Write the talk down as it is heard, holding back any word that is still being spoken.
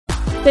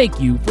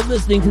Thank you for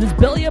listening to this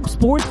Belly Up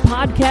Sports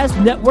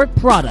Podcast Network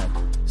product.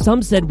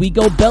 Some said we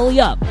go belly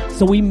up,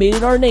 so we made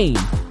it our name,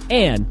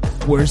 and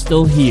we're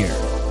still here.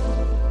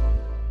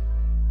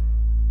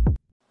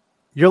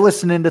 You're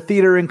listening to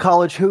Theater in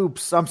College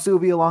Hoops. I'm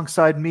Subi.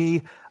 Alongside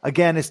me,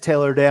 again, is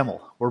Taylor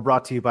Dammel. We're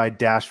brought to you by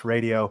Dash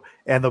Radio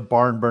and the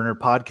Barn Burner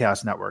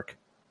Podcast Network.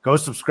 Go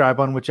subscribe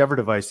on whichever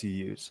device you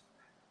use.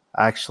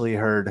 I actually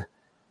heard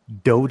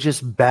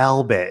Dojas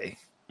Balbay,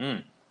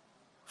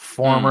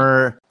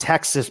 former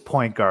Texas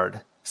point guard,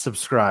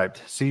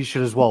 subscribed. So you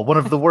should as well. One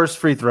of the worst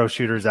free throw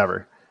shooters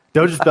ever.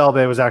 Dojas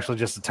Balbay was actually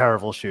just a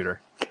terrible shooter.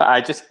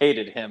 I just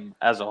hated him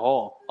as a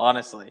whole,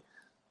 honestly.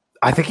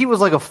 I think he was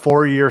like a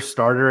 4-year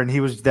starter, and he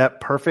was that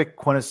perfect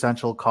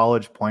quintessential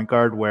college point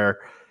guard where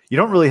you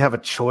don't really have a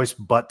choice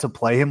but to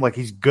play him. Like,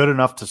 he's good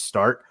enough to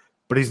start,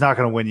 but he's not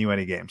going to win you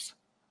any games.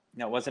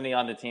 Now, wasn't he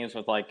on the teams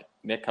with like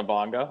Nick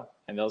Kabongo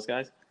and those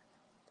guys?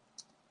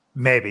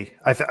 Maybe.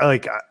 I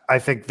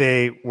think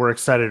they were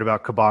excited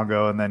about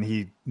Kabongo, and then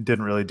he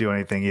didn't really do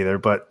anything either.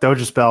 But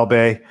Dojas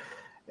Balbay,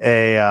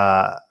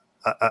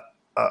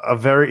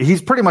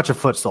 he's pretty much a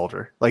foot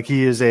soldier. Like,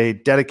 he is a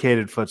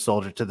dedicated foot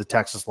soldier to the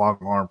Texas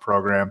Longhorn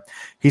program.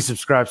 He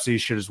subscribes, so you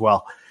should as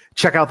well.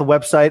 Check out the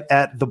website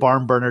at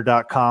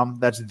thebarnburner.com.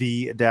 That's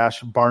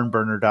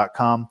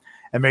the-barnburner.com.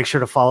 And make sure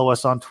to follow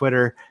us on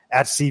Twitter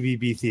at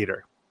CBB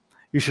Theater.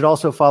 You should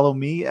also follow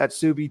me at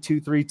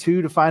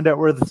Subi232 to find out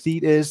where the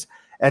Theat is,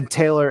 and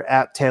Taylor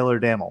at Taylor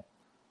Dammel.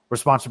 We're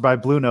sponsored by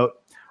Blue Note,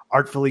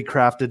 artfully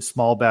crafted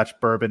small batch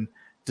bourbon,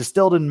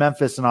 distilled in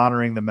Memphis and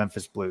honoring the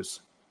Memphis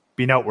Blues.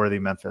 Be noteworthy,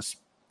 Memphis.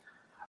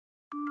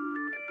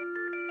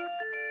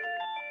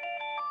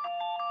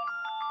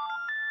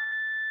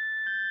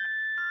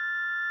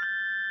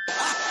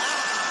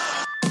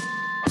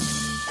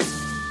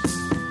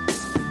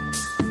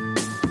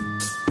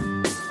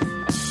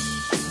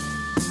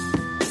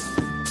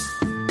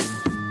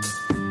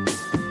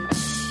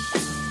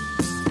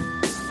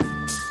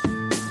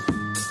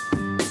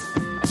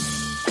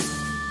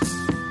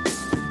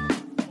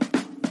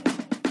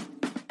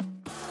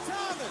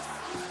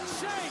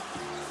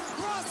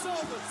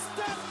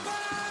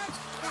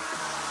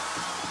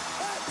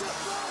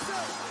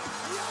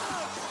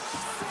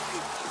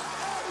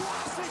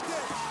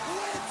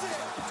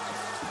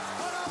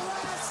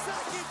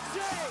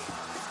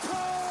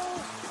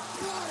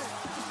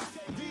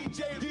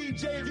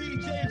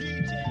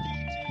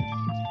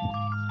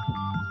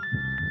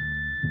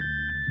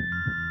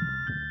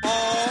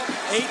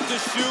 Eight to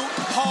shoot.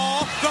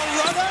 Hall, the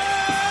runner!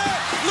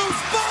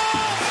 Loose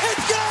ball!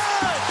 It's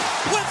good!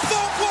 With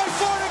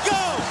 4.4 to go!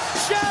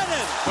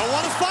 Shannon! Don't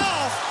want to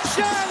foul!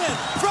 Shannon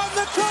from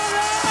the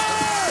corner!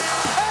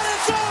 And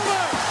it's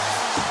over!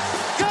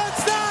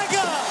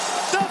 Gonzaga!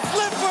 The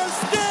flipper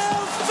still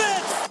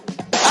fits!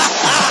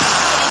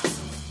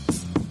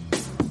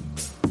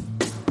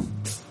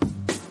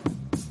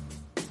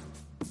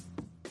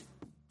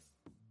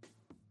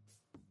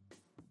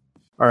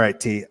 All right,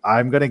 T.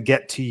 I'm going to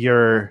get to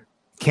your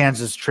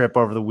Kansas trip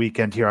over the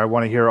weekend here. I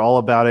want to hear all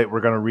about it.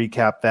 We're going to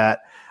recap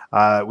that.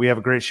 We have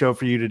a great show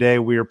for you today.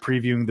 We are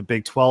previewing the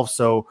Big 12,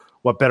 so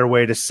what better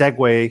way to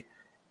segue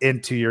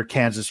into your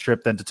Kansas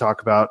trip than to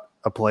talk about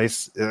a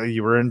place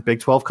you were in Big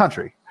 12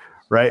 country,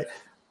 right?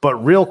 But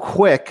real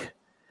quick,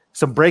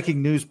 some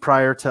breaking news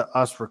prior to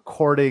us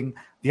recording.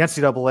 The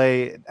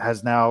NCAA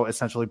has now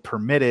essentially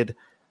permitted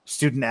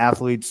student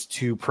athletes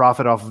to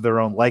profit off of their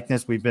own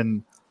likeness. We've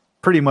been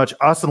pretty much,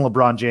 us and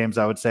LeBron James,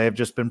 I would say, have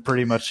just been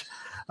pretty much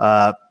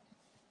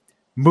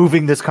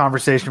moving this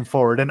conversation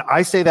forward. And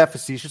I say that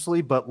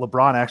facetiously, but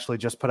LeBron actually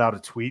just put out a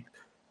tweet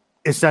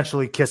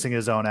essentially kissing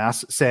his own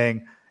ass,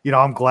 saying,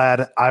 I'm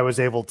glad I was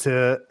able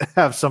to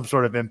have some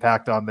sort of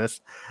impact on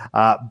this.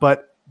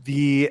 But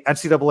the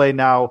NCAA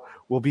now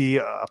will be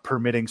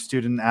permitting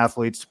student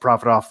athletes to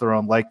profit off their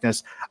own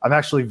likeness. I'm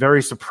actually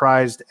very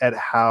surprised at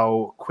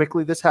how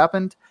quickly this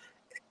happened,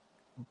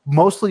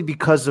 mostly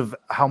because of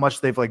how much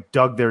they've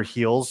dug their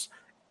heels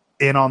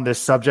in on this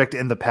subject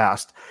in the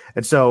past.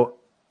 And so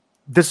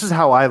this is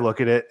how I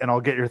look at it, and I'll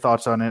get your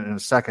thoughts on it in a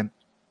second.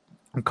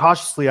 I'm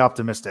cautiously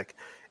optimistic.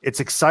 It's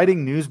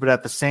exciting news, but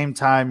at the same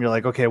time, you're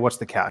like, okay, what's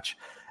the catch?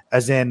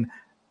 As in,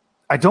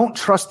 I don't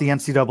trust the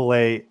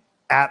NCAA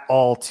at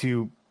all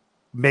to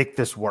make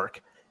this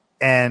work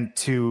and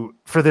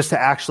for this to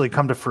actually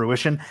come to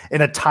fruition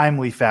in a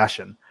timely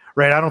fashion,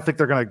 right? I don't think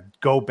they're going to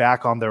go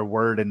back on their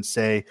word and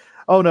say,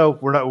 oh no,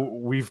 we're not,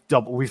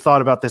 we've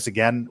thought about this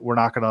again. We're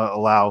not going to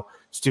allow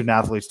student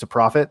athletes to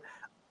profit.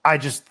 I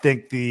just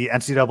think the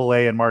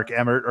NCAA and Mark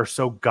Emmert are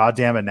so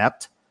goddamn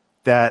inept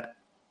that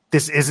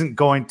this isn't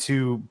going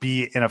to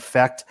be in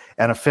effect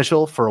and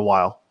official for a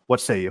while. What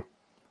say you?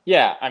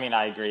 Yeah, I mean,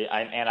 I agree.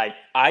 I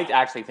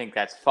actually think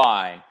that's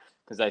fine,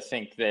 because I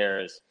think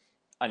there's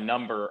a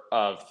number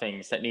of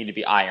things that need to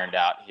be ironed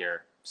out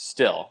here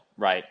still,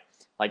 right?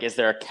 Like, is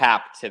there a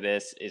cap to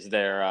this? Is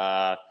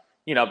there,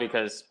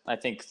 because I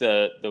think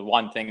the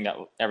one thing that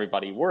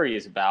everybody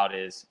worries about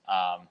is,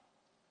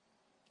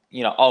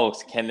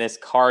 can this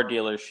car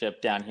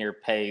dealership down here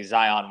pay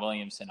Zion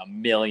Williamson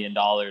 $1 million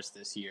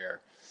this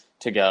year?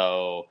 to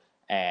go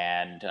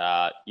and,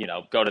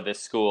 go to this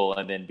school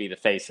and then be the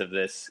face of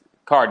this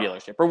car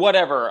dealership or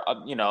whatever,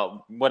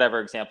 whatever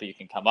example you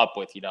can come up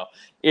with,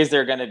 is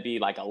there going to be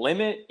like a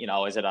limit?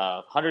 Is it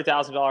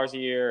 $100,000 a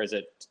year? Is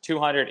it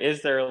 200?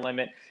 Is there a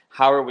limit?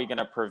 How are we going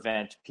to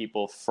prevent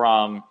people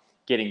from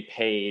getting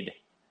paid,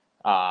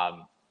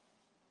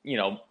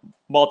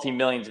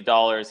 multi-millions of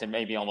dollars and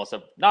maybe almost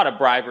not a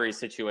bribery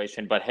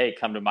situation, but hey,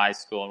 come to my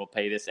school and we'll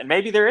pay this. And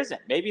maybe there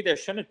isn't, maybe there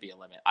shouldn't be a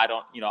limit. I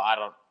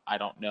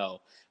don't know,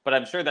 but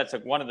I'm sure that's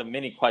one of the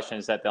many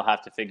questions that they'll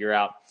have to figure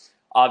out.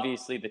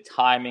 Obviously the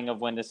timing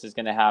of when this is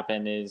going to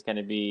happen is going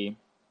to be,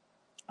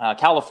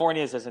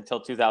 California's is until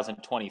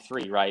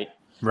 2023, right?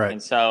 Right.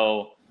 And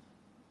so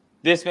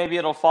maybe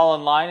it'll fall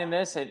in line in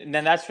this. And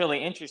then that's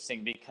really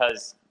interesting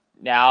because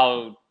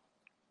now,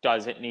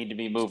 does it need to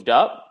be moved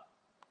up?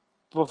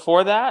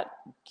 Before that,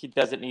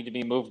 does it need to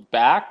be moved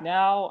back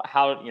now?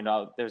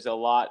 There's a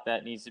lot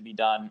that needs to be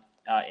done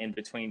in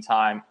between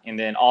time. And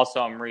then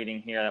also I'm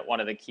reading here that one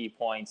of the key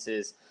points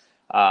is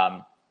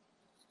that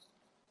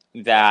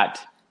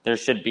there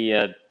should be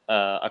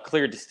a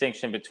clear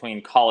distinction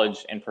between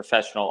college and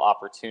professional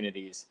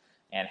opportunities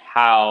and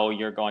how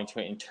you're going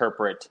to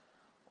interpret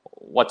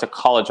what's a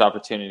college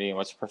opportunity and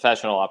what's a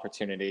professional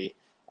opportunity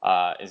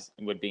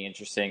would be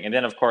interesting. And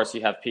then, of course,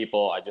 you have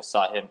people, I just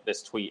saw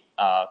this tweet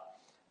a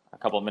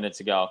couple of minutes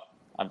ago.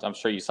 I'm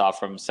sure you saw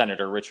from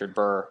Senator Richard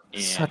Burr.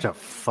 Such a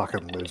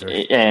fucking loser.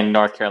 In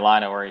North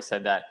Carolina, where he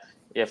said that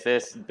if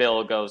this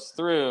bill goes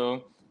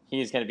through,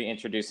 he's going to be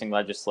introducing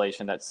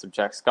legislation that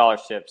subjects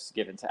scholarships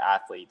given to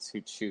athletes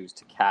who choose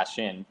to cash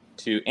in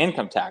to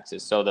income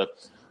taxes. So the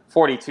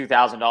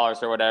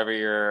 $42,000 or whatever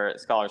your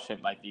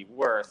scholarship might be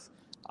worth,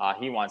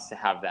 he wants to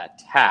have that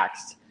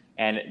taxed.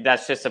 And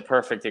that's just a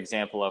perfect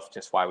example of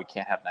just why we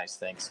can't have nice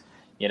things.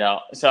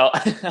 So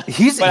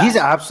he's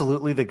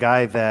absolutely the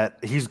guy that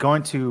he's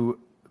going to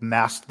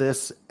mask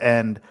this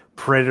and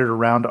parade it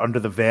around under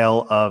the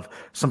veil of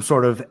some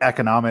sort of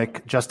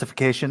economic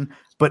justification.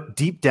 But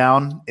deep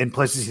down in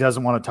places he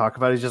doesn't want to talk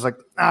about, he's just like,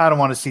 I don't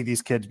want to see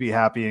these kids be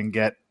happy and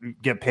get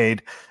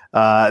paid.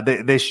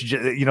 They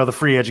should, the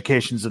free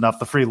education is enough.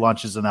 The free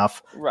lunch is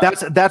enough. Right.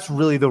 That's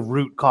really the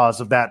root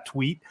cause of that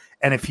tweet.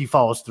 And if he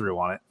follows through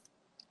on it.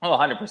 Oh,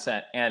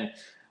 100%. And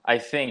I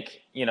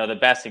think, the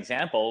best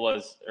example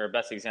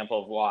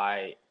of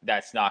why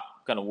that's not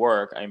going to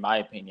work, in my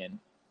opinion,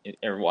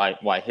 or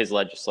why his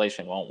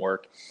legislation won't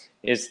work,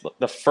 is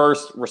the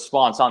first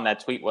response on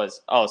that tweet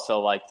was, so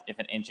like if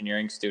an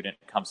engineering student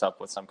comes up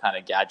with some kind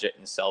of gadget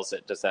and sells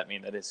it, does that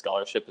mean that his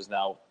scholarship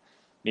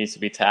needs to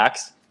be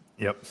taxed?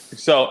 Yep.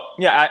 So,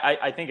 yeah,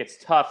 I think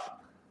it's tough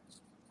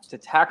to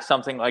tax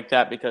something like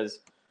that because,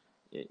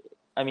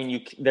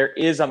 there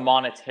is a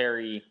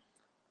monetary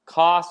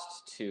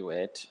cost to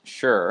it,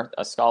 sure,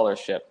 a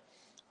scholarship,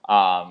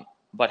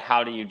 but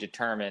how do you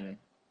determine,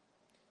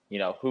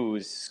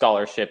 whose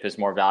scholarship is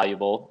more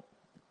valuable?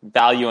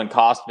 Value and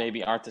cost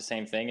maybe aren't the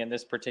same thing in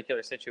this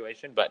particular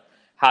situation, but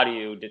how do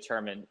you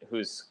determine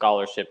whose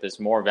scholarship is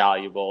more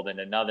valuable than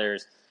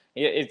another's?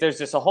 There's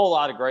just a whole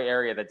lot of gray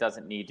area that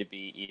doesn't need to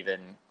be even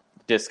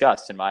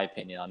discussed, in my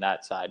opinion, on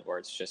that side, where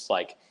it's just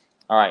like,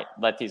 all right,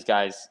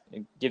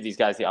 give these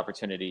guys the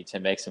opportunity to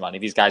make some money.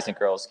 These guys and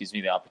girls,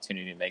 the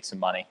opportunity to make some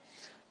money.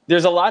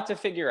 There's a lot to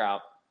figure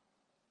out.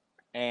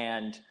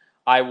 And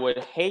I would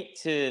hate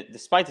to,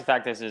 despite the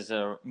fact this is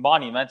a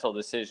monumental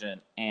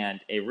decision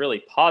and a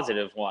really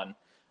positive one,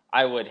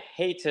 I would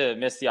hate to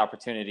miss the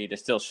opportunity to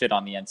still shit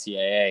on the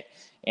NCAA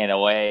in a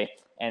way.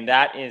 And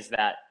that is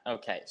that,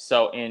 okay,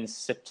 so in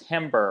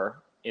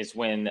September is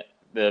when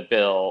the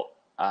bill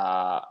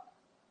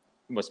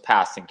was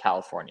passed in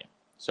California.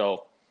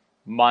 So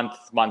month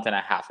and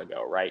a half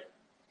ago, right?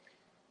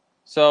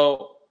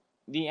 So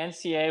the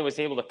NCAA was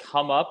able to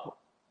come up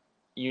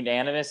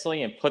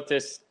unanimously and put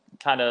this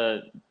kind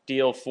of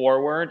deal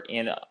forward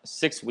in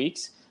 6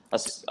 weeks.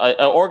 An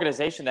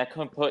organization that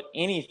couldn't put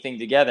anything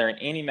together in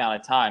any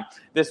amount of time.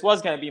 This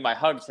was going to be my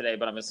hug today,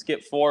 but I'm going to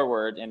skip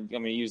forward and I'm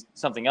going to use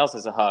something else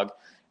as a hug.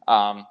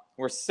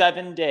 We're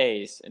 7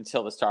 days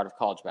until the start of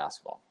college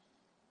basketball.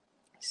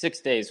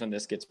 6 days when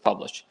this gets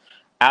published.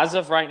 As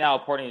of right now,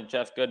 according to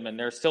Jeff Goodman,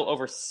 there are still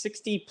over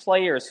 60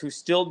 players who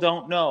still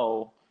don't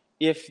know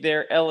if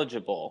they're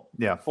eligible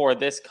for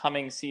this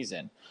coming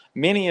season.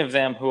 Many of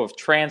them who have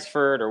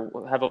transferred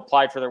or have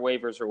applied for their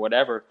waivers or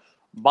whatever,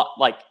 but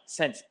like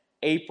since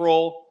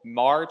April,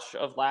 March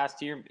of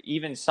last year,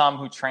 even some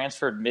who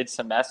transferred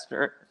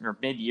mid-semester or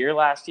mid-year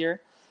last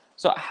year.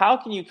 So how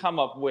can you come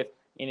up with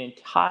an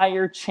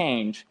entire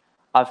change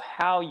of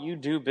how you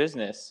do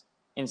business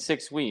in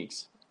 6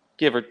 weeks,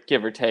 give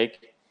or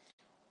take?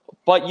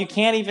 But you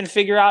can't even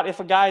figure out if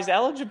a guy's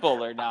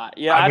eligible or not.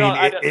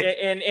 Yeah,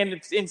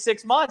 in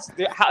 6 months,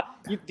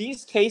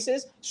 these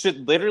cases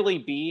should literally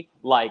be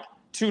like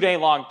 2-day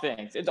long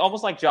things. It's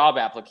almost like job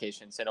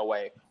applications in a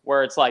way,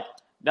 where it's like,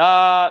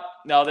 no,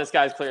 this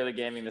guy's clearly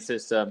gaming the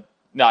system,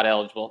 not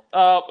eligible.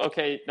 Oh,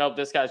 okay, no,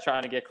 this guy's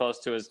trying to get close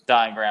to his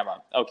dying grandma.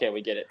 Okay,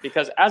 we get it.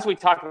 Because as we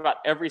talk about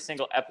every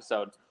single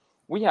episode,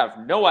 We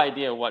have no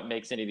idea what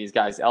makes any of these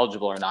guys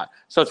eligible or not.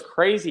 So it's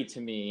crazy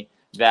to me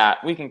that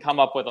we can come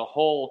up with a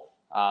whole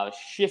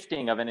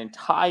shifting of an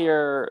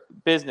entire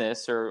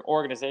business or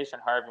organization,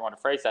 however you want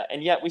to phrase that.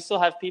 And yet we still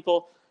have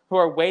people who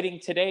are waiting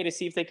today to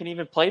see if they can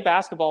even play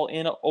basketball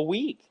in a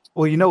week.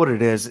 Well, you know what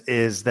it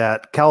is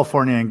that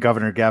California and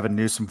Governor Gavin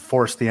Newsom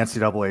forced the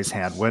NCAA's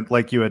hand. When,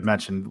 like you had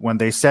mentioned, when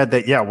they said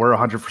that, yeah, we're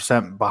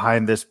 100%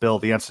 behind this bill,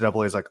 the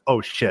NCAA is like,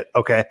 oh, shit,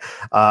 okay,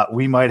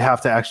 we might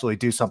have to actually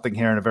do something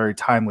here in a very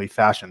timely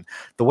fashion.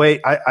 The way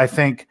I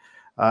think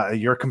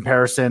your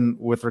comparison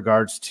with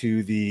regards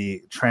to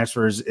the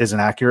transfers is an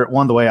accurate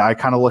one. The way I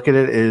kind of look at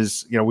it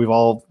is, we've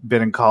all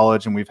been in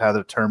college and we've had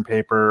a term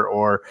paper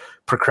or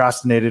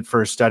procrastinated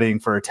for studying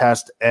for a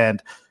test,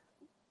 and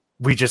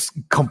we just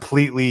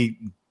completely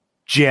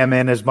jam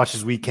in as much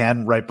as we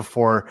can right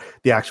before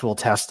the actual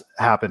test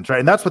happens, right?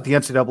 And that's what the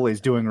NCAA is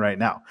doing right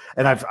now.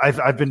 And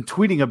I've been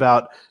tweeting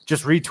about,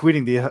 just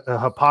retweeting the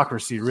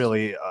hypocrisy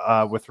really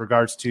with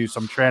regards to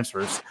some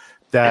transfers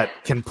that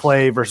can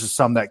play versus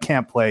some that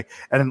can't play.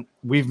 And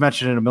we've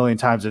mentioned it a million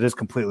times, it is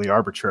completely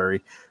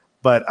arbitrary.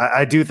 But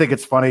I do think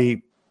it's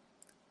funny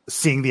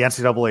seeing the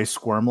NCAA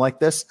squirm like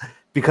this,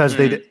 because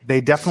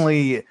they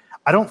definitely –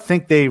 I don't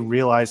think they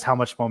realized how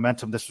much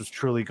momentum this was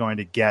truly going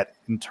to get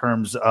in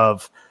terms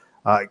of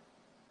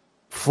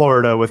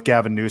Florida with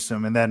Gavin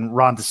Newsom, and then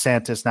Ron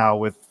DeSantis now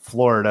with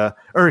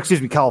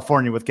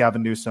California with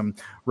Gavin Newsom,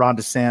 Ron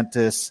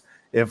DeSantis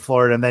in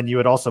Florida. And then you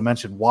had also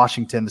mentioned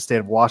Washington, the state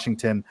of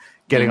Washington,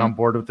 getting on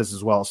board with this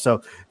as well.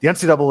 So the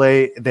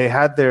NCAA, they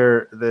had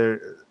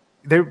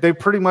they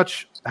pretty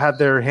much had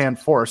their hand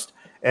forced,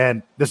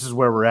 and this is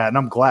where we're at. And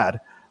I'm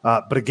glad.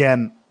 But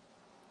again,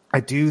 I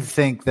do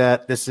think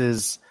that this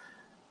is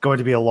going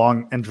to be a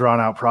long and drawn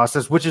out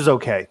process, which is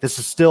okay. This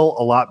is still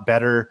a lot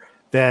better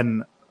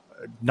than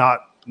not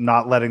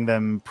letting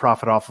them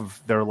profit off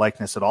of their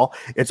likeness at all.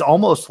 It's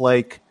almost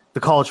like the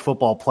college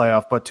football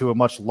playoff, but to a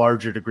much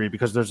larger degree,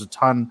 because there's a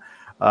ton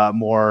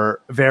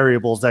more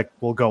variables that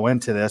will go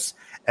into this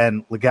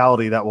and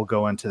legality that will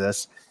go into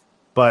this.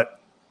 But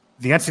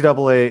the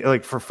NCAA,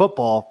 like for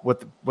football,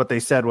 what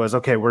they said was,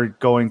 okay, we're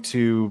going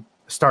to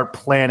start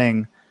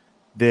planning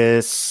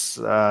this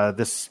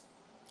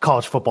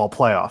college football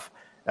playoff,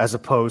 as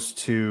opposed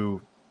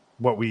to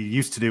what we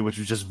used to do, which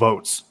was just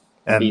votes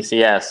and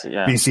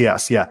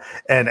BCS, yeah,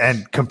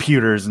 and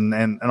computers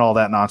and all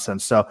that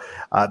nonsense. So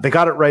they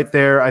got it right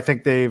there. I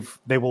think they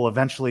will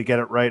eventually get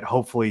it right,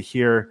 hopefully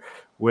here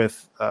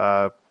with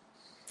paying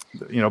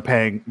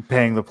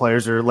the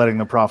players or letting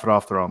them profit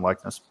off their own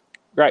likeness.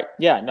 Right.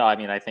 Yeah. No, I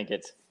mean, I think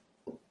it's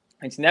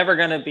never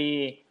going to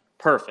be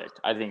perfect.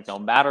 I think no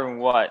matter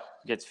what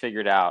gets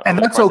figured out, and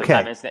that's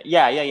okay.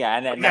 Yeah.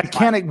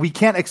 And we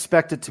can't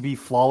expect it to be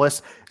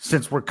flawless,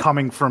 since we're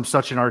coming from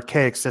such an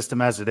archaic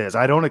system as it is.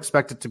 I don't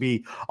expect it to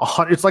be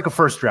 100. It's like a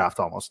first draft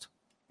almost.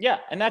 Yeah,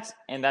 and that's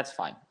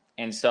fine.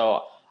 And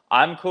so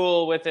I'm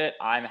cool with it.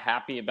 I'm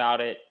happy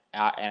about it,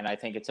 and I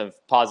think it's a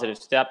positive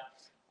step.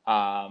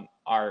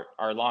 Our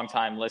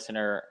longtime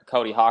listener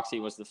Cody Hoxie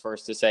was the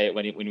first to say it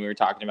when we were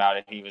talking about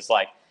it. He was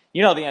like, the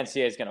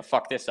NCAA is going to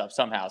fuck this up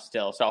somehow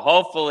still. So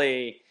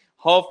hopefully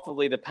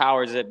the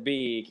powers that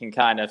be can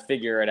kind of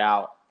figure it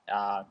out.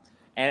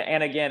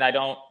 And again,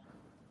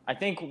 I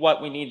think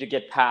what we need to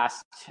get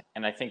past,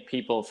 and I think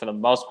people for the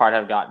most part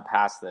have gotten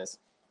past this,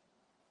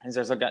 is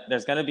there's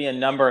going to be a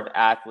number of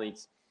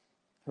athletes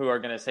who are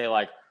going to say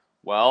like,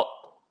 well,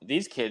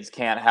 these kids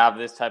can't have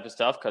this type of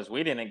stuff because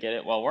we didn't get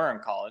it while we're in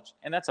college.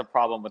 And that's a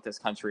problem with this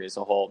country as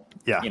a whole.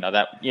 Yeah.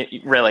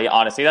 Really,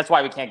 honestly, that's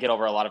why we can't get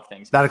over a lot of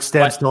things. That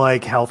extends to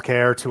like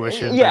healthcare,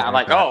 tuition. Yeah. I'm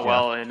like, in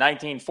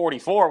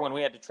 1944, when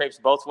we had to traipse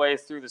both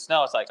ways through the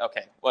snow, it's like,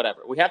 okay,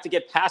 whatever. We have to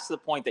get past the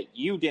point that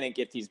you didn't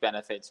get these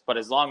benefits. But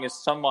as long as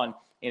someone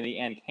in the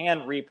end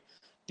can reap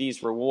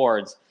these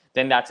rewards,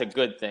 then that's a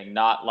good thing.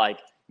 Not like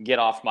get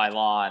off my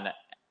lawn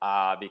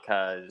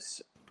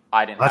because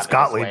I didn't. That's have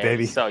Gottlieb, way,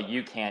 baby. So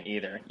you can't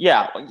either.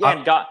 Yeah,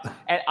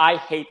 and I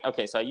hate.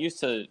 Okay, so I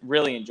used to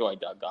really enjoy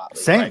Doug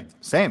Gottlieb.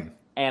 Same.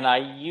 And I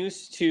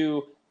used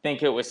to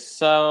think it was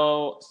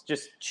so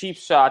just cheap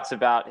shots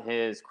about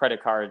his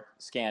credit card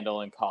scandal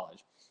in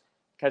college,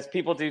 because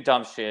people do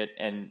dumb shit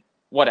and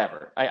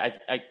whatever.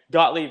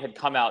 Gottlieb had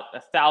come out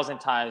 1,000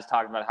 times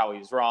talking about how he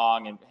was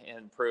wrong and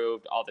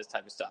improved all this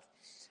type of stuff.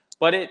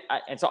 But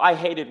so I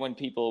hated when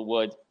people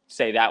would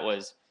say that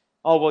was,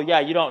 oh well, yeah,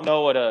 you don't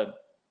know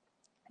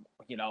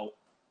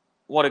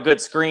what a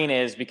good screen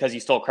is because he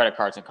stole credit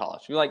cards in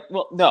college. You're like,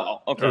 well,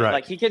 no. Okay. Right.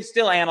 Like he could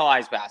still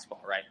analyze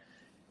basketball, right?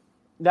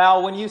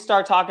 Now, when you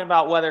start talking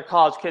about whether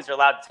college kids are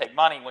allowed to take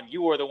money when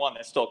you were the one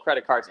that stole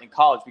credit cards in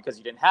college because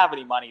you didn't have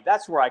any money,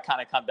 that's where I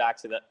kind of come back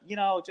to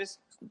just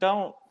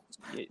don't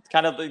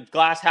kind of the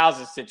glass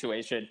houses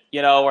situation,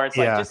 where it's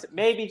like,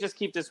 just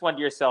keep this one to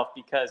yourself,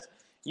 because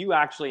you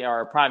actually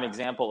are a prime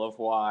example of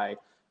why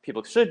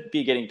people should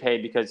be getting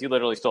paid, because you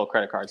literally stole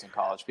credit cards in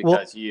college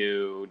because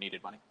you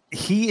needed money.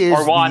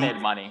 Wanted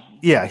money.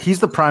 Yeah,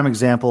 he's the prime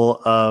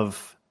example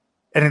of,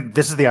 and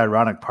this is the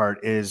ironic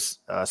part, is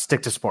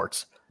stick to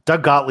sports.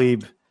 Doug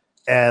Gottlieb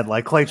and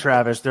like Clay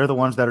Travis, they're the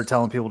ones that are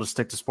telling people to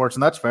stick to sports,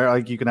 and that's fair.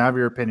 Like you can have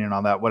your opinion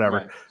on that, whatever.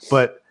 Right.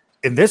 But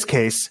in this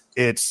case,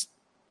 it's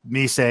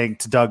me saying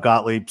to Doug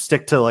Gottlieb,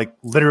 stick to like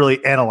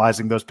literally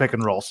analyzing those pick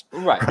and rolls.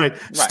 Right.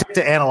 Stick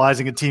to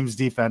analyzing a team's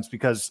defense,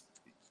 because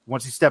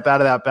once you step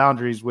out of that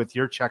boundaries with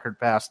your checkered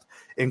past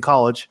in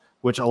college,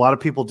 which a lot of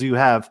people do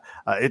have,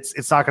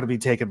 it's not going to be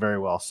taken very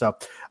well. So,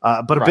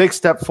 but a big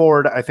step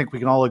forward, I think we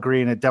can all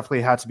agree, and it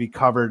definitely had to be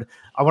covered.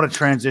 I want to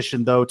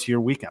transition, though, to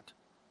your weekend.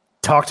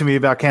 Talk to me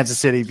about Kansas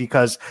City,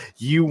 because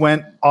you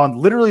went on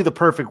literally the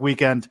perfect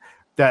weekend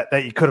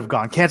that you could have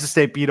gone. Kansas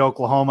State beat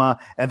Oklahoma,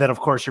 and then, of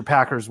course, your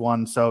Packers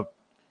won. So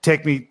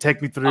take me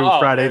through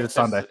Friday to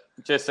Sunday.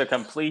 Just a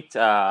complete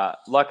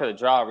luck of the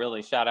draw,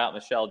 really. Shout out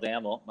Michelle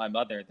Damel, my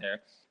mother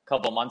there. A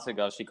couple months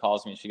ago, she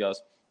calls me and she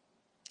goes,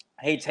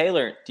 "Hey,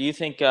 Taylor, do you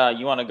think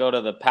you want to go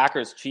to the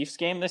Packers-Chiefs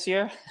game this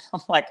year?"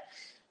 I'm like,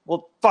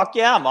 "Well, fuck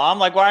yeah, Mom.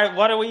 Like, why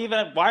are we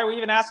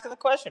even asking the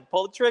question?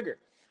 Pull the trigger."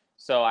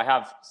 So I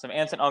have some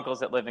aunts and uncles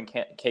that live in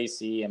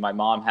KC, and my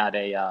mom had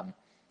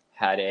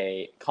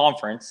a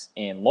conference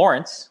in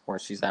Lawrence, where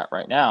she's at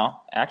right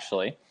now,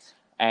 actually.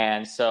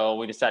 And so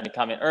we decided to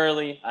come in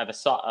early. I have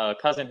a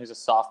cousin who's a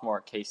sophomore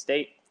at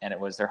K-State, and it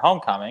was their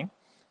homecoming.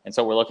 And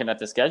so we're looking at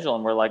the schedule,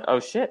 and we're like, oh,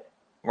 shit,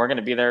 we're going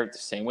to be there the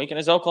same weekend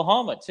as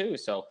Oklahoma, too.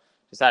 So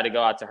decided to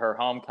go out to her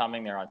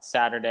homecoming there on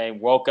Saturday.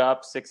 Woke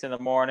up 6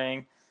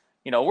 a.m.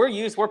 You know,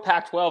 we're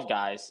Pac-12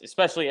 guys,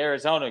 especially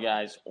Arizona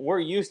guys. We're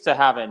used to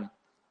having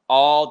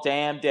all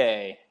damn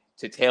day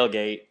to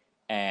tailgate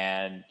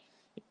and,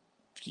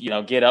 you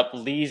know, get up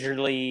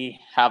leisurely,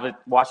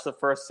 watch the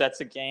first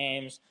sets of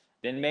games,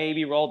 then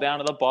maybe roll down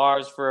to the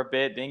bars for a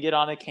bit, then get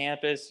on the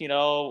campus, you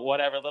know,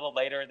 whatever, a little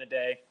later in the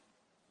day.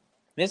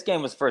 This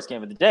game was the first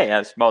game of the day,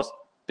 as most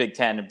Big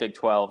Ten and Big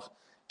 12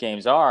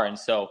 games are. And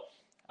so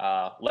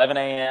 11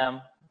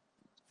 a.m.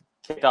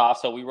 kickoff.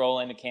 So we roll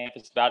into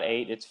campus about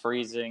 8. It's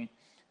freezing.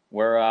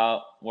 We're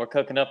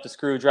cooking up the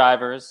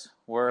screwdrivers.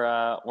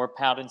 We're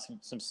pounding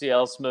some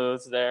CL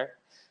Smooths there,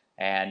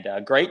 and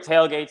great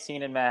tailgate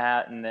scene in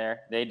Manhattan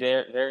there. They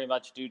very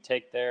much do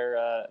take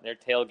their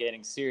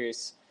tailgating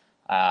serious.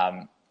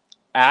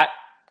 At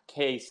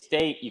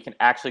K-State, you can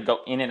actually go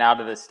in and out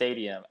of the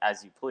stadium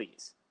as you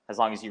please, as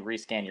long as you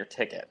rescan your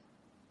ticket.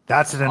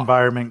 That's an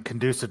environment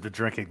conducive to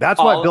drinking. That's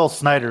why Bill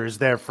Snyder is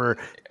there for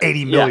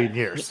 80 million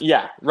years.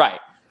 Yeah, right.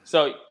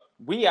 So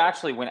we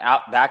actually went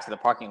out back to the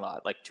parking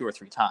lot like 2 or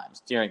 3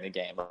 times during the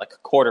game, like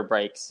quarter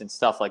breaks and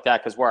stuff like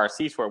that, because where our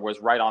seats were was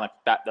right on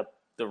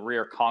the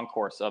rear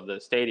concourse of the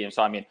stadium.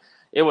 So, I mean,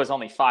 it was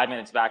only 5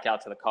 minutes back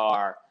out to the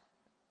car,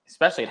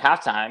 especially at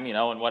halftime, you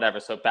know, and whatever.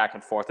 So back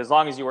and forth. As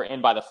long as you were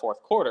in by the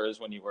fourth quarter is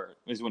when you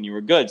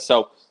were good.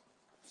 So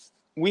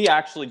we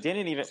actually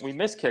we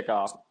missed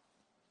kickoff.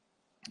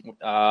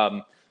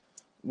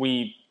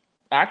 We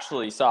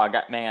actually saw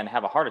a man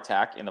have a heart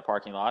attack in the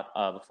parking lot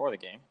before the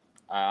game.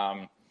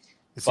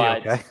 Is he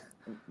okay?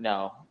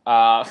 No.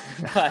 I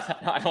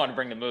don't want to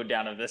bring the mood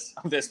down of this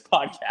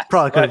podcast.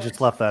 Probably could have just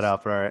left that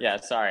out, right? Yeah,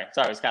 sorry.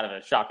 It was kind of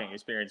a shocking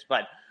experience.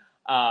 But,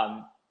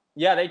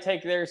 yeah, they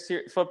take their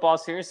football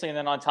seriously. And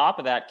then on top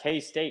of that,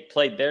 K-State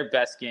played their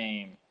best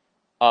game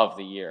of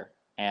the year,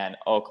 and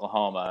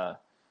Oklahoma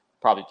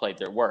probably played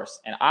their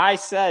worst. And I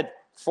said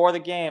for the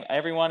game,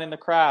 everyone in the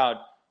crowd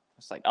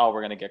was like, oh,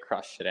 we're going to get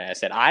crushed today. I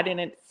said, I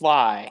didn't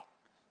fly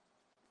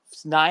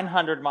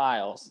 900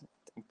 miles,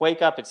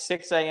 wake up at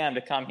 6 a.m.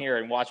 to come here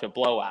and watch a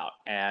blowout,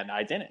 and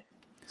I didn't.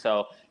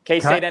 So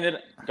K-State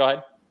go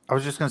ahead. I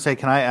was just going to say,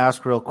 can I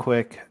ask real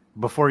quick,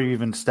 before you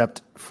even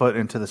stepped foot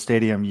into the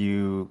stadium,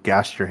 you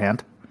gashed your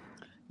hand?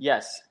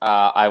 Yes.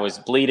 I was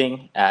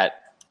bleeding at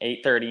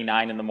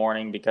 8:39 in the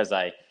morning because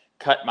I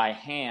cut my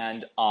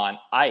hand on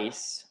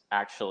ice,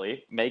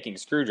 actually, making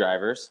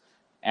screwdrivers.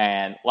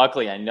 And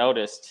luckily I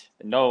noticed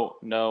no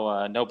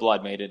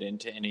blood made it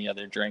into any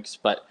other drinks.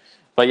 But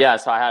yeah,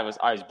 so I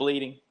was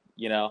bleeding,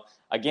 you know.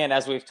 Again,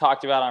 as we've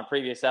talked about on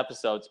previous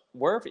episodes,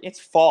 it's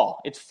fall.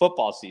 It's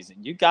football season.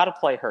 You got to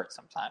play hurt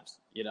sometimes,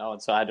 you know.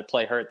 And so I had to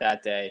play hurt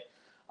that day.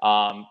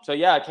 So,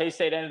 yeah,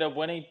 K-State ended up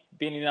winning,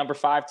 being the number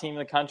 5 team in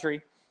the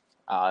country.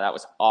 That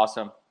was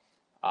awesome.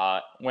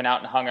 Went out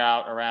and hung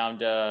out around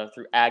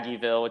through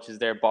Aggieville, which is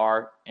their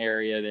bar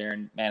area there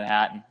in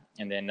Manhattan,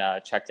 and then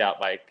checked out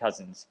my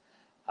cousin's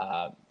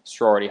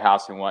sorority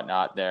house and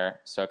whatnot there.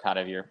 So kind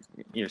of your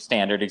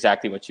standard,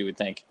 exactly what you would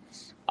think.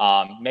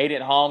 Made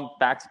it home,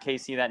 back to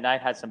KC that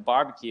night, had some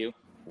barbecue,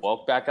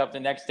 woke back up the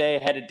next day,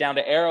 headed down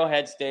to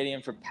Arrowhead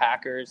Stadium for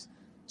Packers,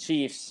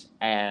 Chiefs,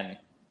 and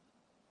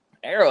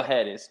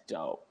Arrowhead is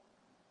dope.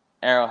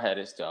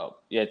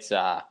 It's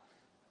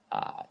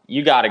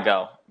you got to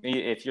go.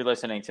 If you're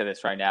listening to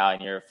this right now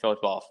and you're a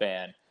football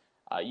fan,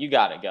 you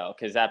got to go,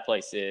 because that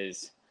place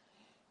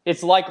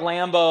it's like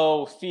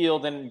Lambeau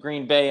Field in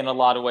Green Bay in a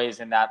lot of ways,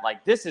 in that,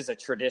 like, this is a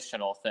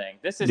traditional thing.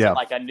 This isn't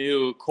like a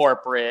new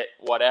corporate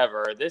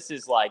whatever. This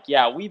is like,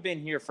 yeah, we've been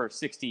here for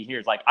 60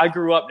 years. Like, I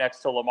grew up next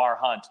to Lamar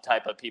Hunt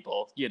type of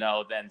people, you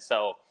know, then.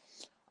 So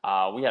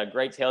we had a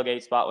great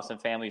tailgate spot with some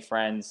family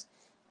friends.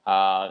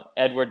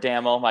 Edward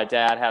Damel, my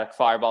dad, had a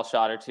fireball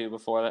shot or two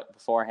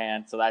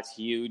beforehand, so that's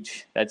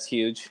huge.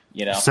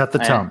 You know, set the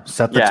tone.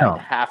 Set the tone.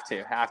 Have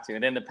to.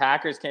 And then the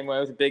Packers came away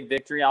with a big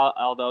victory.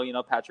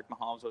 Although Patrick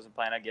Mahomes wasn't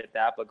playing, I get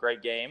that, but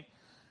great game.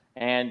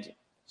 And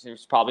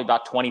there's probably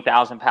about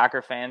 20,000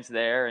 Packer fans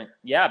there, and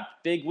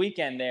big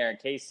weekend there in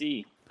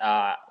KC.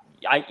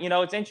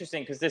 It's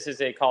interesting because this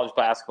is a college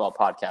basketball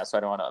podcast, so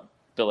I don't want to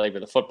belabor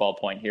the football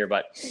point here,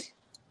 but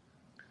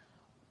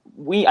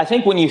I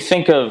think when you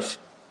think of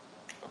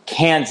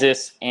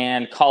Kansas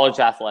and college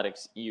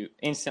athletics, you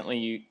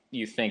instantly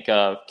you think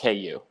of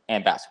KU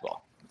and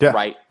basketball. Yeah.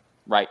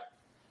 Right.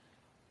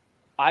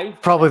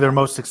 Probably their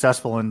most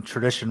successful and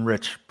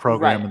tradition-rich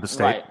program in the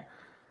state. Right.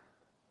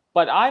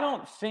 But I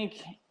don't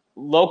think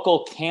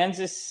local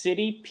Kansas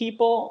City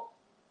people.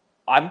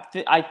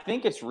 I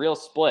think it's real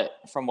split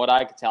from what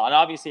I could tell, and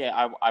obviously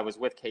I was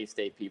with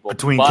K-State people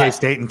between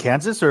K-State and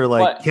Kansas, or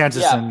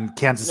and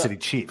Kansas City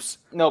Chiefs.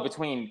 No,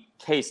 between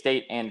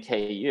K-State and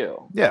KU.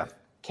 Yeah.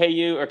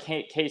 KU or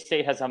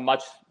K-State has a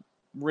much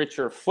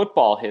richer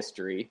football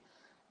history,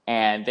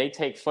 and they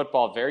take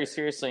football very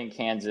seriously in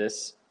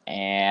Kansas,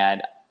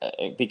 and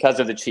because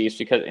of the Chiefs,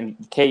 and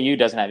KU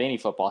doesn't have any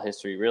football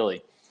history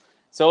really.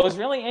 So it was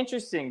really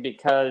interesting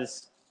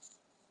because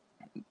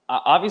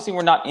obviously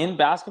we're not in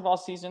basketball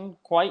season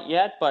quite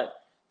yet,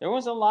 but there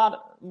was a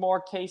lot more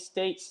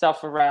K-State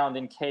stuff around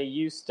than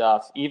KU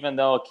stuff, even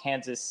though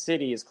Kansas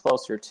City is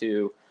closer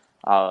to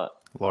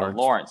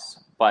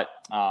Lawrence. But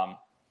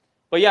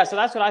yeah, so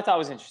that's what I thought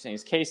was interesting.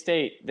 Is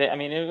K-State?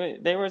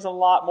 There was a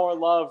lot more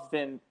love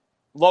than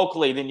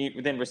locally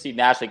than received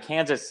nationally.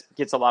 Kansas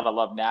gets a lot of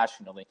love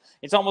nationally.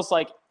 It's almost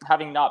like,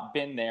 having not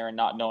been there and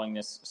not knowing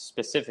this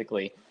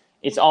specifically,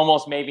 it's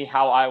almost maybe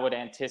how I would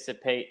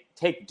anticipate,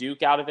 take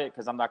Duke out of it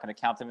because I'm not going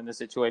to count them in this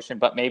situation,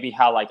 but maybe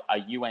how like a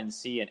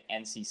UNC and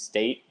NC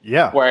State,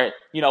 where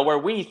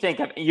we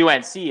think of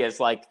UNC as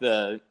like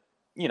that's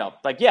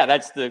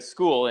the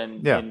school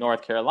in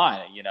North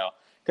Carolina,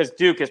 because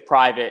Duke is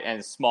private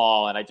and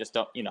small, and I just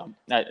don't,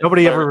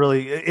 nobody ever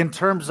really, in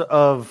terms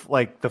of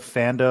like the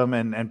fandom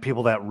and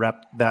people that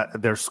rep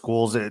their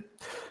schools.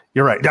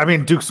 You're right. I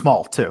mean, Duke's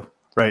small too,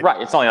 right?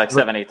 Right. It's only like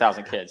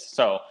 8,000 kids.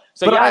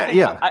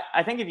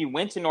 I think if you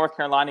went to North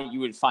Carolina, you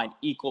would find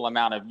equal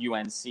amount of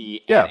UNC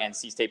and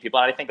NC State people.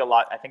 And I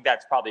think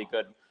that's probably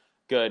a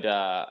good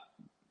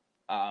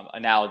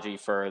analogy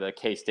for the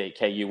K-State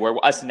KU,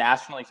 where us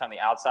nationally from the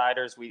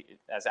outsiders,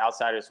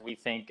 we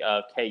think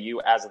of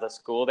KU as the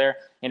school there.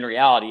 In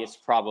reality, it's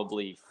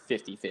probably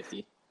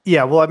 50-50.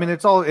 Yeah, well, I mean,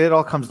 it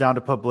all comes down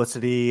to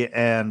publicity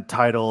and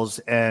titles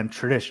and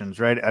traditions,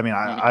 right? I mean,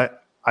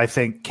 I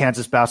think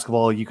Kansas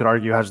basketball, you could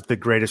argue, has the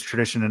greatest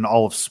tradition in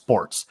all of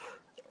sports.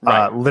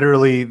 Right.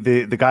 Literally,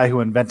 the guy who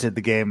invented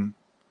the game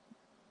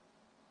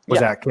was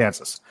at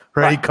Kansas,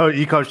 right?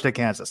 He coached at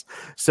Kansas.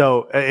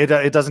 So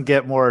it doesn't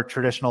get more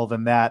traditional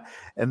than that.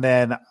 And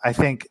then I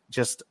think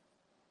just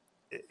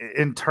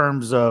in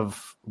terms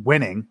of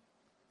winning,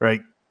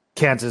 right,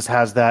 Kansas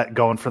has that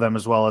going for them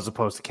as well, as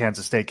opposed to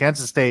Kansas State.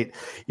 Kansas State,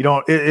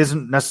 it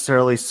isn't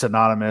necessarily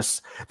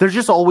synonymous. They're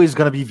just always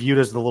going to be viewed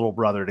as the little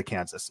brother to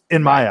Kansas,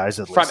 in my eyes,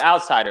 at least. From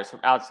outsiders.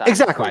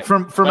 Exactly. Right.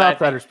 From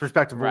outsiders'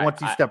 perspective. But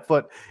once you step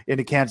foot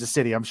into Kansas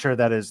City, I'm sure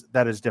that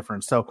is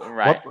different. So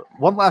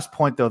one last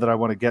point, though, that I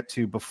want to get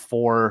to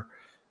before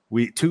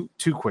two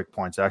quick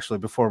points, actually,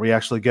 before we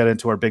actually get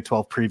into our Big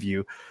 12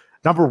 preview.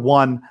 Number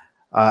one,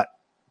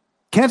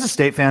 Kansas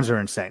State fans are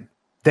insane.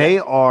 They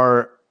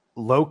are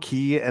low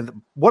key and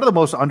one of the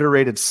most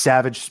underrated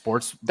savage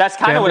sports. That's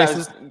kind of where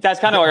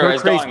I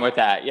was going with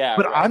that. Yeah.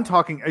 But I'm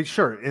talking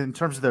sure in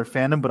terms of their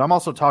fandom, but I'm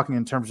also talking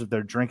in terms of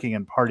their drinking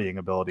and partying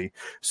ability.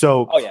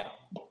 So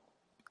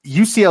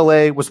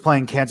UCLA was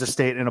playing Kansas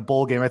State in a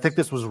bowl game. I think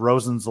this was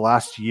Rosen's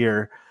last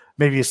year,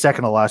 maybe a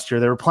second of last year.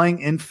 They were playing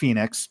in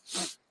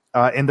Phoenix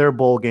in their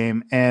bowl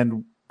game,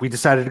 and we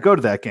decided to go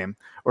to that game,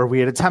 or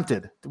we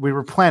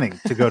were planning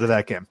to go to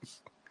that game.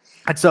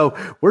 And so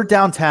we're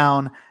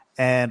downtown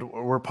and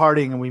we're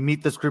partying, and we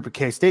meet this group of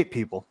K-State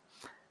people.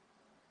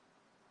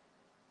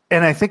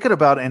 And I think in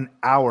about an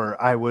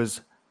hour, I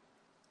was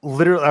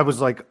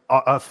like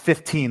a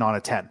 15 on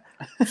a 10,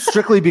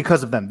 strictly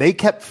because of them. They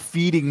kept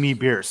feeding me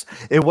beers.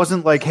 It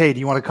wasn't like, hey, do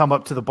you want to come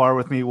up to the bar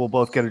with me? We'll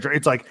both get a drink.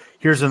 It's like,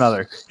 here's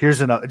another.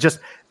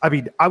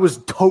 I was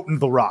toting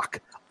the rock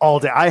all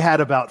day. I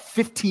had about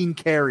 15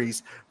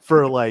 carries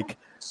for like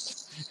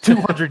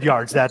 200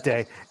 yards that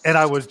day, and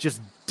I was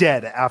just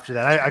dead after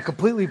that. I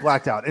completely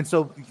blacked out. And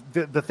so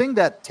the thing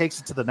that takes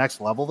it to the next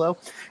level, though,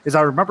 is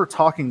I remember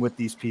talking with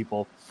these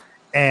people,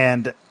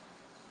 and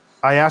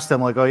I asked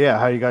them, like, oh, yeah,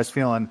 how are you guys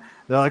feeling?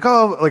 They're like,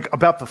 oh, like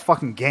about the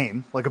fucking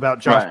game, like about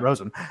Josh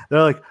Rosen.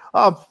 They're like,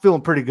 oh, I'm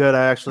feeling pretty good.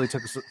 I actually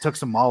took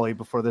some Molly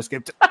before this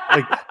game.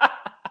 Like,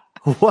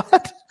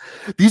 what?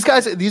 These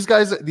guys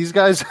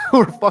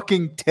were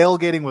fucking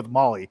tailgating with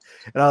Molly.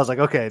 And I was like,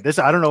 okay,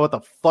 I don't know what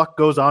the fuck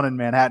goes on in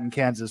Manhattan,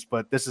 Kansas,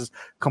 but this is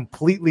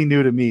completely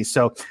new to me.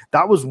 So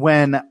that was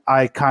when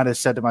I kind of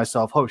said to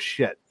myself, oh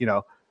shit,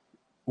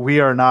 we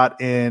are not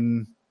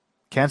in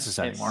Kansas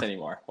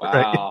anymore. Wow.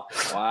 Right?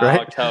 Wow,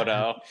 Right?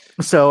 Toto.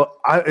 So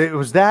it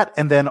was that.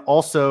 And then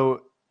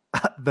also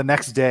the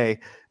next day,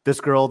 this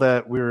girl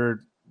that we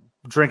were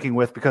drinking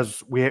with,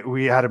 because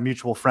we had a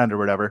mutual friend or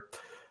whatever,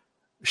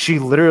 she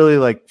literally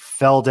like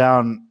fell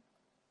down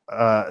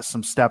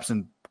some steps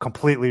and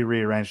completely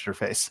rearranged her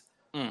face.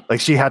 Like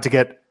she had to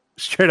get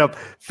straight up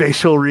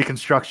facial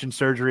reconstruction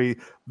surgery,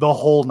 the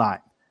whole nine,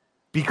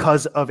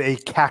 because of a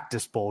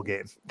Cactus Bowl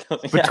game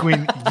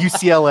between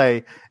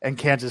UCLA and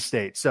Kansas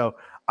State. So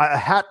a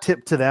hat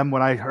tip to them.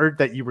 When I heard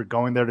that you were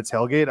going there to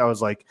tailgate, I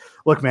was like,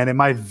 look, man, in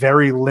my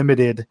very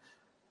limited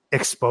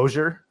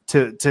exposure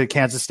to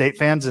Kansas State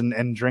fans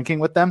and drinking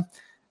with them,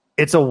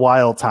 it's a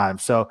wild time.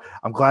 So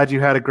I'm glad you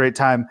had a great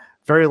time.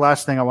 Very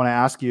last thing I want to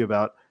ask you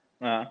about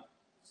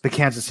the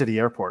Kansas City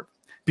airport,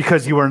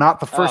 because you are not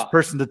the first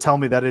person to tell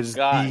me that it is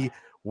the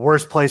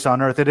worst place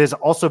on earth. It has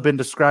also been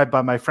described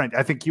by my friend.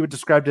 I think you had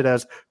described it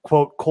as,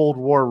 quote, Cold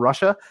War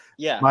Russia.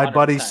 Yeah. My 100%.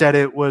 buddy said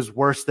it was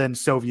worse than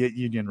Soviet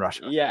Union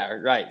Russia. Yeah,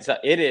 right. So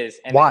it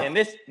is. And, Why? And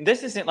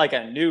this isn't like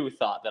a new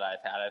thought that I've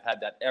had. I've had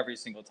that every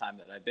single time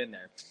that I've been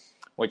there,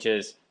 which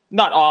is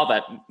not all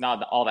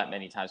that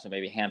many times, but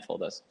maybe a handful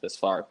this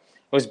far.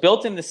 It was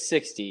built in the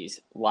 60s,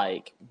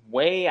 like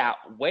way out.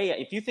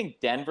 If you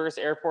think Denver's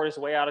airport is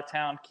way out of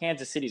town,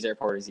 Kansas City's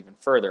airport is even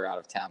further out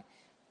of town.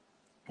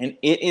 And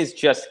it is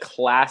just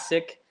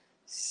classic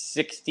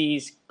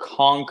 60s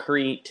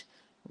concrete,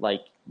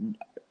 like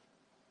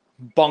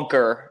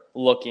bunker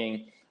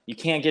looking. You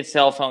can't get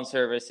cell phone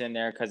service in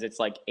there because it's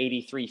like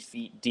 83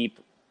 feet deep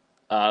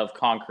of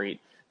concrete.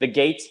 The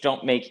gates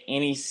don't make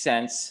any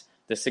sense.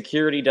 The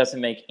security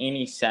doesn't make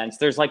any sense.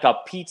 There's like a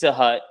Pizza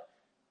Hut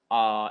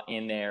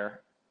in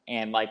there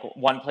and like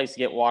one place to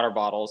get water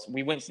bottles.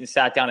 We went and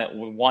sat down at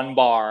one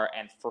bar,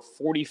 and for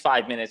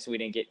 45 minutes we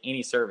didn't get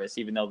any service,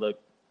 even though the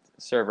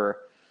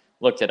server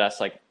looked at us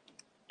like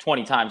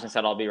 20 times and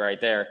said, I'll be right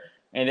there.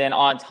 And then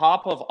on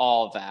top of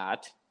all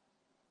that,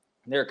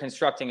 they're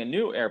constructing a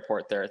new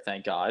airport there,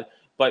 thank God.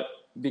 But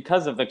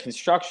because of the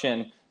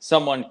construction,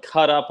 someone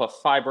cut up a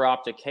fiber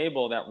optic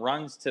cable that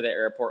runs to the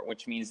airport,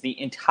 which means the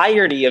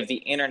entirety of the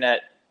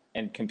internet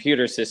and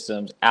computer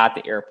systems at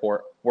the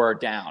airport were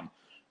down.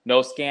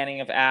 No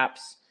scanning of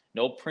apps,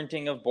 no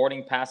printing of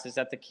boarding passes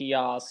at the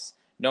kiosks,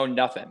 no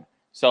nothing.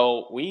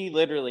 So we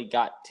literally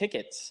got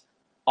tickets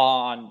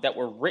that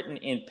were written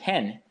in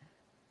pen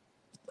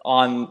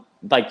on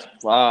like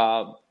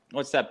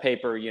what's that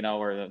paper,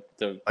 or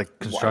the like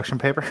construction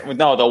paper?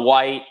 No, the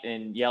white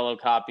and yellow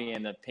copy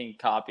and the pink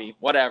copy,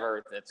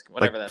 whatever that's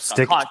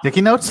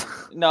sticky notes?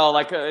 No,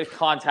 like a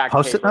contact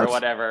Post-it paper notes? or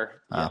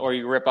whatever, or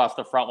you rip off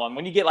the front one.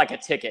 When you get like a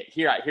ticket,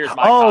 here's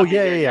my Oh, copy.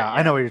 yeah.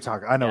 I know what you're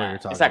talking. What you're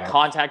talking It's that about.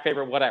 contact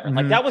paper, whatever.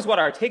 Like that was what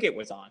our ticket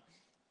was on.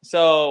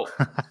 So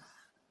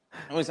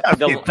it was.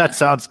 That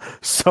sounds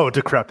so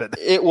decrepit.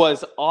 It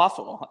was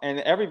awful, and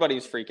everybody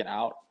was freaking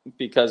out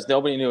because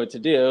nobody knew what to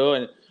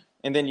do,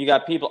 and then you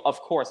got people, of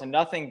course, and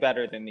nothing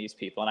better than these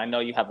people. And I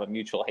know you have a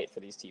mutual hate for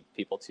these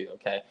people too.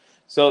 Okay,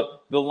 so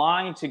the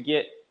line to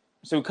get,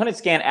 so we couldn't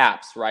scan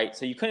apps, right?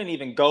 So you couldn't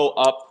even go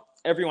up.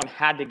 Everyone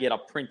had to get a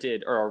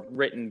printed or a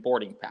written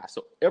boarding pass.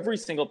 So every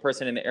single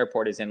person in the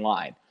airport is in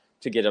line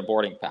to get a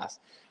boarding pass,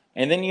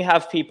 and then you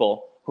have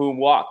people who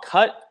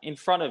cut in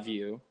front of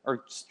you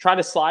or try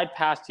to slide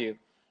past you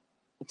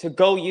to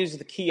go use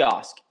the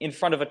kiosk in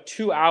front of a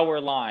 2-hour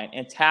line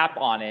and tap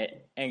on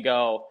it and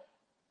go,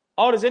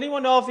 oh, does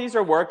anyone know if these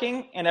are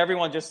working? And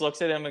everyone just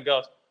looks at him and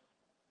goes,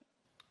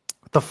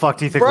 what the fuck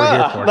do you think we're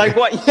here for? Like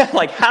what? Yeah,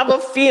 like have a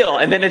feel.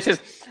 And then it's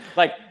just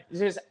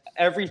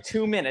every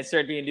 2 minutes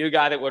there'd be a new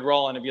guy that would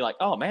roll in and be like,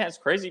 oh man, it's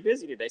crazy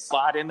busy today.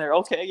 Slide in there.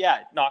 Okay, yeah,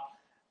 knock.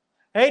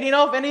 Hey, do you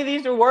know if any of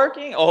these are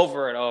working?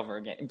 Over and over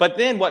again. But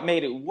then what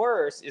made it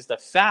worse is the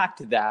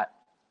fact that,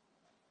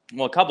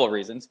 well, a couple of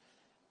reasons.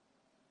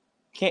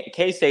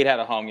 K-State had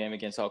a home game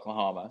against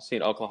Oklahoma. So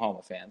you had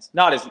Oklahoma fans.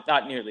 Not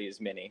nearly as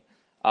many.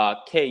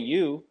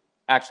 KU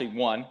actually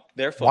won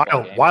their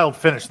football game. Wild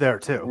finish there,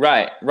 too.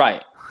 Right.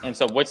 And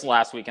so what's the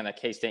last weekend that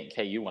K-State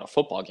and KU won a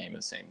football game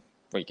the same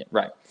weekend?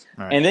 Right.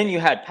 And then you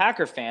had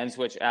Packer fans,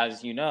 which,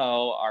 as you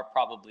know, are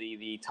probably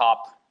the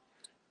top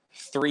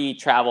 3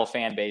 travel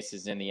fan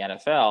bases in the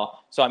NFL.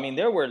 So, I mean,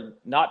 there were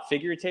not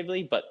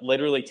figuratively, but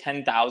literally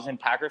 10,000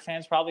 Packer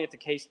fans probably at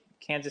the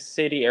Kansas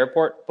City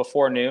airport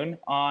before noon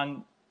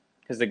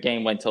because the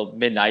game went till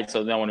midnight,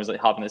 so no one was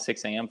hopping the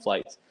 6 a.m.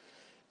 flights.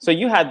 So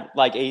you had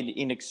like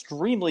an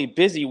extremely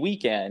busy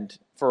weekend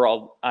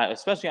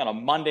especially on a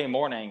Monday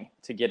morning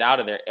to get out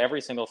of there.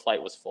 Every single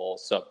flight was full.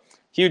 So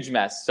huge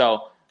mess.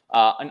 So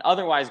an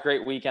otherwise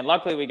great weekend.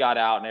 Luckily we got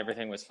out and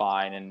everything was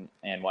fine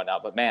and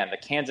whatnot. But man, the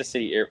Kansas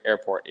City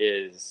airport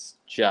is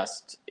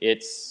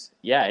it's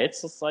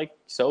just like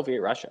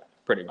Soviet Russia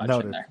pretty much.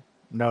 Noted. In there.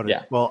 Noted.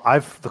 Yeah. Well,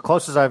 the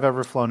closest I've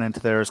ever flown into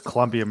there is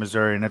Columbia,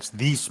 Missouri, and it's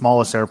the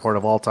smallest airport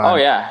of all time.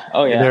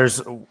 Oh yeah.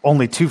 There's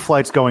only 2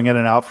 flights going in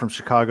and out from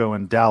Chicago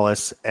and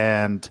Dallas,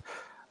 and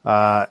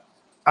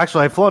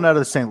actually I've flown out of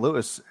the St.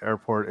 Louis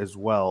airport as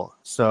well.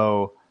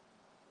 So,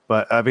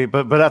 But I mean,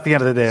 but at the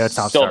end of the day, that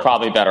sounds still terrible.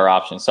 probably better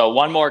option. So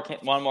one more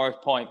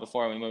point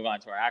before we move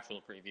on to our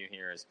actual preview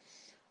here is,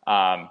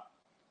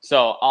 so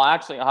I'll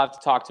have to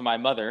talk to my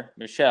mother,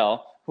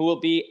 Michelle, who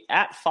will be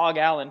at Fog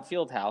Allen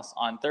Fieldhouse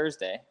on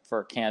Thursday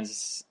for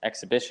Kansas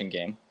exhibition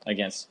game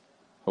against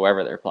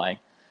whoever they're playing.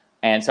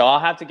 And so I'll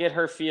have to get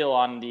her feel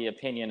on the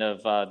opinion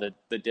of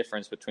the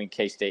difference between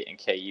K-State and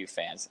KU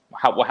fans.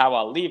 How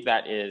I'll leave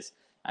that is,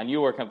 and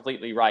you were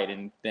completely right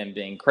in them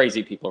being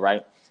crazy people,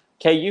 right?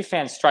 KU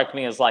fans strike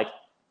me as like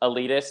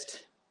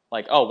elitist,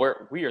 like, oh,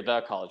 we are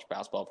the college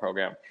basketball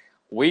program.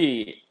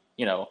 We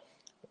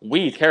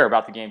care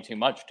about the game too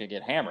much to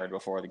get hammered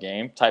before the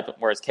game type of,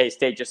 whereas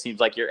K-State just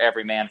seems like you're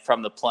every man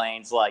from the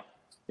plains, like,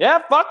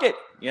 yeah, fuck it.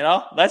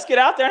 Let's get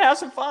out there and have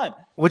some fun.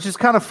 Which is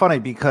kind of funny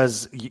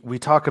because we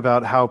talk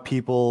about how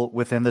people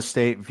within the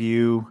state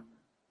view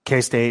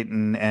K-State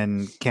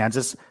and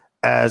Kansas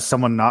as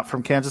someone not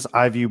from Kansas.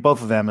 I view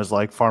both of them as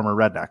like farmer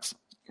rednecks.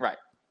 Right.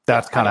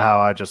 That's kind of how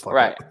I just look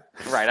at it.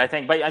 Right. I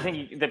think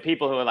the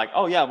people who are like,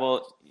 oh yeah,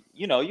 well,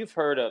 you've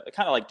heard of,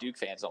 kind of like Duke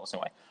fans almost in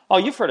a way. Oh,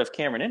 you've heard of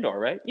Cameron Indoor,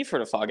 right? You've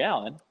heard of Fog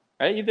Allen,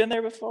 right? You've been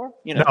there before?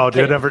 No,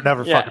 dude, never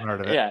fucking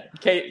heard of it. Yeah.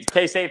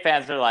 K-State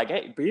fans are like,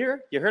 hey,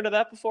 beer? You heard of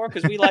that before?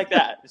 Because we like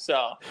that.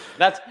 So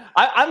that's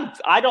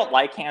I don't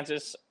like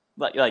Kansas,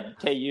 like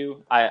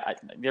KU.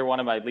 They're one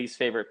of my least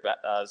favorite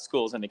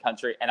schools in the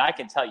country, and I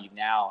can tell you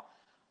now,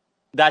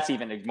 that's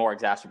even more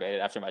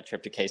exacerbated after my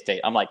trip to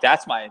K-State. I'm like,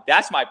 that's my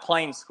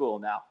Plain school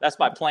now. That's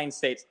my Plain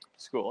State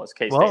school is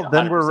K-State. Well,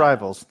 then 100%.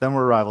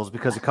 we're rivals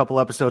because a couple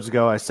episodes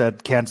ago I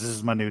said Kansas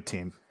is my new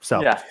team.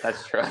 So yeah,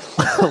 that's true.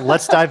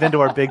 Let's dive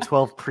into our Big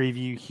 12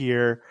 preview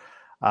here.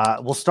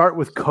 We'll start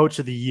with Coach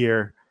of the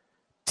Year.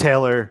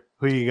 Taylor,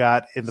 who you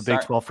got in the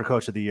Big 12 for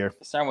Coach of the Year?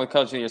 Starting with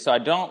Coach of the Year. So I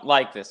don't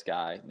like this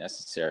guy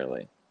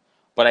necessarily,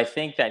 but I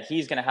think that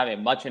he's going to have a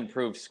much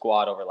improved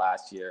squad over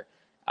last year,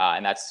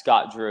 and that's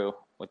Scott Drew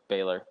with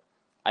Baylor.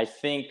 I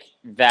think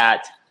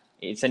that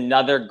it's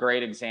another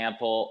great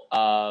example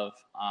of,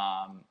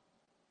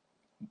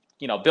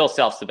 Bill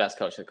Self's the best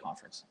coach of the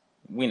conference.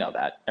 We know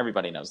that.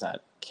 Everybody knows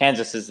that.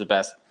 Kansas is the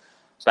best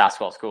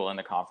basketball school in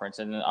the conference.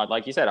 And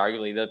like you said,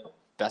 arguably the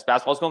best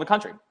basketball school in the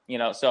country.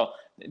 So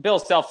Bill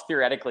Self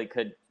theoretically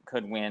could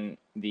win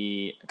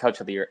the Coach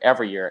of the Year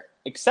every year,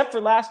 except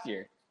for last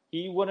year.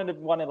 He wouldn't have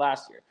won it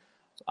last year.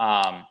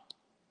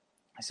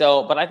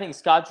 But I think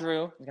Scott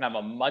Drew is going to have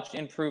a much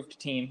improved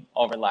team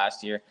over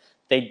last year.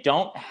 They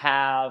don't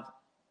have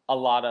a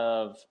lot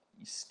of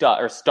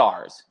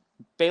stars.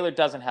 Baylor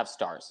doesn't have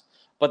stars,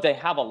 but they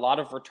have a lot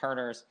of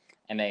returners,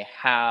 and they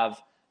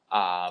have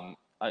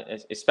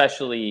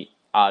especially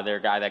their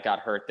guy that got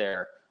hurt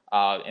there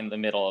in the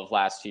middle of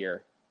last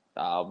year.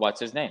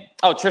 What's his name?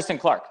 Oh, Tristan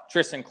Clark.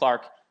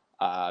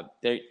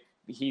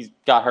 He's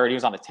got hurt. He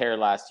was on a tear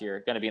last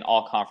year. Going to be an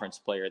all-conference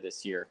player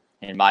this year,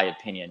 in my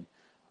opinion.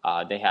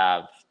 They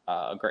have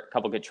a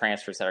couple good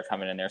transfers that are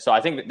coming in there. So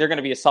I think they're going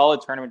to be a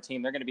solid tournament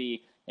team. They're going to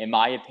be, in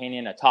my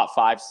opinion, a top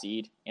 5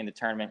 seed in the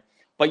tournament.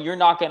 But you're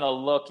not going to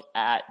look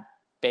at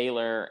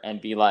Baylor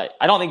and be like,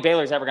 I don't think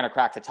Baylor's ever going to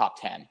crack the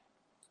top 10.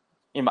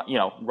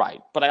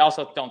 Right. But I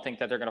also don't think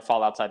that they're going to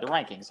fall outside the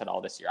rankings at all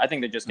this year. I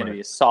think they're just going to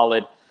be a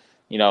solid,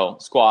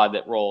 squad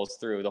that rolls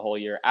through the whole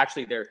year.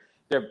 Actually,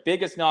 their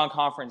biggest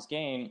non-conference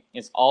game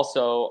is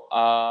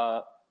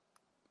also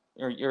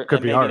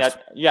could be ours.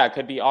 It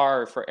could be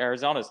ours for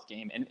Arizona's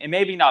game, and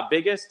maybe not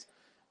biggest,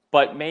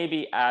 but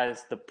maybe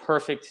as the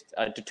perfect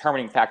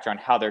determining factor on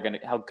how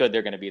good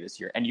they're going to be this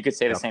year. And you could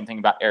say the same thing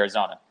about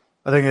Arizona.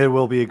 I think it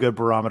will be a good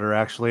barometer,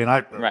 actually.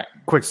 And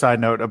quick side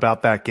note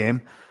about that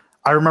game.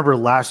 I remember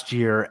last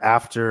year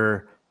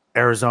after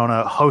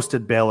Arizona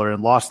hosted Baylor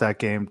and lost that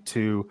game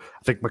to,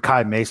 I think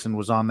Makai Mason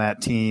was on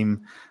that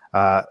team.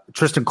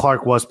 Tristan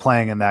Clark was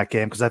playing in that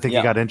game because I think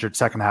he got injured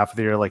second half of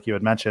the year, like you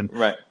had mentioned.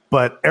 Right.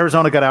 But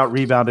Arizona got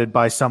out-rebounded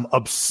by some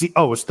obscene –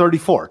 it was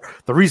 34.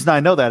 The reason I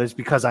know that is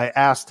because I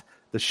asked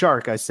the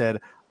Shark, I said,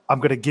 I'm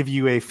going to give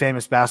you a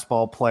famous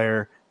basketball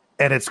player,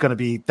 and it's going to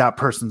be that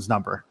person's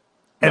number.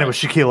 And it was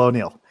Shaquille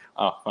O'Neal.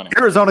 Oh, funny.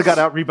 Arizona got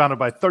out-rebounded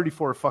by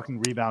 34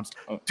 fucking rebounds.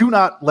 Do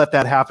not let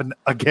that happen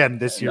again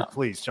this year,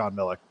 please, John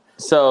Miller.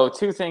 So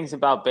 2 things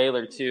about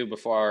Baylor, too,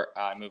 before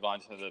I move on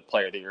to the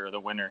player of the year, or the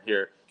winner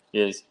here,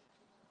 is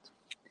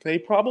they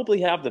probably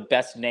have the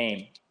best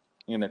name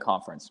in the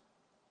conference.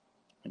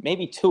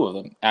 Maybe 2 of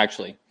them,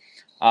 actually.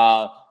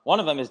 One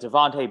of them is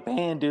Devontae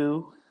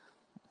Bandu,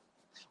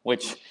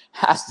 which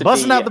has to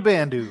busting out the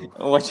Bandu.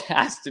 Which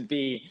has to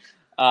be,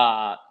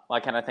 why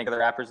can't I think of the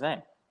rapper's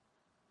name?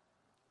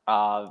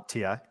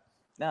 T.I.?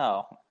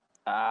 No.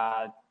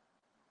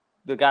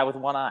 The guy with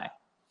one eye.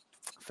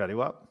 Fetty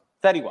Wap?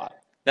 Fetty Wap.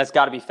 That's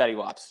got to be Fetty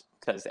Wap's,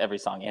 because every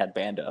song he had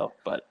Bando,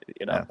 but,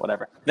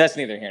 whatever. That's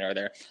neither here nor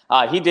there.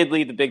 He did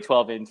lead the Big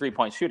 12 in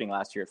three-point shooting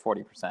last year at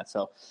 40%,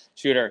 so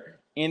shooter.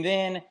 And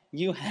then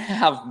you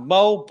have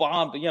Mo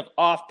Bamba. You have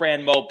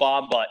off-brand Mo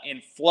Bamba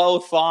in Flo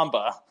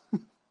Thamba,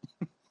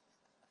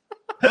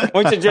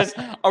 which is just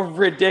a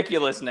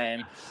ridiculous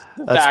name.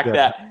 The fact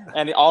that,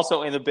 and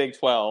also in the Big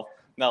 12,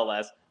 no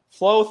less.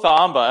 Flo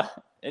Thamba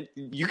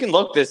You can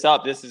look this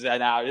up. This is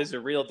a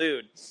real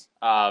dude.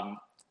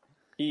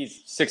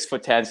 He's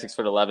 6'10",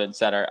 6'11"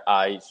 center.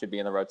 He should be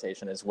in the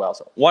rotation as well.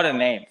 So what a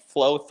name,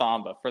 Flo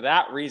Thamba. For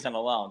that reason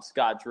alone,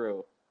 Scott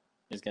Drew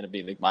is going to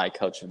be my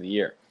coach of the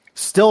year.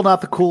 Still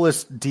not the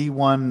coolest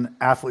D1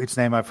 athlete's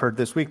name I've heard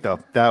this week, though.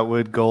 That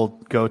would go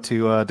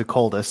to the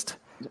coldest,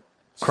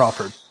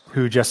 Crawford,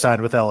 who just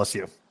signed with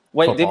LSU.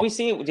 Wait, football.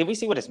 did we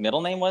see what his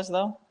middle name was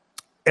though?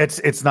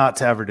 It's not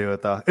to ever do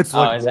it though. It's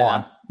like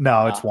Juan.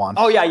 No, it's Juan.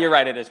 Oh yeah, you're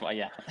right. It is Juan.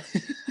 Yeah.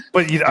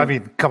 But I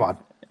mean, come on.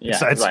 Yeah,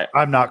 right.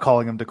 I'm not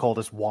calling him the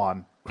coldest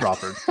Juan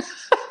Crawford.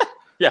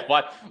 Yeah,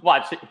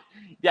 watch.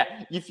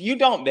 Yeah, if you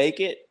don't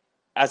make it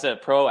as a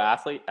pro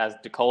athlete as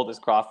the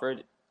coldest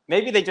Crawford,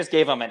 maybe they just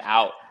gave him an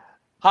out.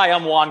 Hi,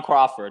 I'm Juan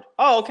Crawford.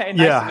 Oh, okay,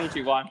 nice to meet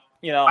you, Juan.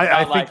 You know,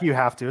 I think you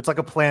have to. It's like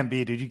a plan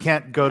B, dude. You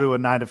can't go to a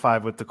 9 to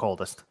 5 with the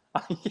coldest.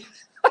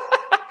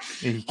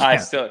 I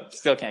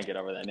still can't get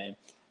over that name.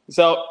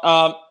 So,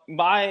 you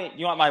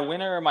want my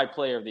winner or my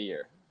player of the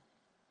year?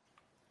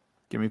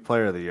 Give me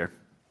player of the year.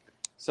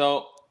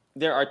 So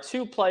there are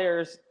two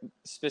players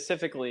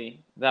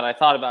specifically that I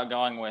thought about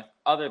going with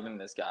other than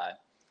this guy.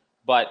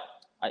 But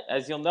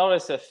as you'll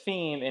notice a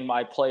theme in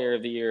my player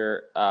of the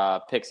year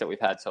picks that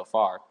we've had so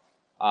far,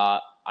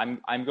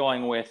 I'm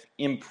going with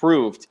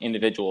improved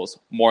individuals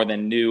more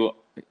than new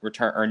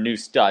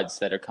studs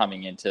that are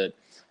coming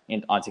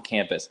onto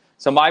campus.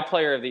 So my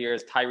player of the year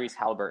is Tyrese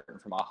Halliburton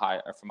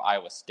from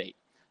Iowa State.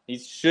 He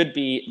should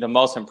be the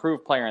most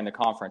improved player in the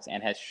conference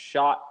and has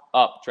shot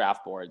up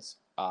draft boards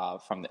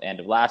from the end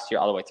of last year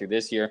all the way through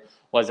this year.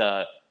 Was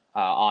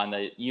on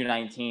the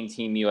U19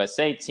 Team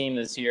USA team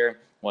this year.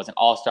 Was an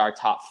all-star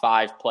top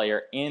 5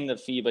 player in the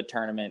FIBA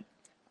tournament.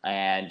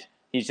 And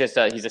he's a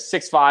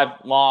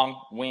 6'5"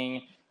 long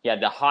wing. He had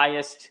the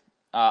highest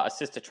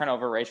assist to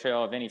turnover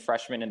ratio of any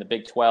freshman in the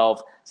Big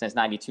 12 since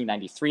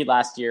 92-93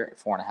 last year at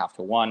 4.5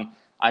 to 1.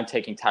 I'm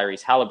taking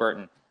Tyrese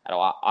Halliburton at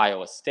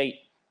Iowa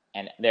State.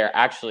 And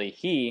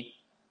he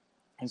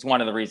is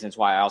one of the reasons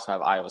why I also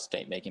have Iowa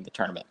State making the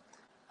tournament.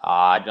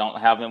 I don't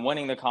have them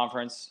winning the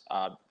conference.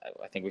 I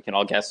think we can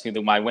all guess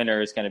who my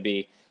winner is going to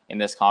be in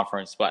this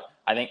conference. But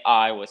I think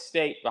Iowa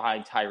State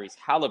behind Tyrese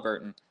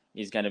Halliburton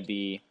is going to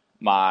be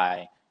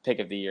my pick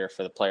of the year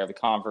for the player of the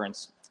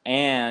conference.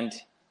 And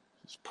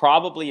he's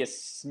probably a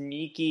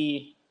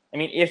sneaky –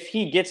 if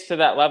he gets to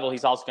that level,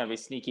 he's also going to be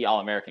a sneaky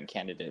All-American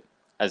candidate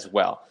as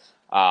well.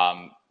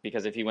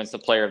 Because if he wins the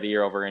player of the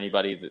year over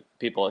anybody, the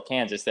people at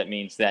Kansas, that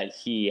means that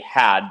he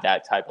had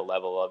that type of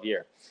level of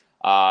year.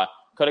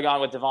 Could have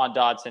gone with Devon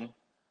Dodson.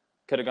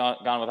 Could have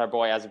gone with our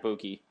boy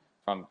Azubuike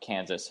from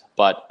Kansas.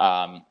 But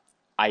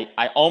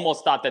I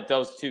almost thought that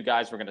those two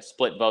guys were going to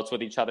split votes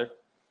with each other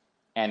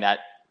and that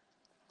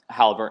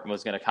Halliburton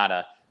was going to kind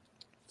of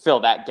fill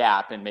that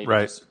gap and maybe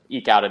just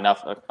eke out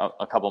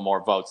a couple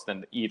more votes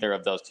than either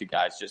of those two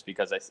guys, just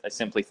because I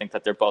simply think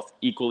that they're both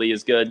equally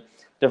as good.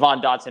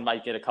 Devon Dodson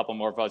might get a couple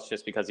more votes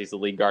just because he's the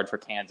lead guard for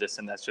Kansas,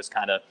 and that's just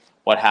kind of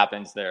what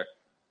happens there.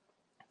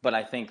 But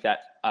I think that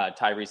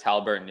Tyrese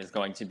Halliburton is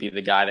going to be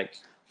the guy that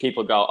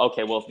people go,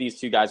 okay, well, if these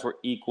two guys were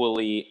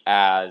equally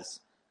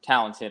as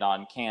talented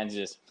on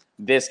Kansas,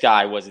 this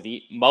guy was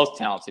the most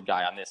talented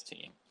guy on this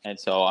team. And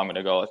so I'm going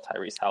to go with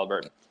Tyrese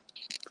Halliburton.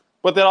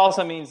 But that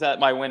also means that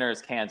my winner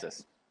is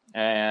Kansas.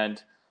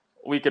 And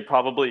we could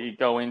probably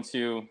go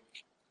into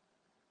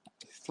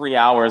 3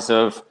 hours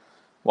of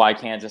why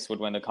Kansas would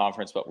win the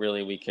conference, but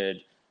really we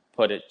could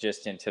put it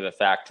just into the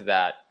fact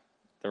that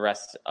the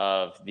rest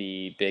of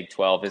the Big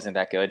 12 isn't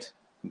that good.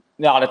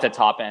 Not at the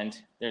top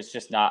end. There's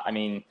just not.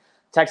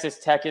 Texas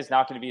Tech is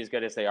not going to be as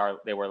good as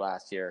they were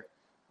last year.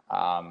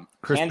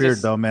 Chris Kansas,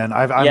 Beard, though, man,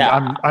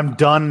 I'm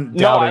done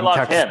doubting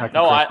Texas Tech.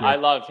 I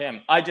love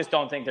him. I just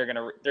don't think they're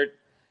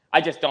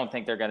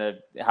going to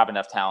have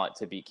enough talent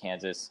to beat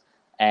Kansas.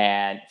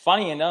 And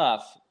funny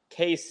enough,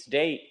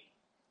 K-State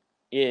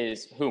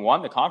is who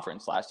won the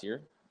conference last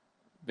year.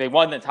 They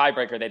won the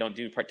tiebreaker. They don't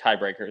do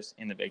tiebreakers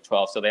in the Big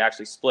 12, so they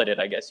actually split it,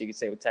 I guess you could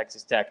say, with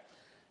Texas Tech.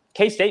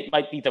 K-State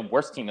might be the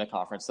worst team in the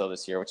conference, though,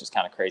 this year, which is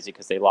kind of crazy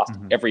because they lost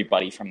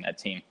everybody from that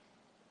team.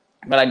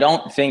 But I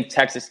don't think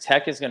Texas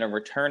Tech is going to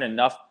return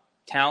enough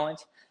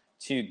talent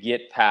to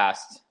get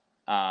past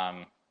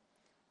Kansas.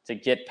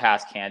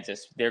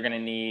 They're going to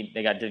need –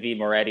 they got David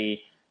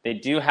Moretti. They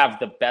do have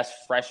the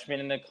best freshman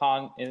in the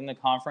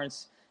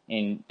conference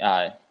in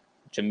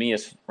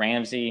Jamias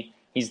Ramsey.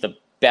 He's the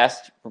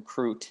best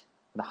recruit,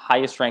 the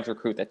highest ranked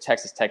recruit that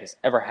Texas Tech has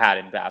ever had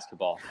in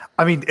basketball.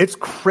 It's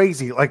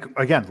crazy. Like,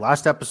 again,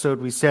 last episode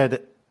we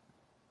said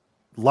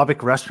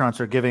Lubbock restaurants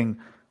are giving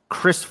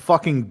Chris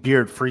fucking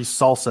Beard free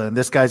salsa, and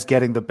this guy's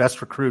getting the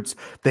best recruits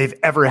they've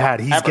ever had.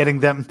 He's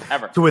getting them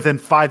to within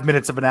 5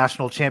 minutes of a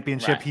national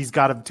championship. Right. He's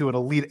got them to an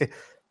elite,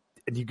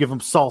 and you give him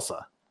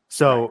salsa.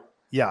 So,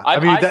 yeah.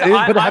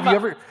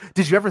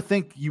 Did you ever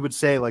think you would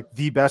say, like,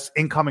 the best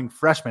incoming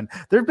freshman?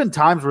 There have been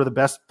times where the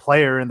best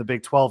player in the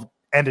Big 12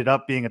 ended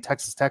up being a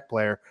Texas Tech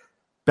player,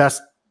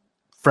 best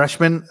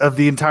freshman of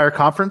the entire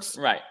conference.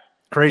 Right.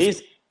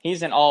 Crazy.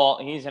 He's an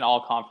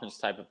all conference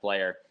type of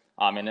player.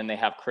 And then they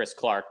have Chris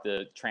Clark,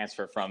 the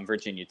transfer from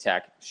Virginia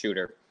Tech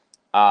shooter.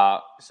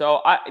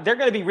 So they're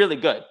going to be really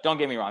good. Don't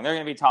get me wrong. They're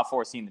going to be top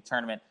 4 seed in the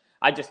tournament.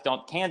 I just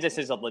don't. Kansas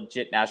is a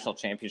legit national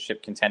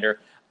championship contender.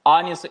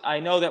 Honestly, I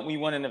know that we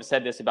wouldn't have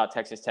said this about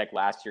Texas Tech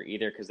last year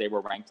either because they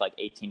were ranked like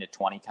 18 to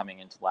 20 coming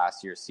into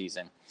last year's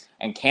season.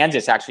 And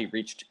Kansas actually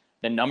reached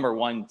the number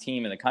 1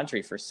 team in the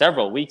country for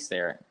several weeks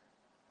there.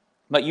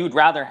 But you'd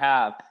rather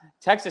have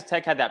Texas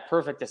Tech had that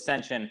perfect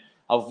ascension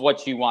of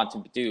what you want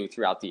to do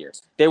throughout the year.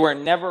 They were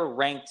never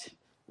ranked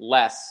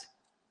less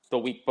the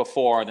week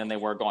before than they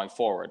were going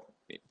forward.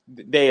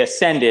 They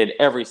ascended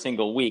every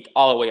single week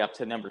all the way up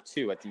to number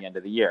 2 at the end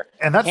of the year.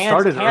 And that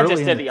started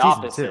early in the season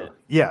opposite. too.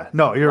 Yeah,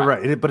 no, you're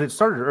right. But it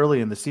started early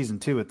in the season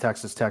too with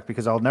Texas Tech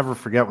because I'll never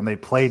forget when they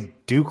played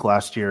Duke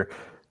last year.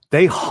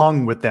 They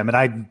hung with them, and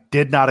I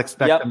did not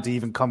expect them to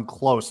even come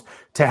close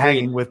to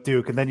hanging with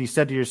Duke. And then you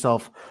said to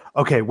yourself,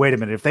 okay, wait a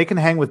minute. If they can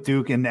hang with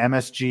Duke in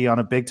MSG on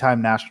a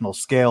big-time national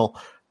scale,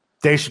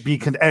 they should be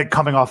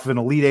coming off of an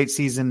Elite Eight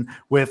season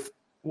with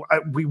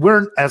 – we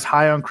weren't as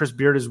high on Chris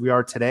Beard as we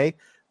are today.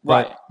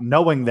 But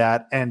knowing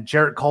that, and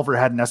Jarrett Culver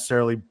hadn't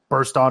necessarily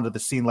burst onto the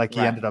scene like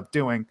he ended up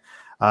doing.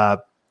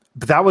 But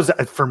that was,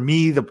 for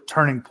me, the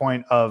turning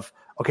point of,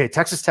 okay,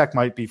 Texas Tech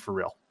might be for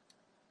real.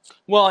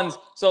 Well, and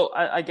so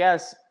I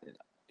guess,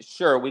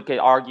 sure, we could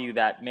argue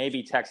that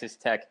maybe Texas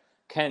Tech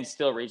can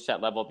still reach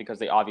that level because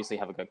they obviously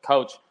have a good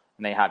coach.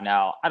 And they have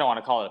now, I don't want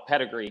to call it a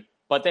pedigree,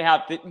 but they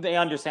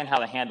understand how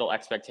to handle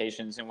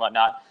expectations and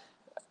whatnot.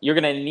 You're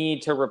going to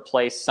need to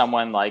replace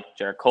someone like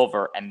Jarrett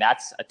Culver, and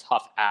that's a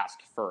tough ask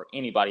for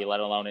anybody, let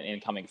alone an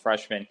incoming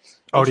freshman.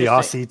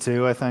 Odiasi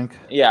too, I think.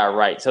 Yeah,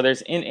 right. So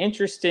there's an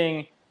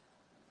interesting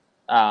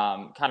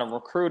kind of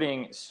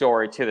recruiting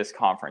story to this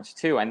conference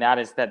too, and that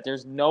is that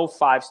there's no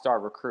 5-star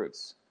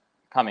recruits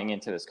coming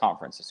into this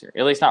conference this year,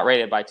 at least not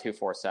rated by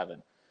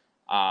 247.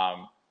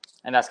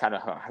 And that's kind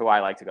of who I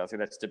like to go through.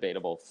 That's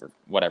debatable for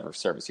whatever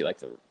service you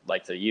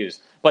like to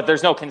use. But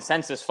there's no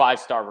consensus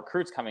 5-star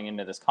recruits coming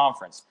into this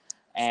conference.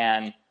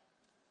 And,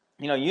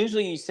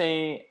 usually you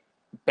say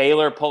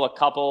Baylor pull a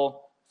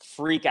couple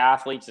freak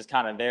athletes is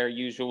kind of their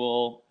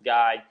usual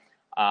guide.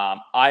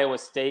 Iowa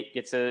State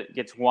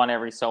gets one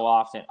every so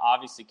often.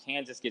 Obviously,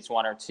 Kansas gets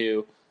 1 or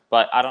 2,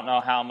 but I don't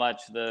know how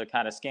much the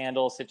kind of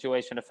scandal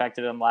situation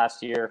affected them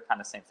last year. Kind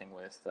of same thing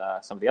with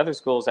some of the other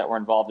schools that were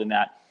involved in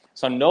that.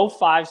 So no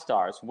 5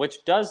 stars,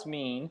 which does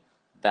mean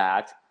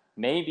that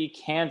maybe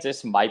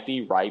Kansas might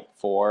be ripe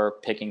for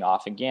picking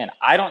off again.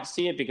 I don't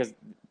see it because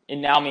it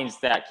now means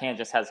that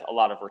Kansas has a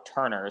lot of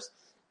returners,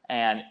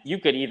 and you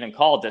could even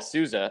call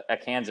D'Souza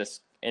at Kansas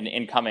an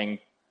incoming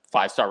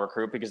 5-star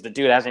recruit because the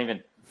dude hasn't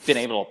even been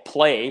able to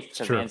play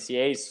because the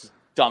NCAA's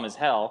dumb as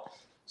hell.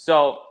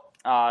 So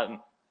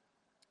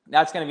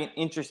that's going to be an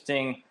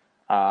interesting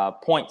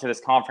point to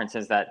this conference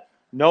is that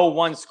no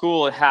one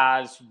school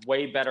has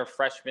way better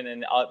freshmen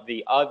than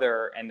the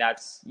other, and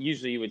that's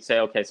usually you would say,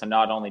 okay, so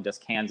not only does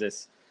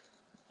Kansas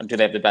do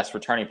they have the best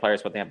returning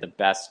players, but they have the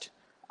best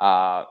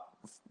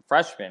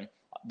freshmen.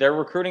 Their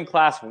recruiting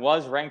class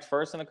was ranked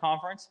first in the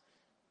conference,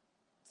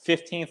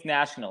 15th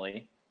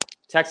nationally.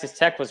 Texas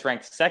Tech was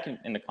ranked second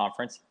in the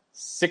conference,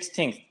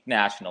 16th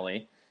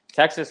nationally.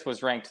 Texas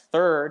was ranked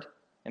third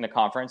in the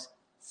conference,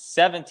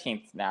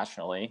 17th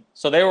nationally.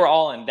 So they were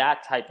all in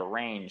that type of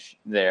range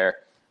there.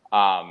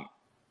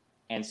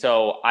 And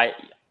so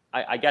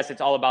I guess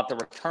it's all about the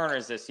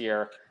returners this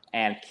year,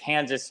 and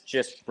Kansas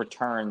just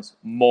returns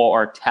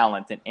more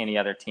talent than any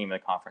other team in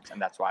the conference,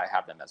 and that's why I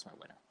have them as my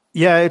winner.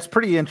 Yeah, it's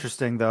pretty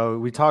interesting, though.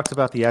 We talked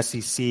about the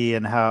SEC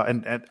and how,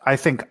 and I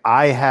think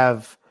I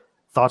have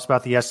thoughts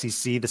about the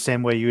SEC the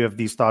same way you have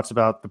these thoughts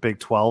about the Big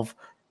 12,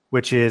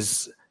 which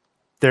is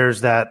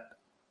there's that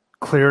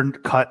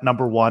clear-cut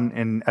number 1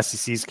 in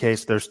SEC's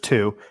case. There's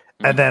 2.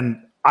 Mm-hmm. And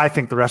then I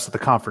think the rest of the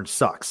conference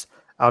sucks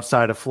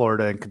outside of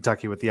Florida and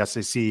Kentucky with the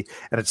SEC.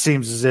 And it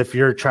seems as if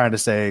you're trying to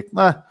say,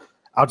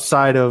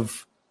 outside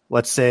of,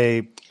 let's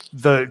say,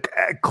 the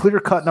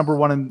clear-cut number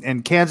 1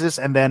 in Kansas,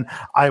 and then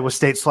Iowa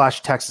State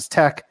 / Texas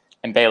Tech.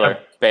 And Baylor.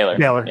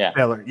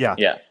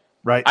 Yeah.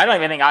 Right. I don't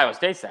even think Iowa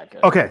State's that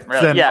good. Okay.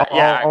 Really. Then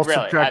I'll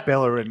subtract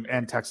Baylor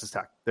and Texas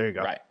Tech. There you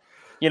go. Right.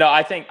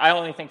 I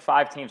only think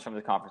 5 teams from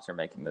the conference are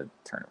making the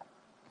tournament.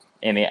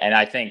 And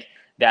I think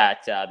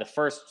that the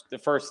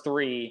first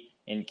 3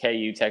 in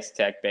KU, Texas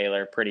Tech,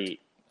 Baylor, pretty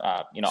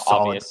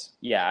obvious.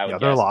 Yeah, I would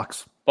guess. They're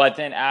locks. But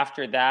then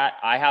after that,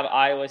 I have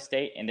Iowa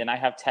State, and then I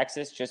have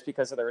Texas just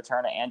because of the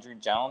return of Andrew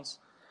Jones.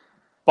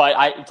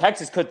 But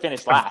Texas could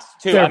finish last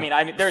too.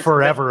 There's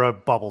forever a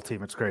bubble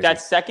team. It's crazy.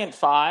 That second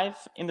 5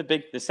 in the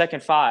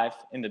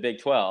Big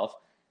 12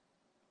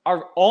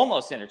 are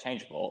almost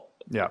interchangeable.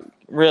 Yeah,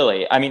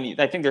 really. I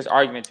think there's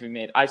argument to be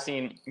made. I've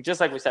seen, just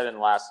like we said in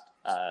the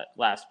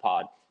last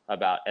pod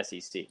about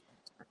SEC.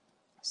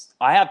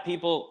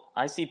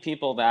 I see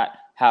people that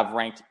have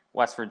ranked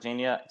West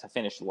Virginia to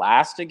finish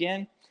last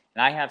again.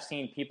 And I have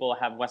seen people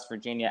have West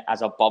Virginia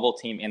as a bubble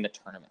team in the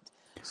tournament.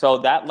 So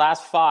that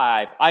last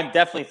 5, I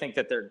definitely think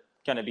that they're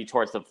going to be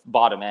towards the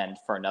bottom end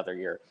for another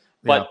year.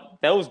 But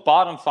those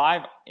bottom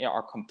 5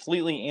 are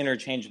completely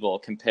interchangeable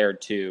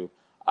compared to,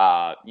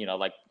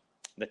 like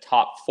the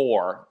top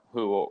 4,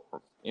 who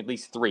at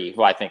least 3,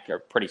 who I think are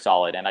pretty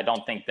solid. And I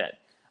don't think that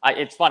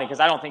it's funny because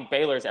I don't think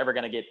Baylor is ever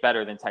going to get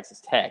better than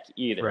Texas Tech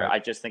either. Right. I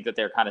just think that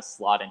they're kind of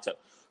slot into,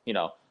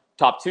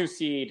 top 2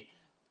 seed,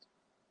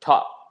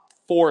 top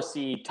 4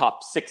 seed,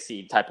 top 6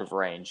 seed type of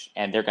range.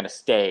 And they're going to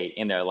stay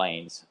in their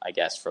lanes, I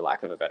guess, for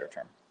lack of a better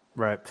term.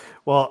 Right.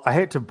 Well, I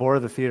hate to bore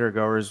the theater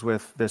goers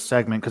with this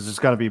segment because it's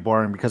going to be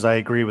boring because I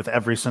agree with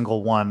every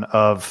single one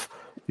of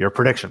your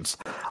predictions.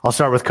 I'll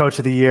start with Coach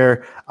of the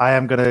Year. I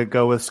am going to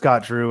go with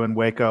Scott Drew and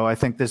Waco. I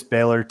think this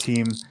Baylor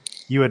team,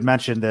 you had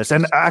mentioned this,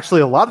 and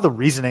actually a lot of the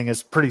reasoning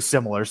is pretty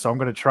similar. So I'm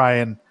going to try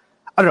and,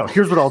 I don't know,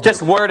 here's what I'll do.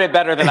 Just word it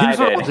better than I did.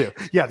 What I'll do.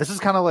 Yeah, this is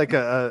kind of like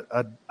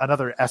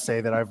another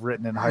essay that I've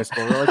written in high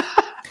school. Like,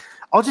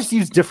 I'll just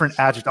use different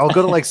adjectives. I'll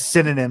go to like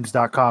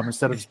synonyms.com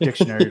instead of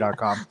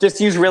dictionary.com.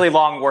 Just use really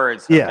long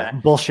words. Yeah,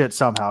 bullshit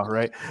somehow,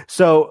 right?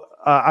 So,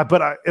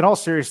 but in all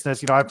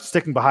seriousness, I'm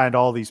sticking behind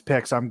all these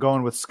picks. I'm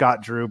going with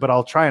Scott Drew, but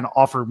I'll try and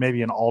offer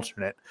maybe an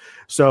alternate.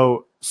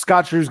 So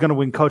Scott Drew is going to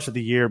win Coach of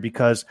the Year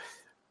because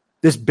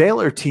this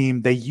Baylor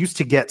team, they used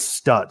to get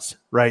studs,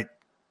 right?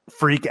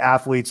 Freak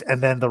athletes,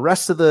 and then the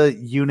rest of the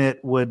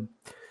unit would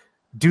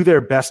do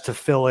their best to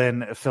fill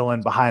in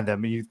behind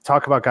them. You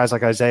talk about guys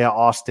like Isaiah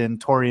Austin,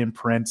 Torian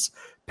Prince,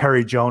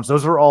 Perry Jones.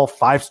 Those are all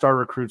 5-star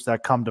recruits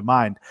that come to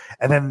mind.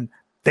 And then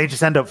they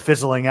just end up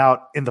fizzling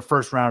out in the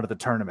first round of the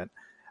tournament.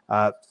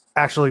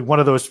 Actually,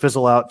 one of those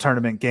fizzle out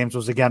tournament games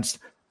was against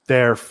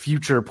their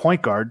future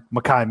point guard,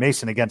 Makai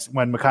Mason,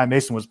 when Makai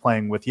Mason was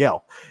playing with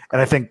Yale. And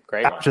I think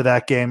after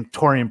that game,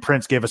 Torian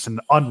Prince gave us an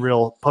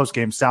unreal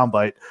post-game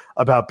soundbite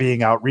about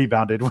being out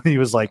rebounded when he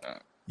was like,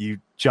 you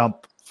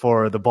jump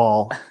for the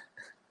ball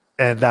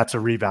and that's a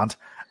rebound.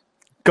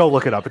 Go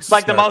look it up. It's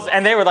like the most,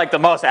 and they were like the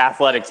most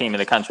athletic team in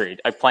the country,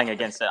 playing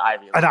against an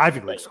Ivy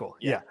League school.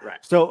 Yeah. Right.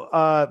 So,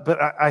 but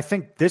I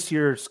think this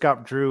year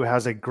Scott Drew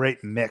has a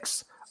great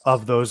mix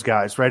of those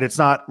guys, right? It's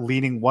not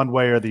leaning one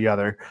way or the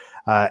other.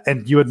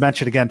 And you had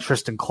mentioned again,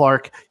 Tristan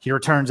Clark, he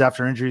returns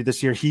after injury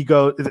this year.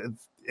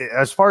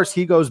 As far as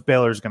he goes,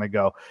 Baylor's going to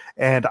go.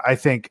 And I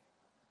think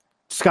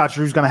Scott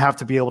Drew's going to have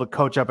to be able to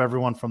coach up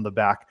everyone from the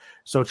back.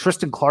 So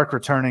Tristan Clark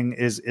returning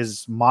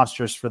is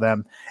monstrous for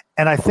them.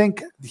 And I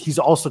think he's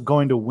also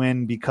going to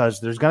win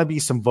because there's going to be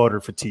some voter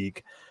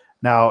fatigue.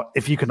 Now,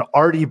 if you can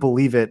already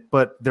believe it,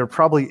 but there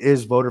probably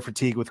is voter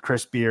fatigue with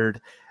Chris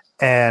Beard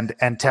and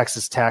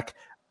Texas Tech.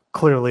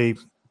 Clearly,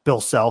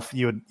 Bill Self,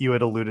 you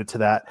had alluded to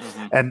that.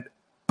 Mm-hmm.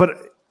 But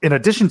in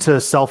addition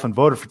to Self and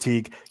voter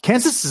fatigue,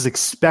 Kansas is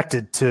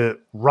expected to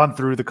run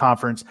through the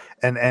conference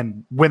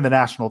and win the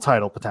national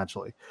title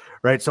potentially,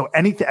 right? So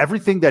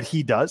everything that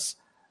he does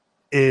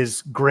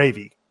is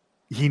gravy.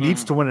 He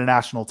needs to win a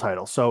national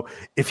title. So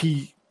if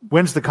he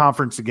wins the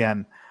conference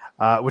again,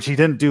 which he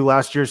didn't do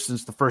last year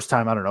since the first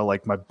time, I don't know,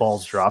 like my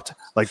balls dropped,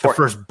 like the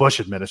first Bush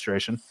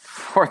administration.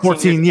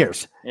 14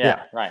 years.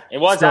 Yeah, right. It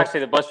was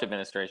actually the Bush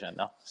administration,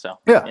 though. So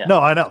yeah, no,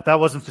 I know. That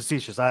wasn't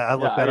facetious. I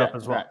looked that up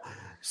as well. Right.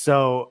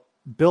 So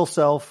Bill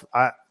Self,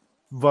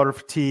 voter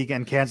fatigue,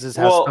 and Kansas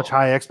has such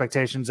high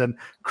expectations. And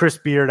Chris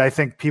Beard, I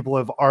think people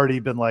have already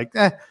been like,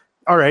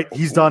 all right,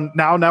 he's done.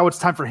 Now it's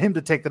time for him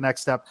to take the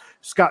next step.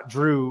 Scott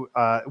Drew,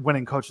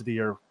 winning Coach of the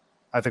Year,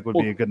 I think would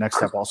be a good next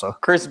step also.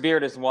 Chris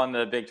Beard has won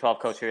the Big 12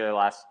 Coach of the Year the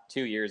last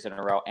 2 years in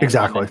a row. And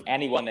exactly.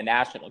 And he won the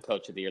National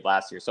Coach of the Year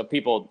last year. So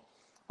people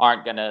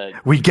aren't going to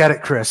 – We get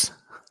it, Chris.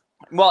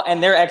 Well,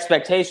 and their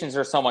expectations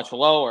are so much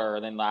lower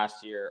than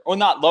last year. Or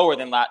not lower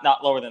than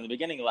the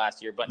beginning of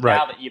last year. But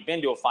now that you've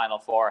been to a Final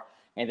Four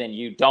and then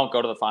you don't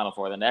go to the Final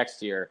Four the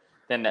next year,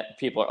 then that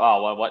people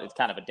are, it's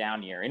kind of a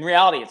down year. In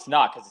reality, it's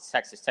not because it's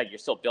Texas Tech. You're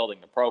still building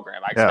the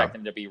program. I expect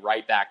them to be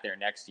right back there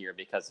next year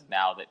because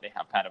now that they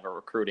have kind of a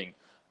recruiting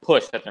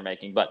push that they're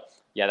making. But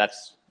yeah,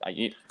 that's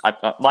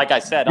like I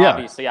said,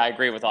 obviously I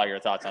agree with all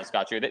your thoughts on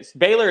Scott Drew.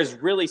 Baylor is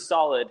really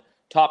solid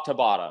top to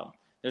bottom.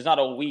 There's not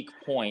a weak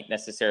point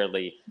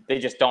necessarily. They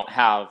just don't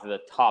have the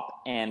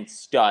top end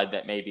stud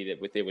that maybe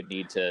they would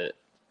need to,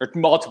 or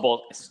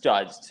multiple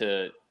studs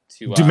to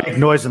make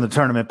noise in the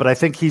tournament. But I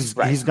think he's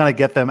going to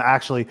get them.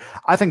 Actually,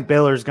 I think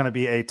Baylor is going to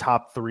be a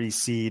top 3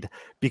 seed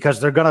because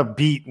they're going to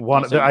beat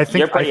one. So I think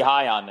you're pretty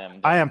high on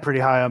them. I am pretty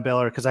high on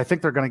Baylor because I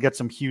think they're going to get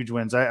some huge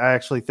wins. I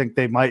actually think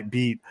they might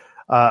beat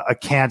a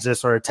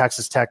Kansas or a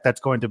Texas Tech.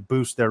 That's going to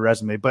boost their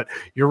resume. But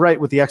you're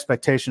right with the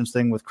expectations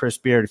thing with Chris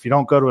Beard. If you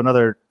don't go to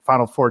another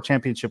Final Four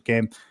championship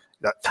game,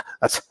 that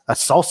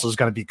salsa is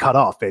going to be cut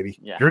off, baby.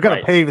 Yeah, you're going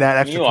to pay that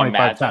extra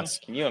 25 cents.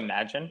 Can you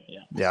imagine?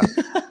 Yeah.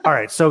 All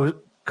right. So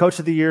Coach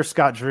of the Year,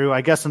 Scott Drew. I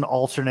guess an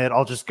alternate,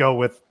 I'll just go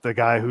with the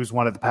guy who's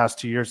won it the past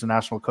 2 years, the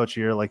National Coach of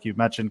the Year, like you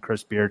mentioned,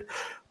 Chris Beard.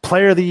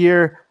 Player of the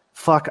Year,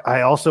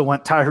 I also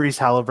went Tyrese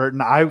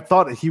Halliburton. I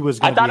thought he was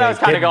going to be I was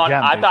kind of going,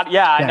 I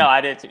know,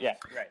 I did too. Yeah,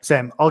 right.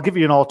 Sam, I'll give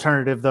you an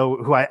alternative, though,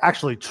 who I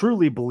actually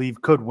truly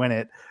believe could win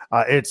it.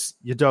 It's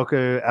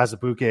Udoka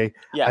Azubuike.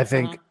 Yeah.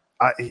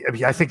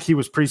 I think he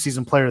was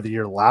preseason player of the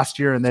year last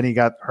year, and then he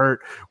got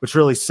hurt, which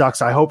really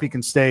sucks. I hope he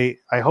can stay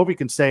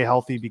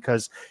healthy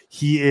because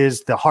he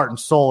is the heart and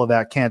soul of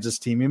that Kansas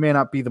team. He may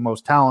not be the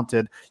most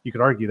talented. You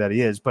could argue that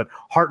he is, but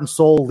heart and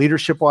soul,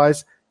 leadership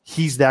wise,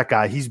 he's that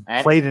guy. He's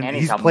played in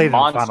the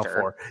Final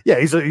Four.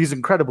 Yeah, he's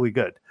incredibly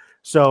good.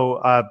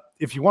 So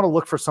if you want to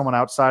look for someone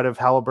outside of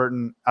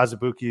Halliburton,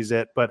 Azubuike is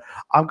it, but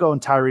I'm going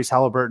Tyrese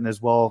Halliburton as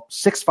well.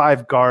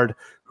 6'5" guard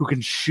who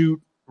can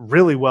shoot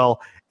really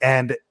well,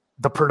 and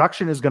the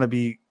production is going to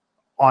be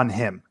on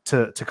him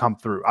to come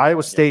through.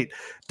 Iowa State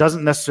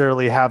doesn't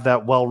necessarily have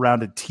that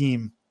well-rounded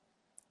team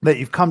that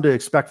you've come to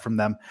expect from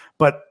them,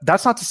 but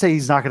that's not to say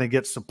he's not going to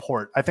get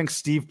support. I think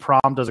Steve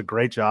Prohm does a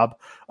great job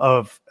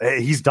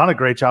he's done a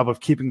great job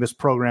of keeping this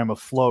program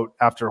afloat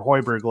after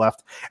Hoiberg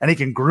left, and he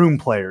can groom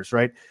players,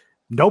 right?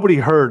 Nobody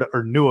heard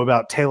or knew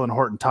about Talen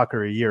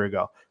Horton-Tucker a year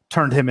ago,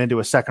 turned him into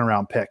a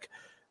second-round pick.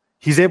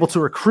 He's able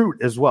to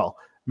recruit as well.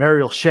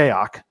 Mariel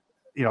Shayok,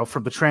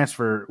 from the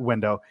transfer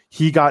window,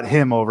 he got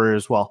him over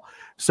as well.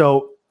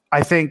 So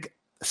I think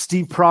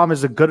Steve Prohm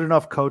is a good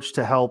enough coach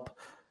to help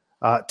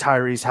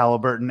Tyrese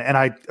Halliburton. And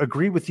I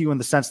agree with you in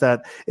the sense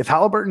that if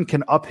Halliburton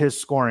can up his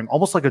scoring,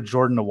 almost like a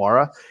Jordan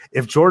Nwora,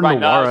 if Jordan Nwora,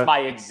 that was my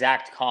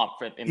exact comp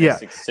in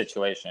this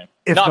situation.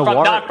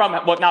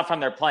 Not from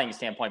their playing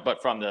standpoint,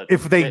 but from the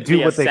if they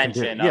do what they can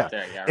do. Right.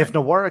 If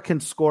Nwora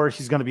can score,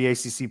 he's going to be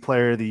ACC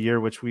Player of the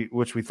Year, which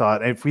we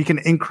thought. If we can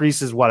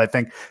increase his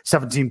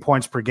 17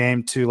 points per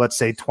game to, let's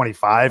say,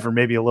 25, or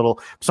maybe a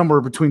little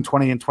somewhere between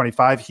 20 and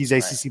 25, he's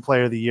ACC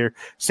Player of the Year.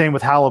 Same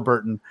with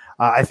Halliburton.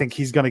 I think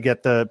he's going to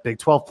get the Big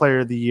 12 Player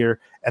of the Year,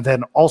 and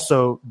then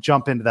also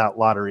jump into that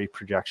lottery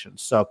projection.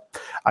 So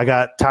I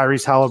got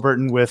Tyrese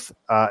Halliburton with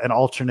an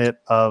alternate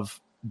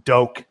of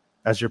Doak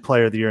as your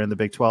Player of the Year in the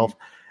Big 12.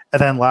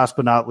 And then last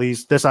but not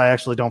least, this I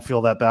actually don't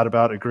feel that bad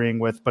about agreeing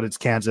with, but it's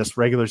Kansas,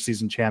 regular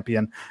season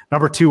champion,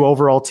 number 2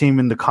 overall team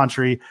in the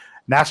country,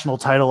 national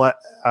title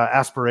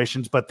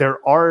aspirations. But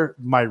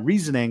my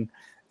reasoning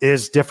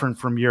is different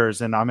from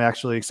yours, and I'm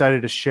actually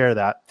excited to share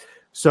that.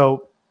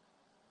 So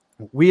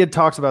we had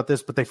talked about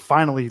this, but they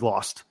finally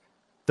lost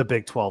the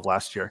Big 12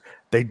 last year.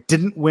 They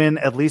didn't win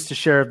at least a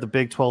share of the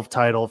Big 12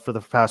 title for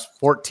the past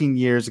 14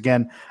 years.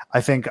 Again,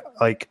 I think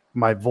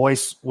my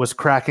voice was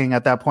cracking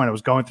at that point. I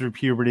was going through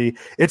puberty.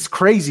 It's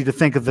crazy to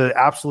think of the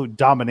absolute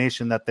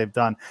domination that they've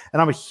done.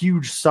 And I'm a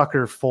huge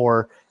sucker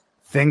for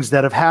things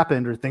that have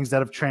happened or things that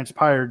have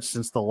transpired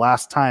since the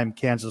last time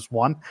Kansas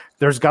won.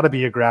 There's got to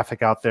be a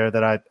graphic out there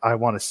that I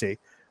want to see.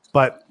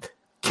 But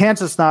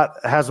Kansas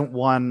hasn't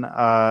won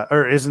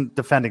or isn't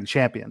defending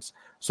champions.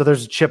 So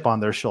there's a chip on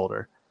their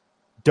shoulder.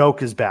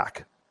 Doak is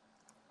back.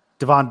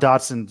 Devon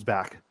Dotson's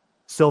back.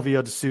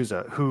 Silvio De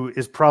Souza, who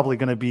is probably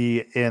going to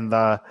be in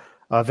the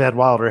Van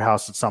Wilder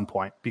house at some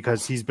point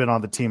because he's been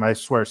on the team, I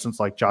swear,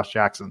 since Josh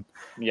Jackson.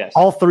 Yes.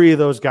 All 3 of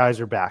those guys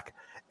are back.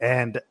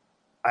 And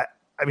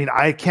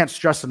I can't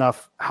stress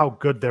enough how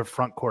good their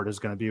front court is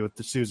going to be with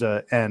De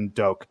Souza and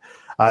Doak.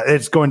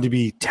 It's going to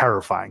be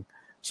terrifying.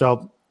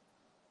 So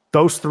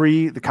those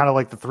 3, the kind of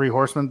like the 3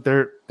 horsemen,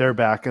 they're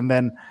back. And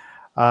then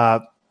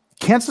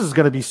Kansas is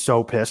going to be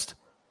so pissed.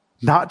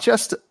 Not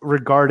just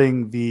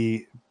regarding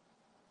the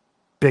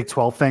Big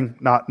 12 thing,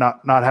 not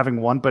having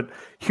won, but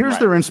here's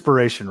their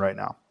inspiration right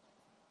now.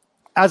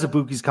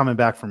 Azubuike's coming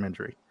back from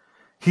injury.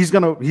 He's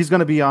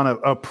gonna be on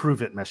a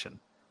prove it mission,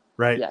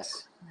 right?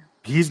 Yes.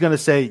 He's gonna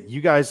say,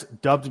 "You guys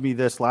dubbed me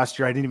this last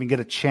year. I didn't even get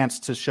a chance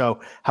to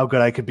show how good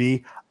I could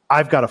be.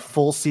 I've got a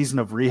full season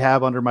of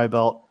rehab under my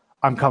belt.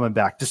 I'm coming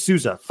back." De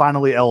Souza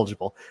finally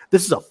eligible.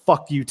 This is a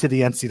fuck you to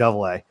the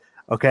NCAA.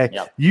 Okay.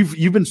 Yep.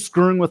 You've been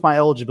screwing with my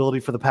eligibility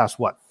for the past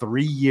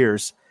 3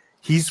 years.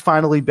 He's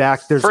finally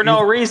back. For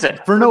no reason.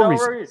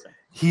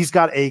 He's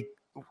got I'm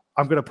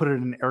going to put it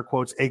in air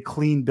quotes, a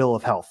clean bill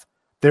of health.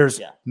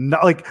 There's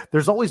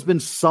there's always been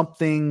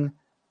something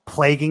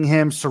plaguing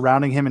him,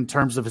 surrounding him in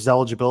terms of his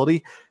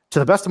eligibility. To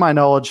the best of my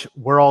knowledge,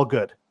 we're all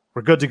good.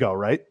 We're good to go,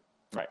 right?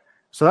 Right.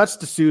 So that's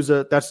De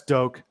Souza, that's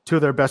Doak, 2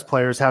 of their best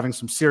players having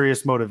some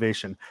serious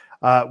motivation.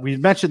 We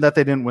mentioned that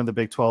they didn't win the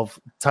Big 12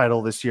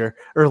 title this year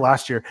or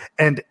last year,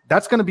 and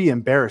that's going to be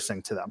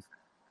embarrassing to them.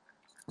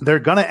 They're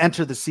going to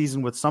enter the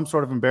season with some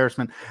sort of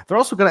embarrassment. They're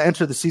also going to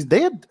enter the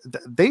season.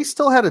 They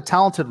still had a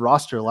talented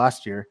roster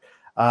last year,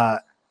 and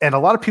a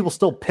lot of people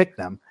still pick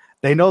them.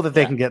 They know that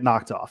they can get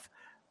knocked off.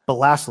 But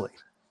lastly,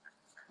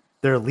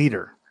 their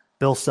leader,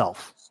 Bill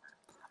Self,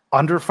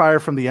 under fire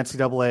from the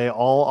NCAA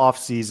all off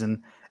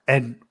season.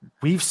 And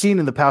we've seen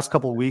in the past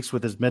couple of weeks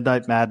with his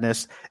Midnight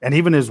Madness and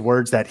even his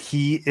words that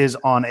he is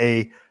on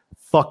a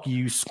fuck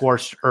you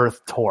scorched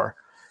earth tour.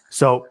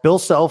 So Bill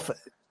Self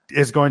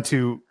is going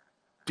to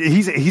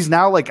he's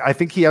now I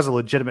think he has a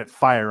legitimate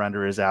fire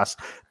under his ass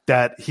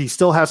that he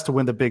still has to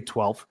win the Big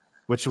 12,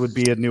 which would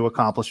be a new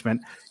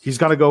accomplishment. He's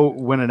going to go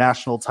win a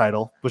national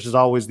title, which is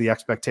always the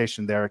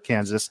expectation there at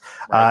Kansas.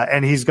 Right.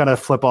 And he's going to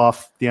flip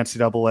off the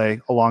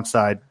NCAA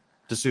alongside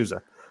De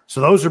Souza.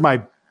 So those are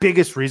my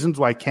biggest reasons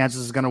why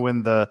Kansas is going to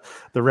win the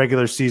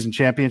regular season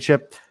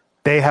championship.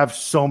 They have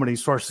so many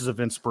sources of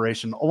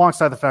inspiration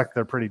alongside the fact that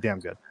they're pretty damn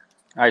good.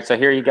 All right, so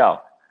here you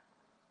go.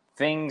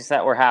 Things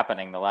that were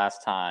happening the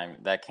last time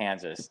that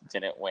Kansas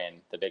didn't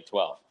win the Big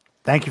 12.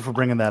 Thank you for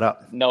bringing that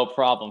up. No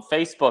problem.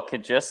 Facebook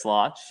had just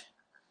launched.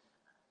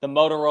 The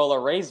Motorola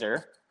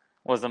Razr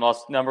was the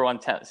most number one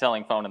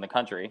selling phone in the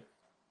country.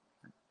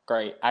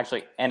 Great.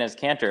 Actually, Enes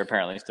Kanter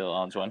apparently still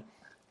owns one.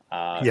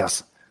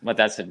 Yes. But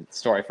that's a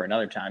story for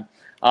another time.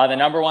 The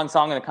number one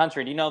song in the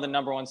country. Do you know the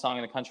number one song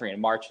in the country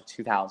in March of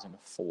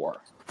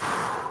 2004?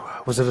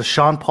 Was it a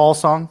Sean Paul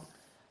song?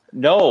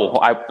 No,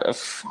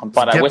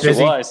 but I wish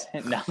busy. it was.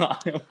 No,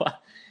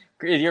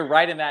 you're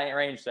right in that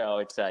range, though.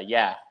 It's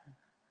yeah.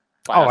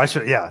 Oh, I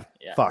should. Yeah.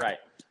 Fuck. Right.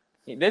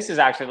 This is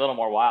actually a little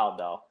more wild,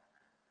 though.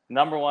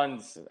 Number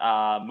one's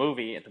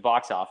movie at the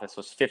box office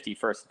was 50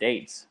 First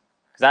Dates,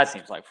 because that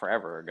seems like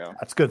forever ago.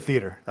 That's good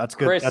theater. That's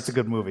good. That's a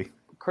good movie.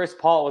 Chris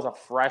Paul was a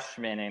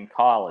freshman in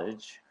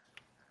college.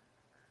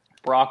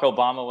 Barack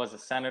Obama was a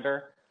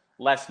senator.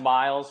 Les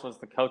Miles was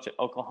the coach at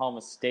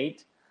Oklahoma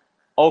State.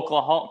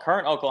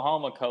 Current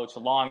Oklahoma coach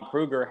Lon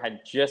Kruger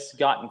had just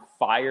gotten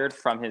fired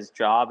from his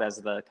job as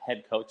the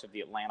head coach of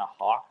the Atlanta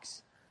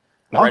Hawks.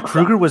 Lon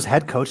Kruger was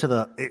head coach of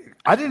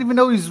I didn't even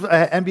know he was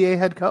an NBA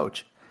head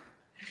coach.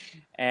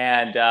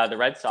 And the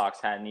Red Sox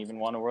hadn't even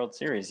won a World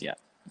Series yet.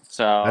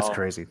 So that's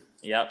crazy.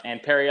 Yep.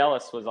 And Perry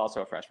Ellis was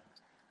also a freshman.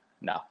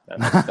 No,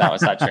 that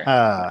was not true.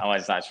 That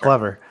was not true.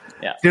 Clever.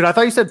 Yeah. Dude, I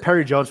thought you said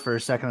Perry Jones for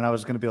a second, and I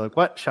was going to be like,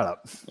 what? Shut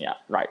up. Yeah,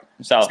 right.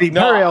 So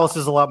Perry Ellis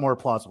is a lot more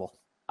plausible.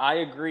 I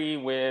agree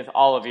with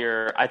all of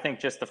I think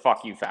just the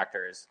fuck you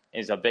factor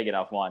is a big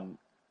enough one.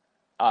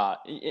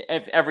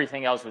 If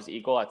everything else was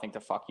equal, I think the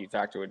fuck you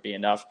factor would be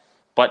enough.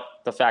 But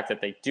the fact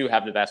that they do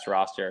have the best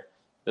roster,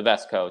 the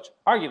best coach,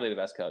 arguably the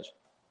best coach,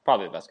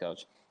 probably the best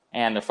coach,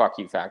 and the fuck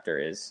you factor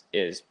is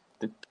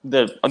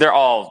they're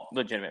all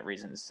legitimate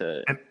reasons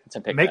to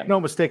pick Make them.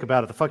 no mistake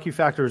about it. The fuck you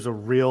factor is a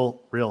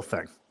real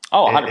thing.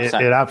 Oh, 100%.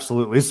 It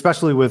absolutely,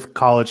 especially with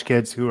college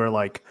kids who are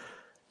like,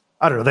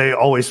 I don't know, they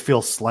always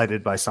feel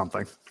slighted by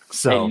something.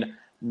 So and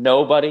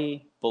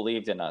nobody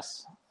believed in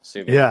us.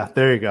 Subin. Yeah,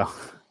 there you go.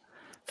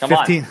 Come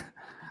 15, on.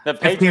 The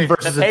 15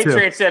 Patriots, versus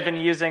the have been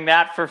using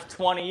that for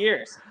 20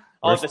 years.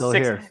 We're the still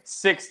here.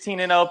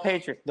 16-0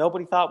 Patriots.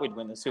 Nobody thought we'd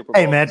win the Super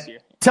Bowl Hey, man, this year.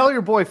 tell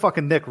your boy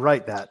fucking Nick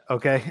Wright that,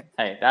 okay?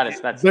 Hey,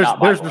 that's not my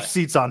There's boy.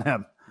 receipts on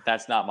him.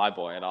 That's not my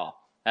boy at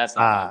all. That's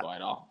not my boy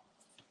at all.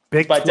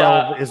 Big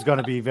 12 is going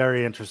to be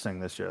very interesting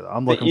this year, though.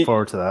 I'm looking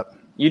forward to that.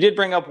 You did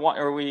bring up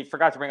we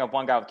forgot to bring up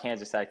one guy with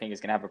Kansas that I think is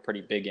going to have a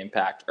pretty big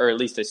impact, or at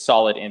least a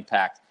solid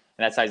impact,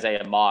 and that's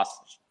Isaiah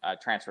Moss,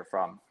 transfer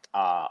from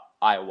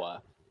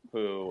Iowa,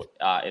 who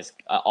is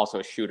also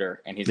a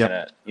shooter, and he's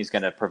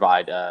gonna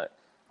provide.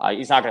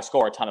 He's not going to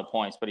score a ton of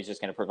points, but he's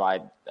just going to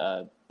provide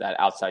that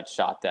outside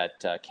shot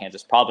that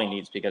Kansas probably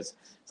needs, because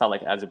it's not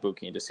like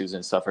Azubuike and D'Souza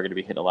and stuff are going to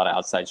be hitting a lot of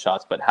outside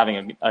shots, but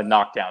having a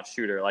knockdown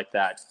shooter like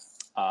that,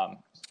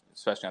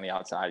 especially on the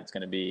outside, it's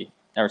going to be,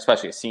 or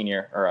especially a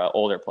senior or an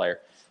older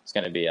player, it's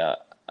going to be an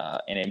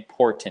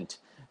important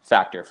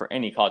factor for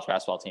any college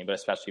basketball team, but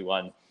especially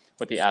one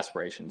with the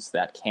aspirations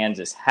that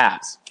Kansas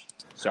has.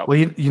 So, well,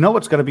 you know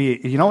what's going to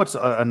be, what's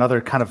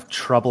another kind of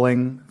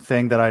troubling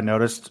thing that I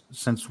noticed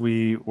since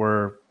we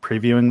were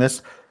previewing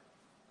this?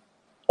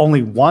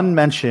 Only one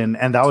mention,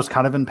 and that was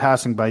kind of in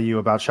passing by you,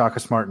 about Shaka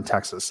Smart in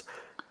Texas.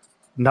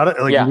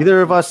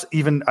 Neither of us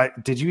even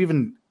did you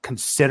even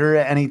consider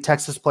any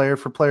Texas player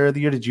for Player of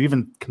the Year? Did you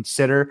even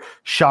consider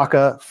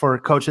Shaka for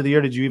Coach of the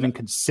Year? Did you even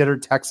consider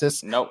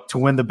Texas to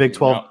win the Big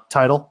 12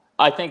 title?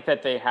 I think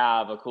that they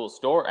have a cool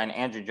story, and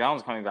Andrew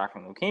Jones coming back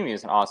from leukemia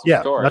is an awesome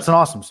story. Yeah, that's an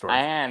awesome story.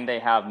 And they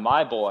have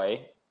my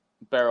boy,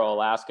 Barrow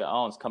Alaska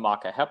owns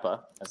Kamaka Hepa.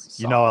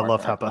 I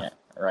love Hepa. Yeah,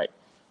 right.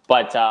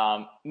 But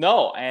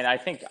no, and I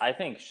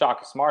think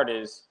Shaka Smart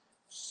is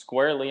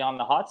squarely on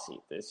the hot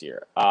seat this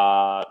year.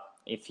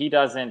 If he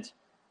doesn't,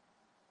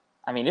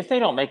 if they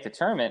don't make the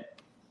tournament,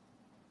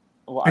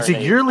 it's a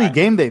yearly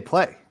game they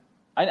play.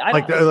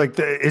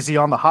 Is he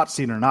on the hot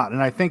seat or not?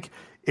 And I think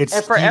it's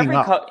heating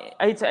up.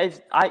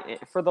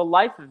 For the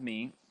life of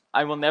me,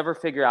 I will never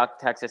figure out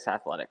Texas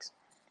athletics.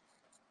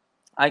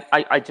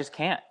 I just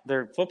can't.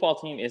 Their football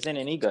team isn't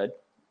any good.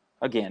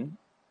 Again,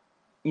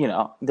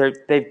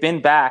 they've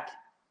been back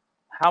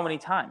how many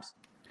times?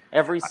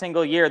 Every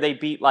single year they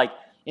beat like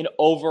an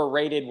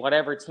overrated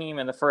whatever team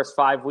in the first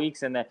 5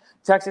 weeks, and then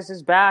Texas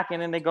is back,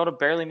 and then they go to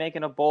barely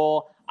making a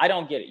bowl. I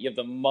don't get it. You have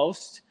the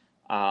most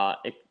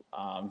valuable.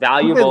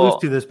 Who did they lose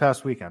to this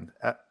past weekend?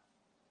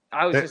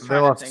 I was just they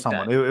trying lost to think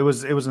someone.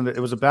 that.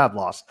 It was a bad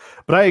loss,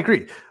 but I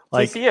agree.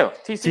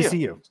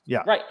 TCU.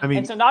 Yeah. Right.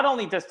 And so not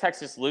only does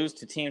Texas lose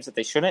to teams that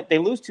they shouldn't, they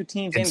lose to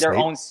teams in their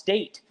own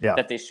state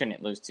that they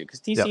shouldn't lose to,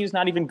 because TCU is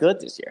not even good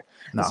this year.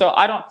 No. So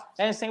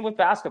and same with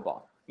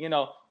basketball.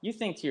 You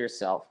think to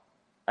yourself,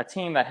 a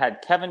team that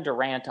had Kevin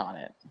Durant on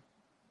it,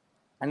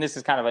 and this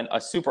is kind of a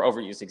super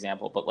overused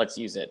example, but let's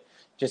use it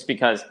just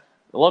because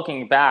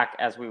looking back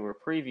as we were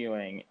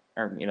previewing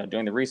or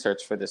doing the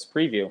research for this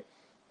preview,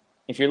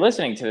 if you're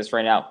listening to this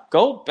right now,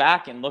 go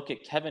back and look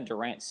at Kevin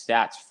Durant's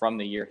stats from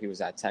the year he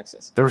was at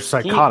Texas. They're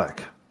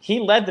psychotic. He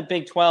led the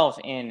Big 12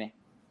 in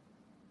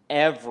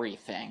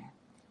everything.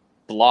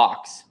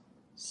 blocks,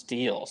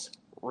 steals,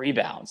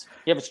 rebounds.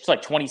 He averages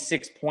like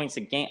 26 points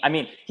a game. I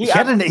mean, he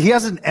has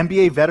an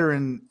NBA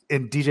veteran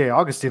in DJ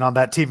Augustine on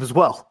that team as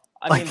well.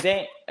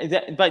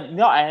 But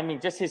no, I mean,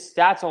 just his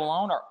stats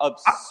alone are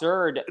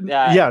absurd.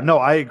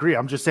 I agree.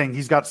 I'm just saying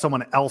he's got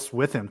someone else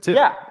with him too.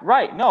 Yeah,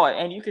 right. No,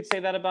 and you could say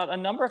that about a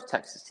number of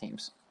Texas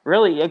teams,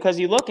 really, because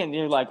you look and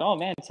you're like, oh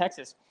man,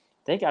 Texas,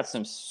 they got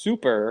some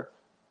super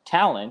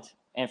talent,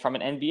 and from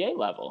an NBA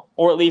level,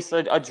 or at least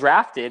a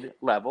drafted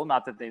level.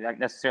 Not that they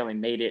necessarily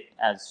made it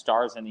as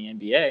stars in the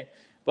NBA,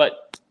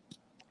 but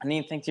I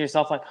mean, think to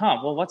yourself like,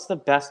 well, what's the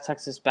best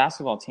Texas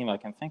basketball team I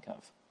can think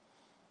of?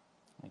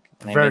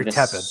 They very made the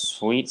tepid.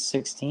 Sweet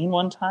 16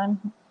 one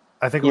time.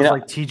 I think it was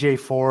like TJ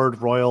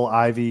Ford, Royal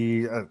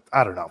Ivy.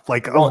 I don't know.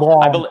 Like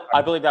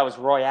I believe that was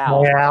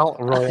Royale.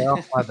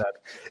 Royale. My bad.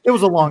 It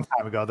was a long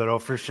time ago, though,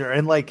 for sure.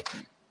 And like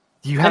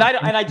you have,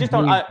 and I just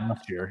don't.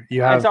 Last year.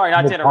 I'm sorry,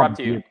 not to interrupt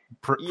you.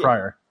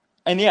 Prior.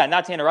 And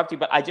not to interrupt you,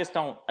 but I just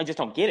don't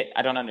get it.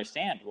 I don't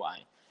understand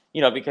why.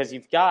 Because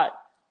you've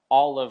got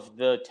all of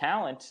the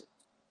talent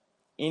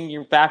in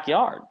your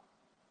backyard.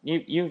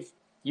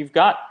 You've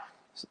got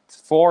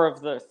 4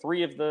 of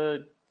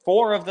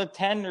the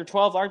 10 or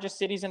 12 largest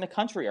cities in the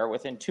country are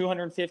within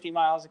 250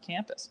 miles of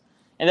campus.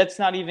 And that's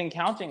not even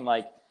counting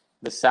like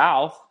the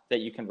South that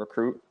you can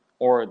recruit,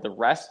 or the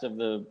rest of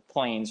the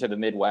Plains or the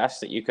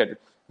Midwest that you could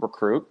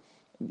recruit.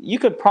 You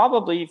could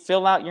probably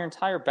fill out your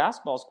entire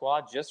basketball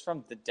squad just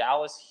from the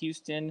Dallas,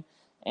 Houston,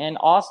 and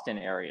Austin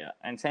area,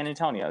 and San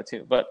Antonio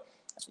too. But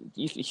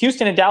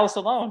Houston and Dallas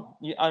alone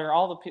are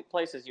all the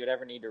places you'd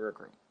ever need to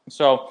recruit.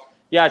 So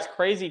yeah, it's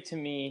crazy to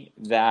me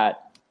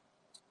that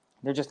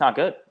they're just not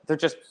good. They're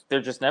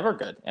just never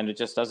good, and it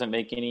just doesn't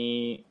make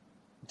any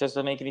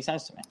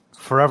sense to me.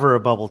 Forever a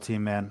bubble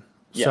team, man.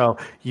 Yeah. So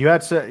you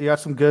had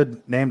some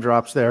good name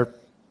drops there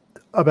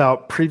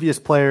about previous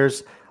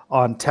players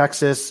on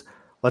Texas.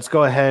 Let's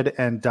go ahead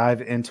and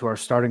dive into our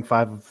starting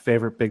 5 of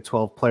favorite Big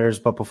 12 players.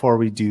 But before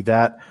we do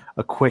that,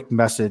 a quick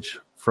message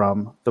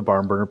from the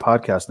Barn Burner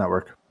Podcast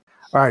Network.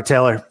 All right,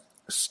 Taylor,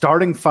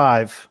 starting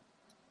 5,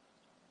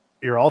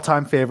 your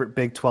all-time favorite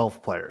Big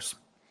 12 players.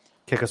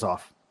 Kick us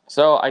off.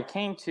 So I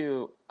came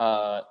to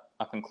a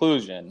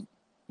conclusion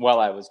while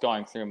I was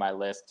going through my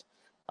list,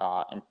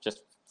 and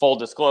just full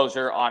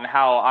disclosure on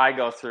how I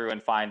go through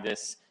and find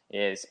this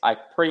is I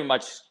pretty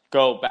much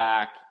go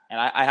back, and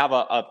I have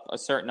a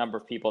certain number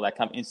of people that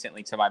come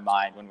instantly to my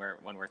mind when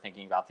we're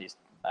thinking about these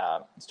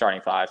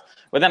starting 5.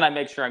 But then I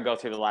make sure and go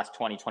through the last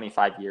 20,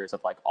 25 years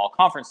of like all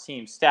conference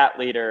teams, stat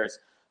leaders,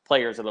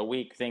 players of the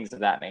week, things of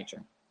that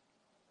nature.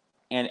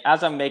 And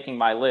as I'm making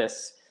my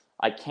list,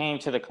 I came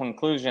to the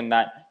conclusion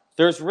that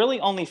there's really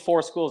only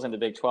 4 schools in the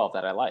Big 12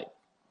 that I like,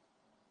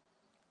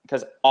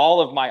 because all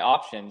of my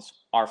options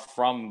are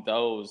from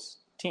those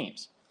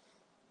teams.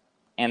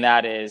 And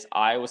that is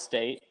Iowa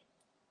State,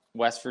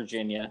 West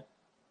Virginia,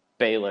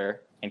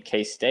 Baylor, and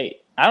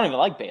K-State. I don't even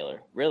like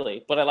Baylor,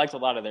 really, but I liked a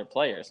lot of their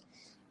players.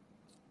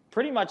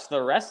 Pretty much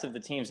the rest of the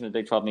teams in the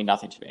Big 12 mean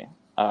nothing to me.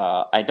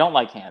 I don't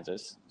like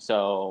Kansas,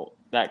 so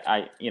that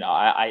I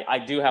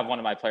do have one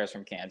of my players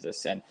from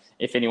Kansas, and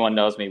if anyone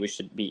knows me, we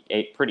should be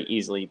pretty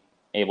easily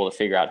able to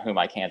figure out who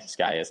my Kansas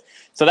guy is.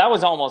 So that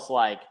was almost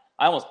like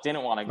I almost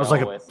didn't want to go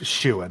with. It was like a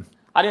shoo-in.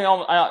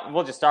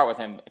 We'll just start with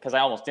him because I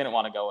almost didn't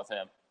want to go with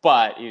him,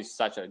 but he's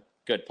such a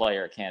good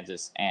player at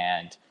Kansas,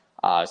 and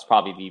is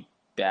probably the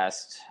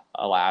best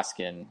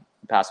Alaskan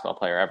basketball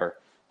player ever,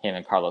 him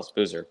and Carlos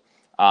Boozer.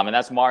 And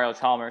that's Mario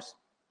Chalmers.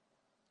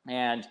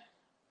 And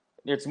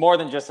it's more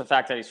than just the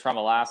fact that he's from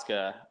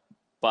Alaska,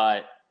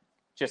 but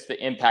just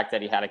the impact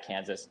that he had at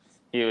Kansas.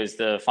 He was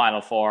the Final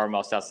Four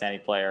most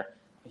outstanding player.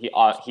 He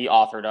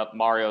authored up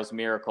Mario's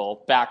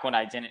Miracle back when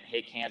I didn't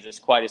hate Kansas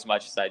quite as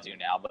much as I do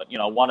now. But,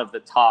 one of the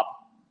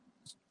top,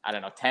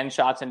 10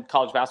 shots in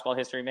college basketball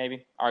history,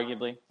 maybe,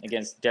 arguably,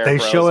 against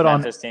Derrick Rose's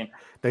Memphis team.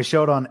 They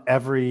show it on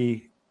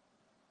every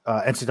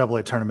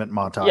NCAA tournament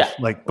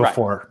montage,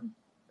 before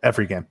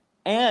every game.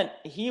 And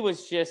he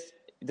was just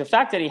 – the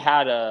fact that he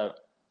had a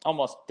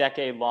almost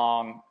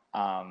decade-long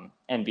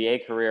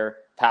NBA career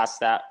past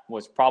that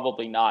was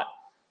probably not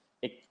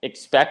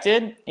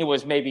expected. It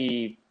was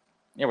maybe –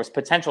 there was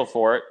potential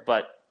for it,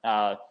 but,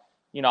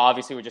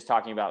 obviously we're just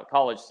talking about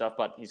college stuff,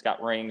 but he's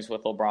got rings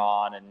with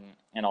LeBron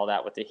and all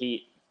that with the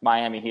Heat.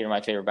 Miami Heat are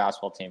my favorite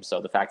basketball team, so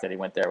the fact that he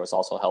went there was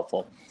also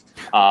helpful.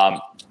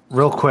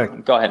 Real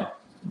quick. Go ahead.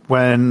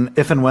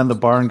 If and when the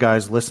Barn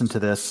guys listen to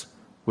this,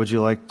 would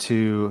you like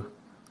to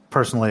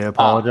personally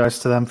apologize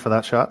to them for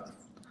that shot?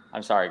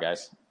 I'm sorry,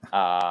 guys.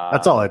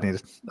 That's all I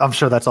needed. I'm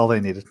sure that's all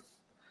they needed.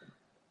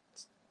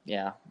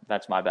 Yeah,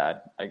 that's my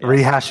bad. I guess.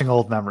 Rehashing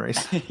old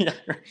memories. Yeah.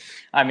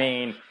 I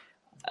mean,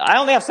 I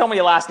only have so many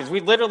Alaskans.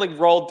 We literally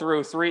rolled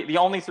through the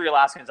only 3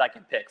 Alaskans I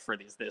can pick for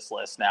this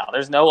list now.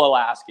 There's no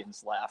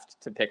Alaskans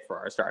left to pick for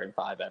our starting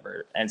 5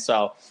 ever. And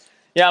so,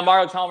 yeah,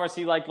 Mario Chalmers,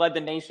 he led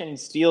the nation in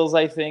steals,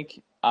 I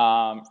think.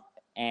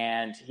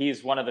 And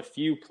he's one of the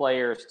few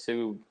players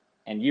to,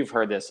 and you've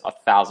heard this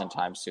 1,000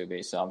 times,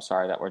 Subi, so I'm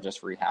sorry that we're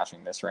just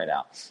rehashing this right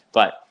now.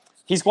 But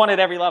he's won at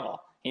every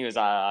level. He was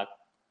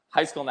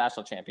high school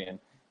national champion,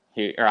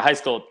 or a high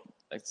school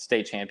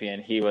state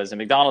champion. He was a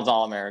McDonald's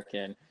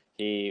All-American.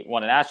 He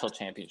won a national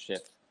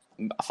championship,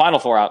 a Final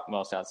Four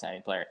most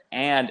outstanding player,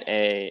 and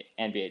a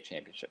NBA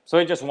championship. So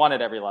he just won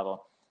at every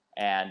level.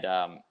 And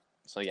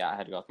so, yeah, I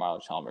had to go with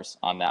Marlo Chalmers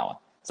on that one.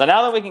 So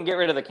now that we can get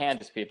rid of the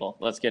Kansas people,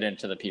 let's get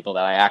into the people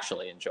that I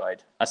actually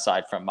enjoyed,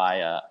 aside from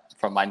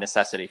my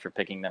necessity for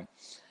picking them.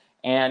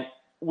 And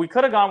we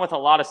could have gone with a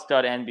lot of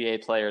stud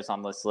NBA players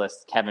on this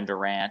list, Kevin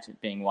Durant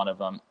being one of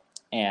them.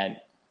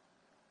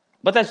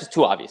 But that's just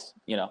too obvious.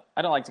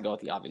 I don't like to go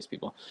with the obvious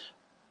people.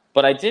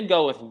 But I did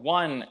go with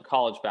one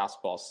college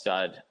basketball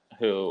stud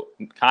who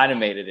kind of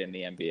made it in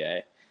the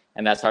NBA,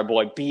 and that's our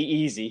boy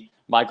B-Easy,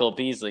 Michael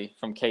Beasley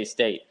from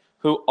K-State,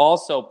 who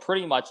also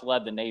pretty much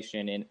led the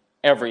nation in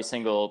every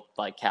single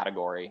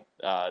category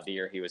the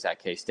year he was at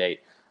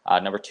K-State.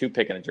 Number 2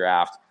 pick in the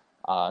draft.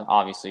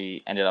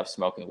 Obviously ended up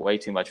smoking way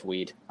too much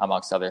weed,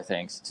 amongst other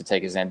things, to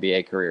take his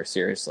NBA career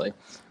seriously.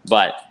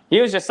 But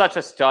he was just such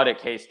a stud at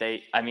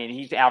K-State. I mean,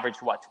 he averaged,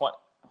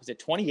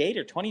 28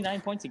 or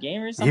 29 points a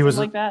game or something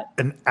like that?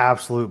 An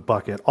absolute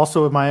bucket.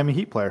 Also a Miami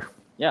Heat player.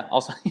 Yeah,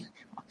 also.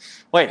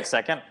 Wait a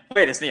second.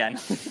 Wait, it's the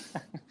end.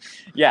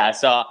 Yeah,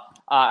 so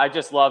I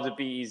just love to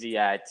be easy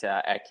at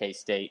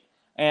K-State.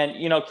 And,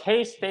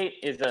 K-State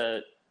is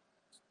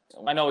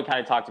I know we kind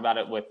of talked about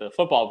it with the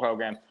football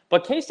program,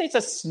 but K-State's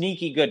a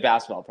sneaky good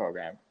basketball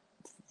program,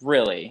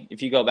 really,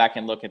 if you go back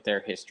and look at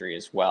their history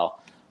as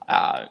well.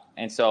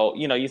 And so,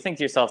 you think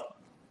to yourself,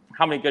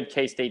 how many good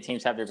K-State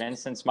teams have there been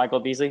since Michael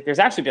Beasley? There's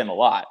actually been a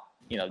lot.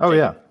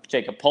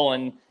 Jacob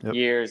Pullen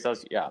years,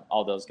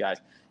 all those guys.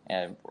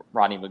 And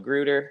Rodney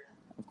Magruder,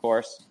 of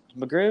course.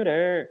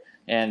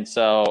 And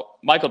so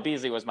Michael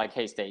Beasley was my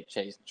K-State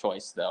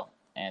choice, though.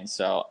 And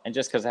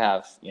just because I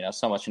have,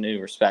 so much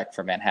new respect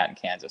for Manhattan,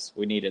 Kansas,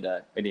 we needed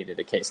a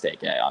K-State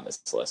guy on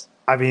this list.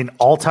 I mean,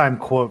 all-time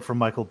quote from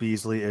Michael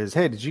Beasley is,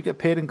 "Hey, did you get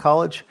paid in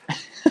college?"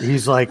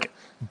 He's like,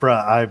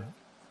 "Bruh, I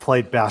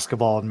played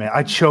basketball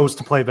I chose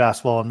to play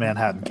basketball in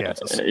Manhattan,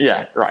 Kansas."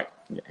 Yeah, right.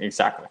 Yeah,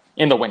 exactly.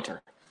 In the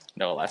winter,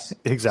 no less.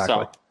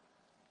 Exactly. So,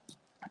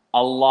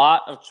 a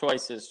lot of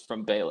choices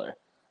from Baylor,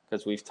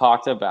 because we've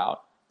talked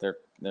about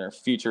their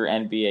future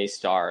NBA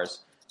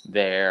stars.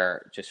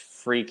 They're just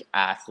freak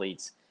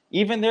athletes.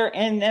 Even their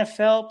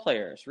NFL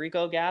players,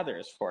 Rico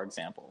Gathers, for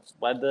example,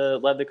 led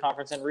the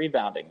conference in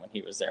rebounding when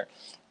he was there.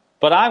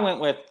 But I went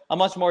with a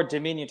much more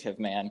diminutive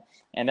man,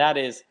 and that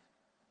is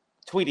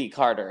Tweety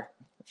Carter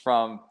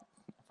from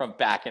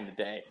back in the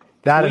day.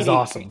 That is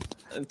awesome.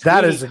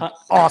 That is an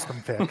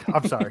awesome pick.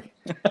 I'm sorry.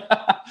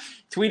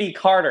 Tweety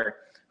Carter,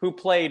 who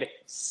played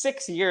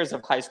 6 years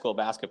of high school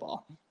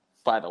basketball,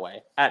 by the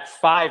way, at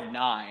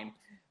 5'9",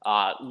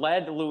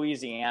 led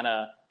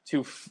Louisiana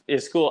to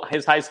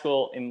his high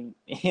school in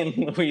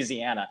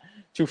Louisiana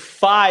to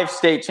 5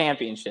 state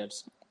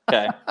championships.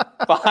 Okay,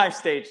 5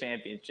 state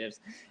championships.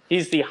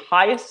 He's the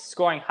highest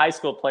scoring high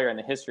school player in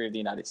the history of the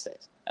United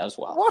States as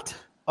well. What?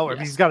 Oh,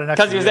 he's got an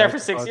extra. Because he was there for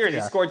 6 years.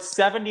 Yeah. He scored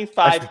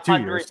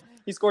 7,500.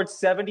 He scored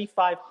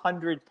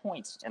 7,500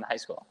 points in high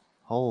school.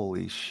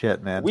 Holy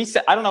shit, man!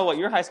 I don't know what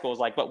your high school was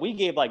like, but we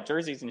gave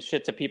jerseys and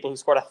shit to people who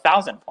scored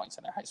 1,000 points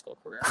in their high school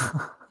career.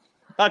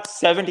 Not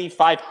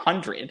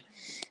 7,500.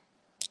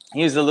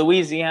 He was the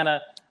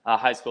Louisiana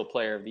High School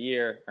Player of the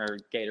Year, or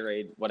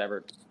Gatorade,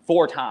 whatever,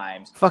 4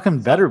 times. Fucking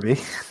better be.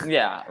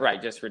 Yeah,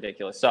 right. Just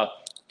ridiculous. So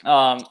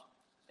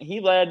he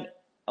led,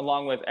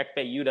 along with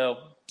Ekpe Udoh,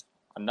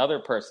 another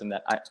person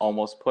that I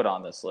almost put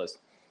on this list,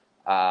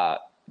 to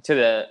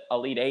the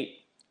Elite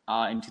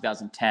 8 in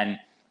 2010,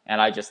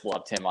 and I just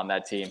loved him on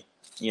that team.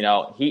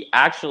 He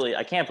actually,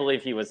 I can't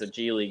believe he was a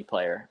G League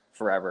player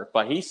forever,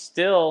 but he's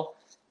still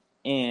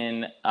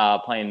in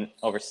playing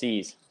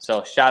overseas.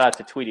 So shout out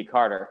to Tweety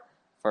Carter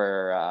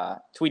for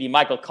Tweety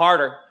Michael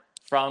Carter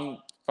from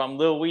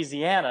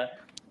Louisiana.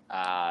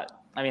 I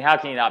mean, how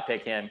can you not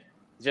pick him?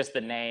 Just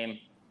the name.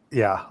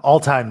 Yeah,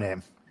 all-time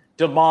name.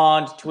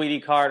 DeMond Tweety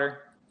Carter.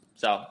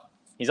 So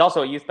he's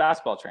also a youth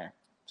basketball trainer.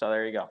 So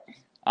there you go.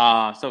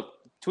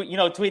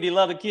 Tweety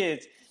loved the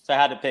kids, so I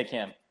had to pick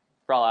him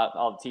for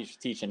all the teachers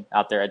teaching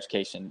out there,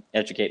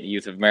 educate the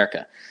youth of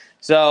America.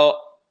 So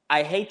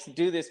I hate to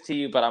do this to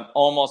you, but I'm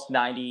almost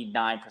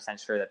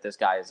 99% sure that this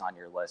guy is on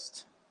your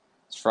list.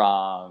 It's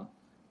from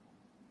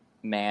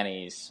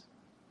Manny's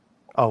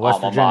West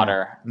alma Virginia.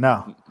 Mater.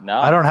 No, No?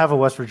 I don't have a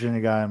West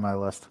Virginia guy on my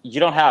list. You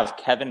don't have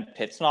Kevin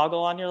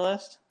Pittsnoggle on your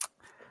list?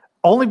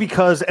 Only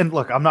because, and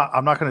look, I'm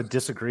not going to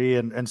disagree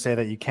and say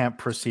that you can't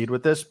proceed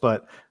with this,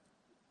 but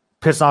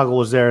Pittsnoggle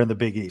was there in the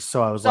Big East,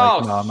 so I was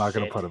like, no, I'm not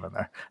going to put him in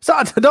there. So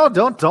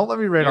don't let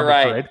me rain on the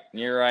parade.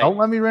 You're right. Don't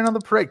let me rain on the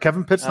parade.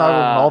 Kevin Pittsnoggle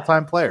is an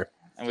all-time player.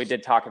 And we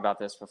did talk about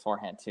this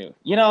beforehand too.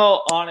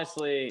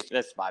 Honestly,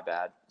 that's my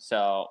bad.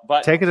 So,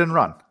 but take it and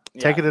run.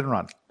 Yeah. Take it and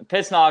run.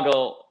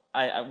 Pittsnoggle.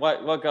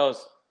 What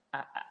goes?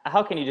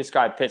 How can you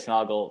describe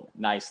Pittsnoggle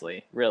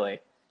nicely? Really,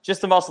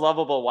 just the most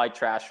lovable white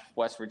trash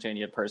West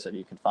Virginia person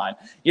you can find.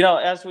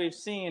 As we've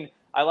seen,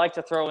 I like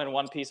to throw in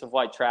one piece of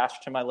white trash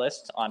to my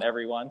list on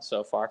every one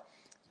so far.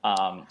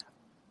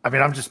 I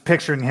mean, I'm just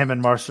picturing him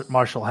and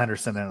Marshall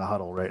Henderson in a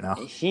huddle right now.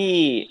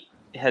 He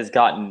has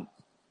gotten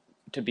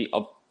to be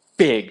a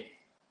big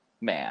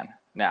man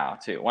now,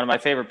 too. One of my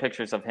favorite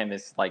pictures of him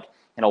is like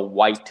in a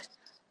white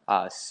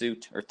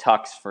suit or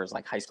tux for his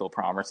like high school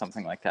prom or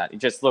something like that. He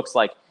just looks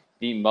like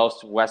the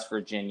most West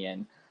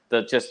Virginian.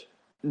 The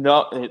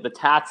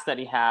tats that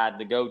he had,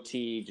 the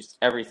goatee, just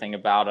everything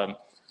about him.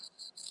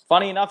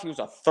 Funny enough, he was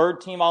a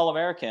third-team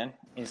All-American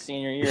in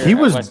senior year. He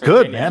was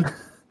good, man.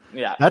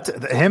 Yeah, that's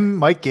him,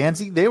 Mike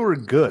Gansey. They were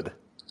good.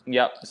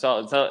 Yep.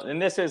 So,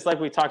 and this is like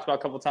we talked about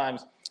a couple of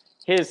times.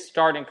 His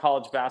start in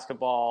college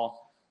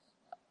basketball.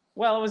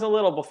 Well, it was a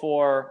little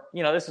before.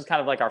 This was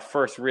kind of like our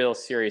first real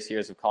serious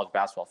years of college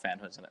basketball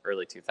fanhood in the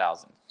early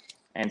 2000s.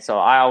 And so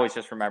I always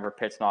just remember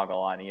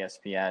Pittsnogle on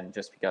ESPN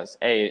just because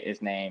A,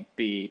 his name,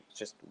 B,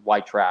 just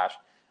white trash.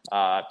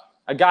 A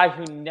guy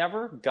who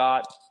never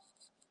got.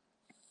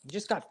 He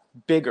just got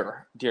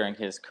bigger during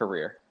his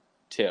career,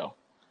 too.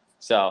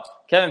 So,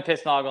 Kevin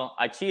Pittsnogle,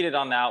 I cheated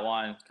on that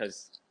one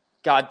because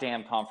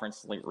goddamn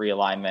conference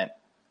realignment.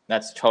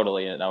 That's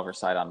totally an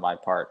oversight on my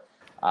part.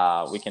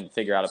 We can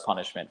figure out a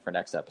punishment for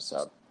next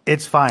episode.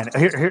 It's fine.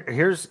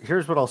 Here's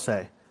what I'll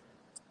say.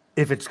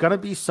 If it's going to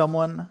be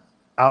someone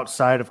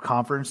outside of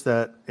conference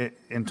that,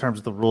 in terms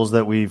of the rules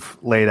that we've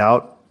laid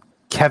out,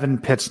 Kevin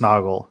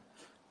Pittsnogle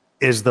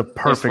is the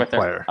perfect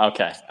player.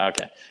 Okay.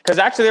 Because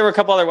actually there were a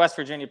couple other West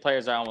Virginia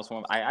players I almost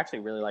went. I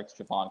actually really liked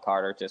Javon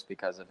Carter just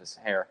because of his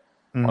hair.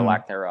 Or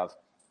lack thereof.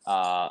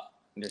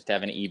 There's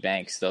Devin E.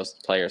 Banks, those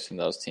players from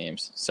those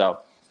teams. So,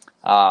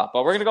 but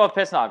we're going to go with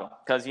Pittsnogle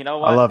because you know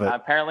what? I love it.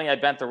 Apparently, I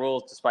bent the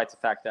rules despite the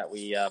fact that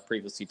we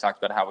previously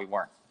talked about how we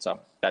weren't. So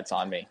that's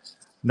on me.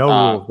 No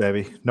rules,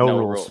 baby. No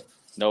rules.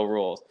 No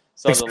rules.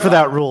 So except for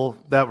that rule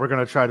that we're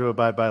going to try to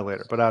abide by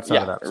later. But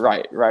outside of that.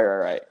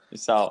 Right.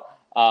 So,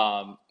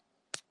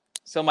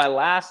 so my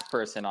last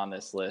person on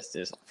this list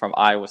is from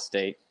Iowa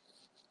State.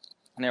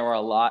 And there were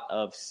a lot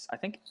of, I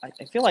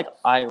feel like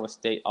Iowa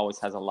State always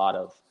has a lot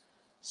of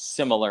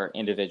similar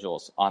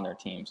individuals on their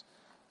teams.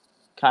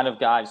 Kind of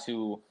guys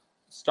who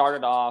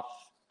started off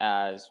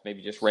as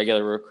maybe just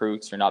regular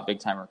recruits or not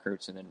big-time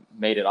recruits and then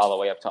made it all the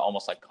way up to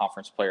almost like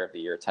conference player of the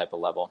year type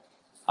of level.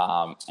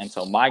 And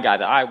so my guy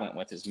that I went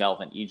with is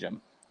Melvin Ejim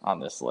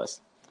on this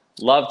list.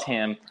 Loved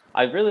him.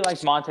 I really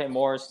liked Monte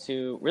Morris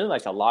too. Really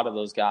liked a lot of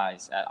those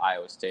guys at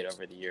Iowa State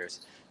over the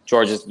years.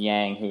 Georges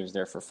Niang, who was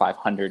there for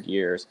 500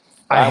 years.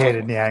 I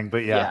hated Niang,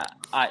 but yeah.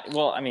 I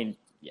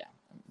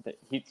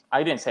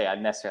didn't say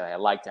I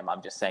liked him.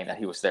 I'm just saying that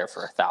he was there for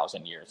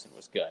 1,000 years and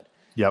was good.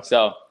 Yep.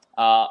 So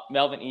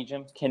Melvin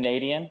Ejim,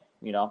 Canadian,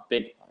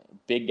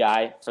 big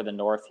guy for the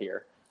North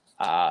here.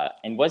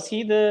 And was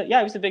he he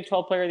was the Big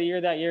 12 Player of the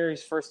Year that year.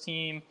 His first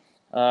team,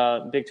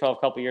 Big 12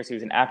 couple years. He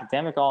was an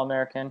academic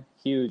All-American.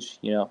 Huge,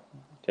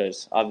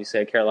 because obviously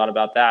I care a lot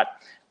about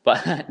that.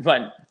 But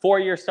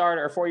 4-year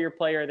starter or 4-year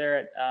player there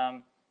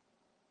at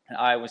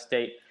Iowa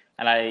State.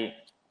 And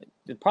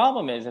the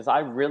problem is I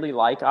really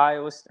like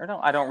Iowa State. Or no,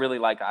 I don't really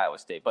like Iowa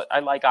State, but I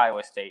like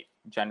Iowa State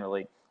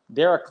generally.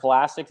 They're a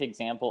classic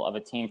example of a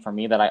team for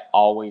me that I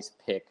always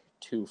pick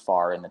too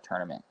far in the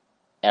tournament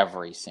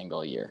every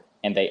single year.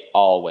 And they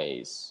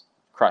always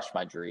crush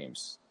my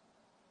dreams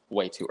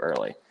way too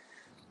early.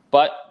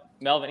 But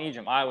Melvin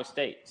Ejim, Iowa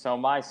State. So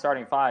my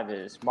starting five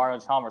is Mario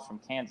Chalmers from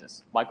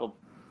Kansas, Michael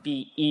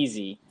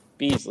Beasley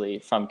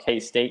from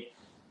K-State,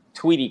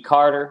 Tweety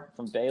Carter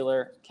from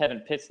Baylor,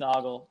 Kevin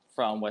Pittsnogle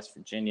from West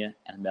Virginia,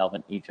 and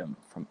Melvin Ejim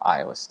from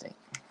Iowa State.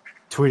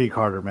 Tweety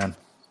Carter, man.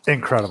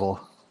 Incredible.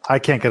 I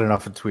can't get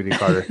enough of Tweety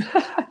Carter.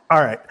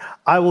 All right.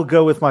 I will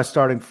go with my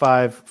starting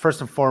five.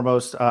 First and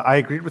foremost, I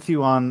agreed with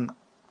you on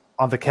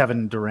the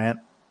Kevin Durant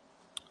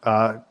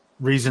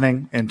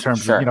reasoning in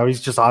terms of,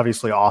 he's just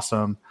obviously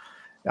awesome.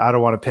 I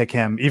don't want to pick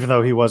him, even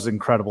though he was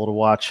incredible to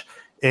watch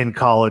in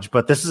college.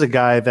 But this is a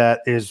guy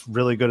that is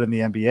really good in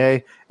the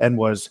NBA and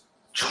was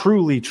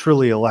truly,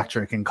 truly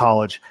electric in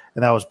college,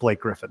 and that was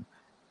Blake Griffin.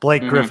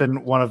 Blake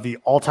Griffin, one of the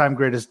all-time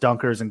greatest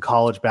dunkers in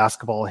college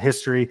basketball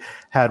history,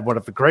 had one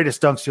of the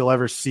greatest dunks you'll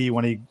ever see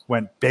when he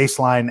went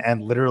baseline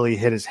and literally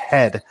hit his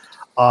head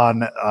on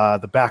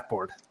the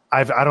backboard.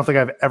 I don't think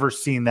I've ever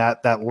seen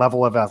that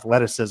level of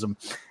athleticism.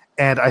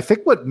 And I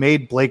think what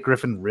made Blake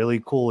Griffin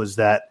really cool is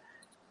that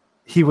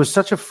he was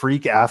such a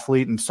freak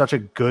athlete and such a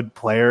good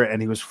player,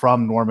 and he was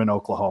from Norman,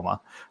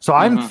 Oklahoma. So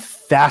I'm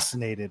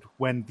fascinated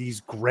when these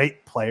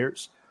great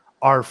players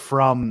are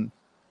from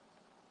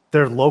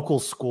their local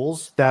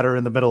schools that are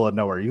in the middle of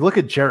nowhere. You look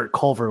at Jarrett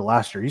Culver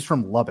last year; he's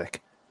from Lubbock.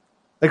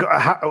 Like,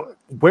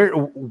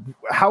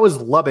 how is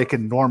Lubbock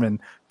and Norman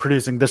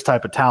producing this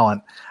type of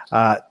talent?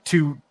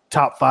 2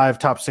 top 5,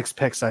 top 6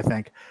 picks, I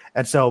think.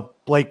 And so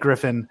Blake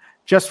Griffin,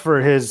 just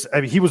for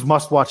he was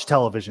must-watch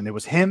television. It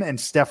was him and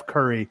Steph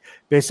Curry,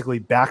 basically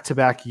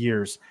back-to-back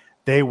years.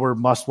 They were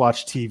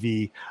must-watch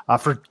TV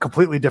for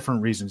completely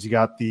different reasons. You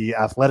got the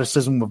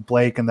athleticism of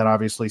Blake, and then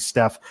obviously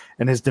Steph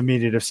and his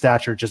diminutive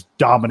stature just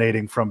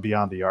dominating from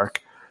beyond the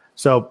arc.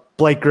 So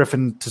Blake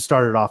Griffin to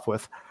start it off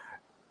with.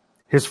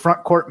 His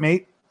front court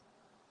mate,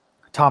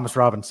 Thomas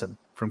Robinson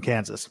from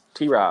Kansas.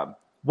 T-Rob.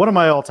 one of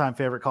my all-time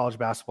favorite college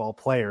basketball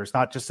players,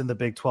 not just in the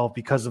Big 12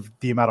 because of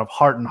the amount of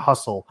heart and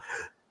hustle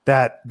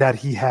that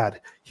he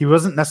had. He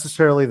wasn't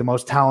necessarily the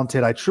most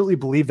talented. I truly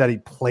believe that he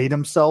played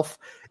himself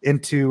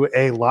into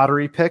a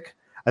lottery pick.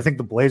 I think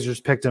the Blazers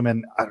picked him,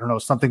 and I don't know,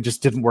 something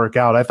just didn't work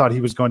out. I thought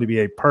he was going to be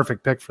a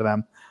perfect pick for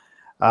them.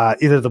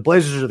 Either the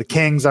Blazers or the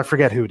Kings, I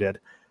forget who did.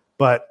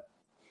 But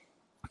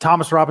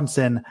Thomas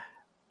Robinson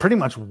pretty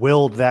much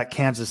willed that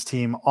Kansas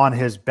team on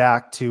his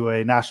back to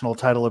a national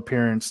title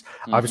appearance.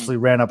 Obviously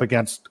ran up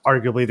against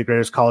arguably the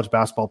greatest college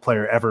basketball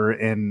player ever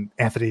in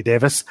Anthony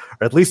Davis,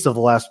 or at least of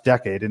the last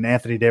decade, in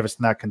Anthony Davis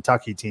and that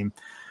Kentucky team.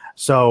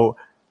 So,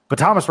 but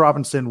Thomas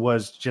Robinson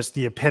was just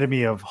the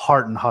epitome of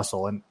heart and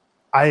hustle. And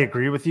I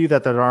agree with you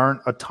that there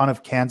aren't a ton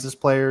of Kansas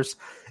players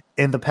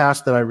in the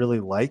past that I really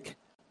like,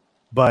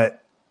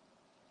 but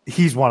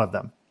he's one of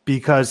them,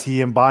 because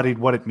he embodied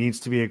what it means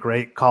to be a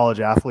great college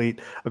athlete,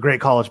 a great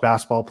college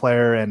basketball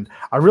player. And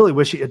I really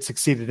wish he had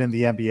succeeded in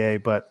the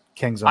NBA, but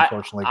Kings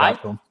unfortunately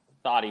got to him.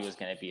 I thought he was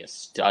going to be a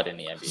stud in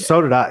the NBA.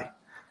 So did I,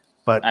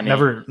 but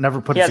never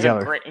put it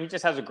together. He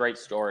just has a great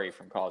story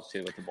from college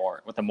too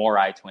with the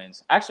Morai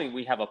twins. Actually,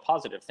 we have a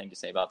positive thing to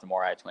say about the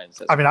Morai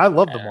twins. I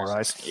love the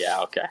Morais.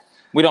 Yeah, okay.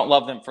 We don't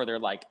love them for their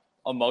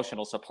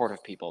emotional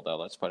supportive people, though.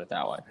 Let's put it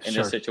that way. In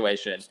this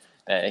situation,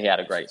 he had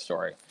a great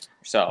story.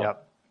 So.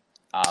 Yep.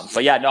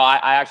 But yeah, no,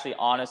 I actually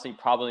honestly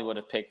probably would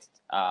have picked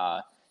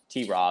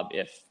T-Rob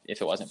if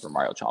it wasn't for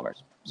Mario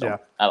Chalmers. So yeah.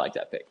 I like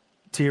that pick.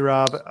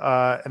 T-Rob.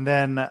 And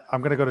then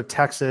I'm going to go to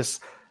Texas.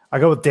 I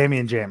go with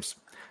Damian James.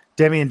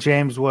 Damian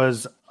James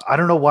was, I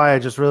don't know why, I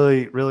just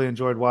really, really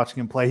enjoyed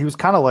watching him play. He was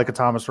kind of like a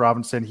Thomas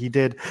Robinson.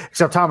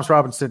 Except Thomas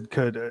Robinson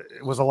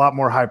was a lot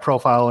more high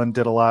profile and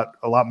did a lot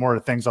more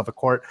things off the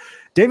court.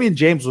 Damian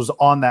James was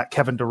on that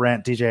Kevin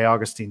Durant, DJ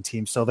Augustine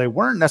team, so they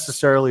weren't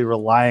necessarily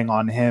relying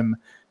on him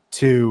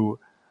to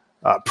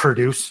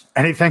produce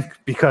anything,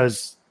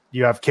 because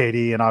you have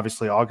KD and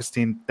obviously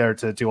Augustine there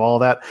to do all of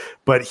that.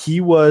 But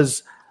he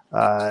was,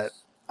 I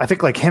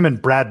think, like him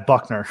and Brad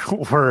Buckner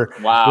were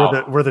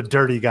the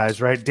dirty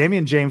guys, right?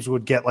 Damian James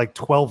would get like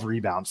 12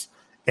 rebounds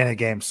in a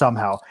game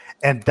somehow,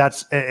 and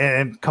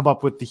come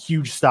up with the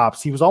huge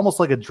stops. He was almost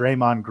like a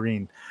Draymond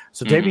Green.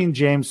 So Damian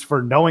James,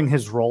 for knowing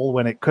his role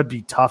when it could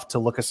be tough to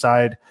look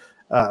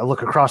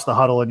across the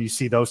huddle, and you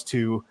see those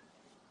two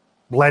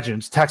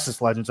legends,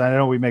 Texas legends. I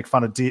know we make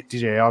fun of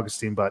DJ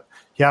Augustine, but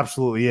he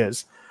absolutely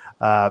is.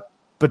 But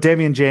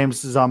Damian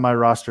James is on my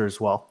roster as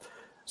well.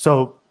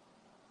 So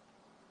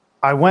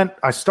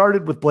I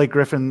started with Blake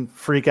Griffin,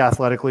 freak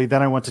athletically.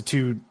 Then I went to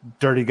two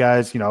dirty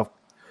guys,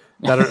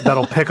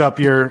 that'll pick up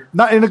your,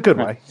 not in a good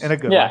way, way.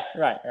 Yeah,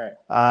 right.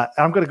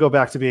 I'm going to go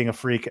back to being a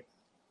freak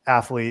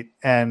athlete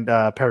and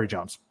Perry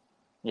Jones.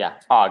 Yeah.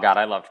 Oh God,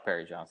 I loved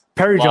Perry Jones.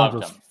 Perry Jones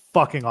was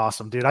fucking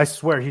awesome, dude. I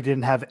swear he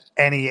didn't have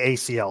any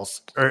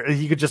ACLs, or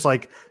he could just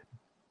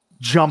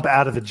jump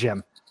out of the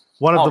gym.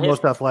 One of the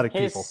most athletic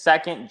people. His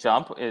second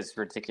jump is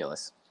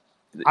ridiculous.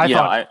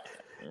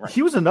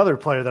 He was another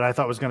player that I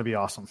thought was going to be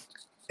awesome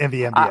in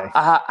the NBA.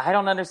 I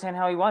don't understand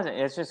how he wasn't.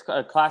 It's just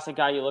a classic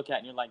guy you look at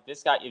and you're like,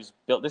 this guy is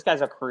built. This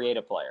guy's a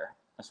creative player,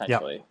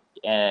 essentially.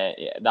 Yep.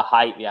 And the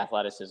height, the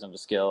athleticism, the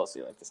skills.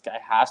 You're like, this guy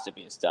has to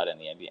be a stud in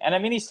the NBA.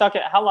 And he stuck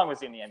it. How long was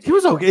he in the NBA? He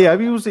was okay. Yeah,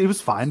 he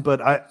was fine,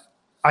 but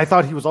I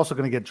thought he was also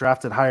going to get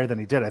drafted higher than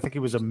he did. I think he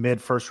was a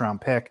mid-first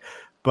round pick,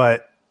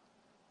 but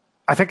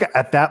I think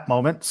at that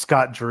moment,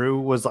 Scott Drew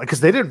was like,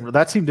 because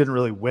that team didn't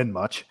really win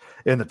much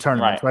in the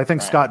tournament. Right, so I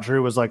think Scott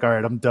Drew was like, all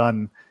right, I'm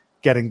done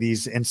getting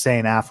these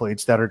insane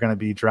athletes that are going to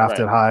be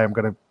drafted high. I'm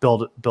going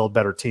to build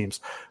better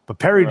teams. But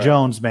Perry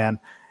Jones, man,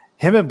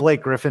 him and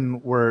Blake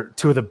Griffin were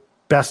two of the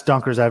best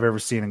dunkers I've ever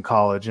seen in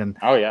college. And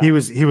he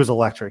was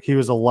electric. He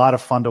was a lot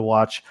of fun to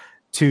watch,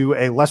 to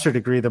a lesser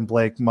degree than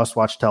Blake,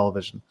 must-watch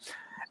television.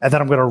 And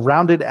then I'm going to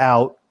round it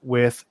out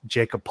with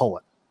Jacob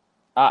Pullen.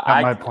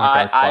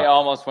 I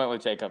almost went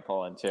with Jacob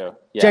Pullen too.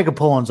 Yeah. Jacob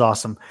Pullen's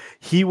awesome.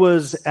 He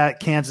was at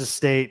Kansas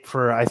State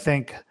for, I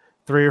think,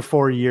 3 or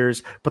 4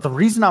 years. But the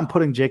reason I'm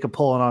putting Jacob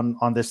Pullen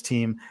on this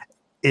team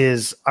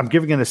is I'm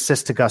giving an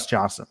assist to Gus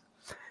Johnson.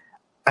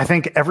 I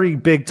think every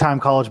big-time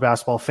college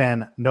basketball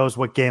fan knows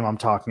what game I'm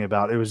talking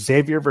about. It was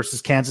Xavier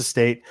versus Kansas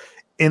State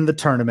in the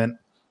tournament.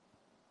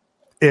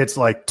 It's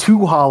like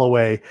 2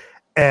 Holloway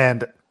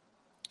and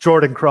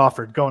Jordan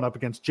Crawford going up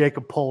against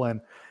Jacob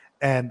Pullen,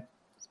 and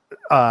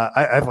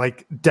I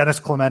like Dennis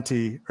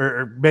Clemente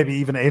or maybe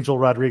even Angel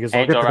Rodriguez.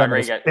 Angel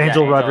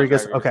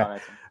Rodriguez. Okay.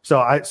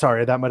 So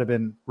sorry, that might have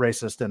been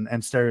racist and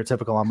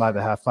stereotypical on my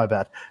behalf. My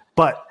bad.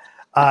 But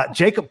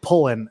Jacob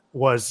Pullen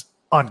was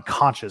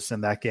unconscious in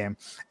that game,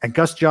 and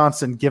Gus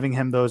Johnson giving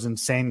him those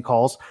insane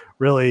calls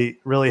really,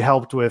 really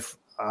helped with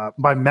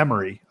my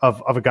memory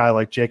of a guy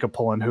like Jacob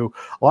Pullen, who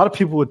a lot of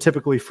people would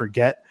typically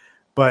forget.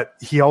 But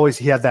he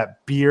had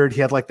that beard.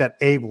 He had like that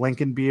Abe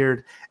Lincoln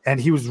beard, and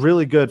he was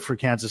really good for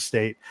Kansas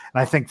State.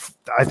 And I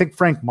think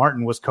Frank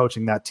Martin was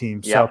coaching that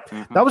team. So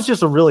that was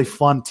just a really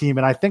fun team.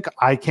 And I think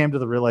I came to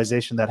the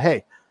realization that,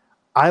 hey,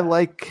 I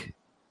like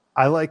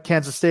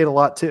Kansas State a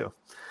lot too.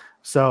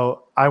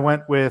 So I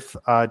went with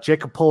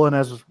Jacob Pullen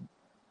as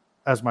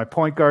as my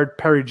point guard,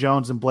 Perry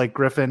Jones and Blake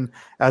Griffin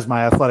as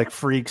my athletic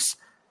freaks,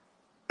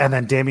 and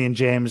then Damian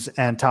James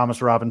and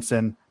Thomas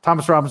Robinson.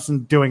 Thomas Robinson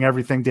doing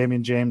everything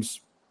Damian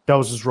James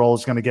knows his role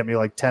is going to get me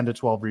like 10 to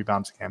 12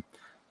 rebounds a game.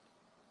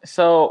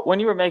 So when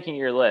you were making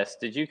your list,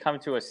 did you come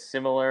to a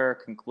similar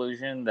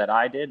conclusion that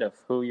I did of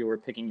who you were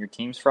picking your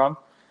teams from?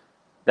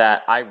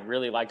 That I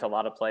really liked a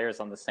lot of players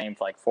on the same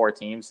like 4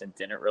 teams and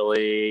didn't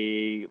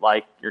really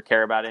like or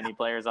care about any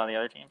players on the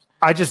other teams?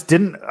 I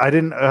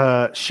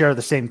didn't share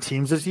the same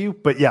teams as you,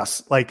 but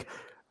yes, like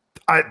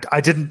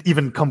I didn't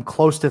even come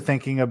close to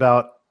thinking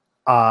about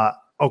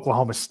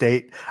Oklahoma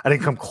State. I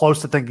didn't come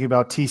close to thinking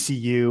about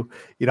TCU.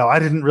 I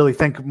didn't really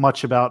think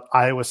much about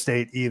Iowa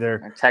State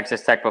either.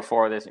 Texas Tech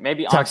before this,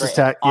 maybe Texas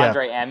Tech,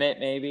 Andre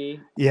Emmett,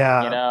 maybe.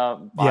 Yeah,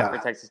 for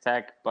Texas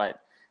Tech, but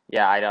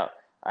yeah, I don't.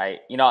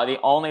 The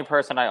only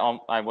person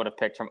I would have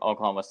picked from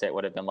Oklahoma State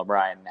would have been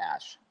LeBron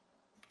Nash.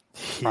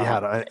 He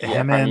had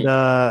him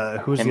and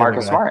who's the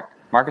Marcus other guy?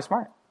 Marcus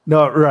Smart.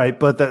 No, right,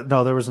 but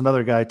there was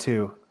another guy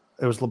too.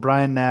 It was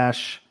LeBron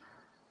Nash.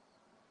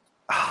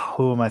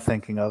 Who am I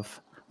thinking of?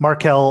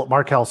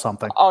 Markel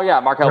something. Oh yeah,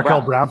 Markel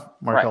Brown.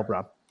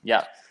 Brown.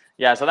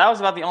 Yeah. So that was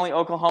about the only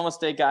Oklahoma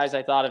State guys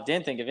I thought of.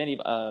 Didn't think of any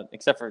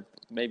except for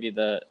maybe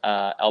the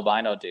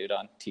albino dude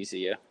on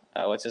TCU.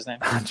 What's his name?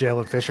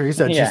 Jalen Fisher.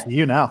 He's at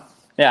TCU now.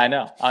 Yeah, I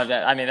know.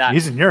 I mean,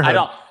 he's in your head.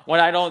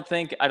 I don't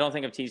think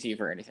of TCU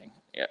for anything.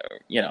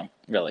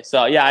 Really.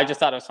 So yeah, I just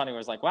thought it was funny. It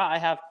was like, wow, I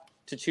have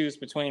to choose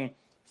between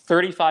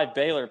 35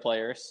 Baylor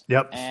players.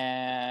 Yep.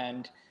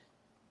 And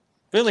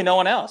really no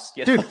one else.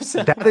 Dude,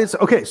 that is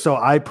okay. So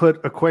I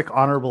put a quick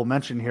honorable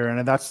mention here,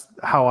 and that's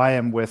how I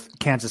am with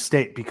Kansas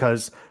State,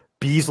 because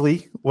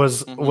Beasley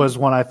was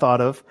one I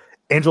thought of,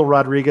 Angel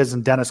Rodriguez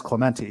and Dennis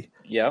Clemente.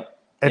 Yep.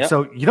 And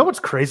so what's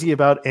crazy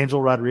about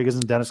Angel Rodriguez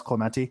and Dennis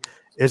Clemente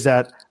is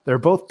that they're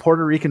both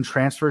Puerto Rican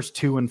transfers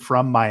to and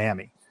from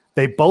Miami.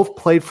 They both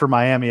played for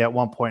Miami at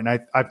one point,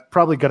 and I'm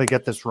probably going to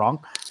get this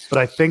wrong, but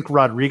I think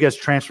Rodriguez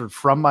transferred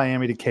from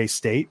Miami to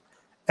K-State,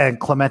 and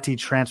Clemente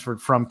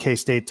transferred from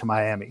K-State to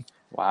Miami.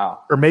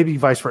 Wow. Or maybe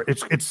vice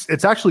versa.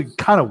 It's actually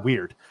kind of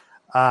weird.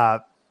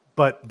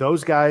 But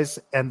those guys,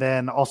 and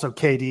then also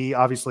KD,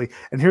 obviously.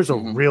 And here's a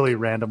really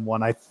random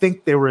one. I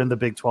think they were in the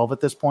Big 12 at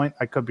this point.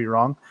 I could be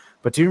wrong.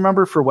 But do you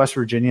remember for West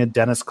Virginia,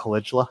 Dennis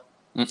Caligula?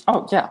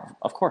 Oh, yeah,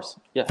 of course.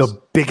 Yes.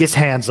 The biggest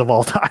hands of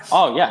all time.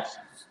 Oh, yes.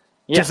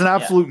 Just an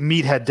absolute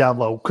meathead down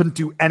low. Couldn't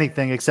do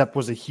anything except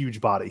was a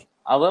huge body.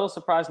 A little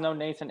surprised no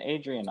Nathan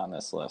Adrian on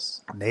this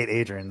list. Nate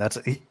Adrian.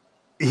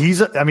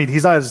 He's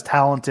not as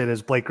talented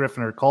as Blake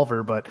Griffin or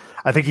Culver, but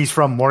I think he's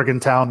from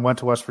Morgantown, went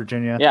to West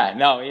Virginia. Yeah,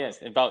 no, he is.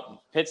 About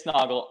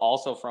Pittsnogle,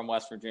 also from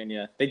West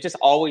Virginia. They just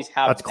always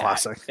have That's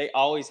classic. They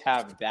always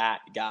have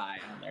that guy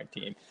on their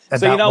team. And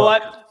so you know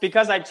what?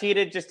 Because I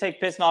cheated, just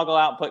take Pittsnogle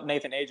out and put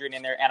Nathan Adrian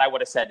in there, and I would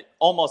have said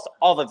almost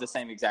all of the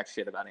same exact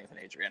shit about Nathan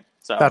Adrian.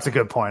 So that's a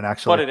good point,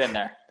 actually. Put it in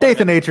there.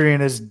 Nathan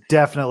Adrian is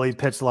definitely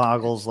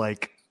Pittsnogle's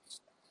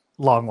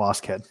long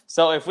lost kid.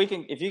 So if you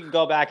can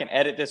go back and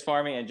edit this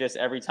for me, and just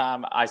every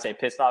time I say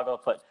Pittsnogle,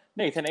 put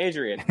Nathan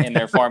Adrian in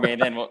there for me,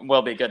 and then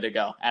we'll be good to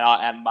go.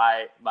 And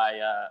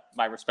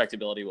my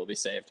respectability will be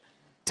saved.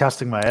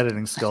 Testing my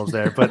editing skills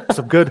there, but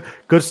some good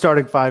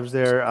starting fives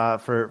there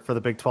for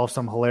the Big 12.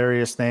 Some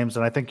hilarious names,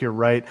 and I think you're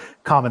right.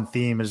 Common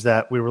theme is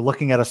that we were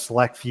looking at a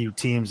select few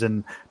teams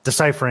and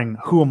deciphering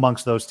who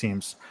amongst those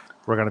teams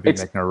we're going to be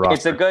making a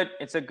roster.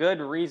 It's a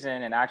good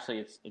reason, and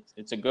actually,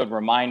 it's a good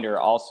reminder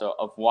also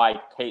of why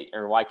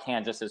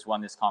Kansas has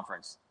won this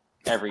conference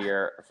every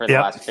year for the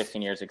last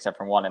 15 years, except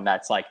for one, and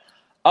that's like,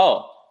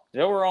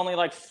 there were only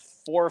like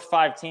 4 or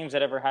 5 teams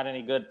that ever had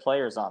any good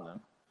players on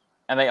them,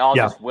 and they all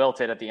just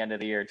wilted at the end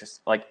of the year,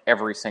 just like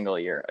every single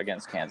year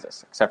against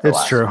Kansas, except for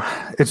It's true.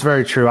 It's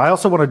very true. I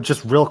also want to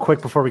just real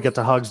quick before we get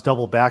to Hugs,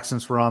 double back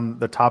since we're on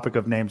the topic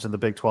of names in the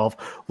Big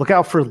 12. Look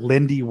out for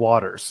Lindy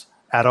Waters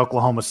at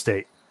Oklahoma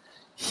State.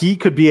 He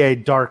could be a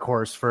dark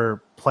horse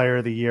for player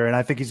of the year, and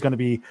I think he's going to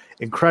be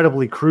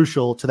incredibly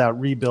crucial to that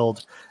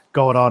rebuild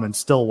going on in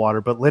Stillwater.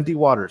 But Lindy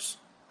Waters.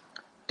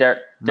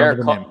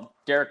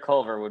 Derek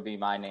Culver would be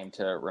my name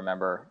to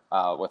remember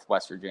with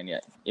West Virginia.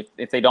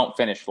 If they don't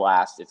finish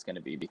last, it's going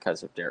to be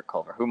because of Derek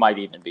Culver, who might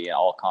even be an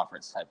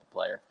all-conference type of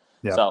player.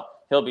 Yep. So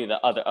he'll be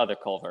the other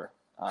Culver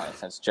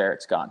since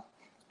Jarrett's gone.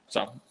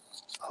 So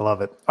I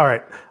love it. All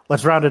right,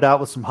 let's round it out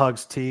with some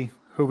hugs. T,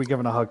 who are we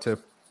giving a hug to?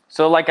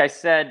 So like I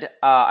said,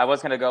 I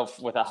was going to go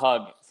with a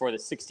hug for the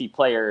 60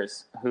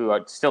 players who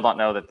still don't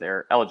know that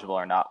they're eligible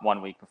or not 1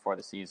 week before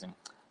the season.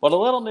 Well,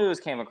 a little news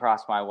came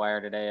across my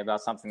wire today about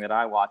something that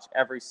I watch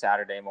every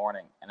Saturday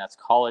morning, and that's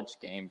College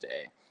Game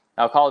Day.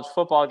 Now, college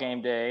football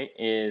game day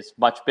is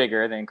much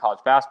bigger than college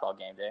basketball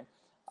game day,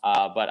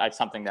 but it's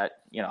something that,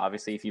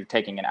 obviously if you're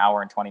taking an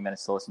hour and 20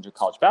 minutes to listen to a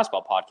college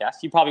basketball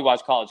podcast, you probably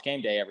watch College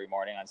Game Day every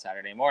morning on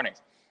Saturday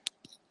mornings.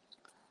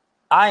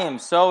 I am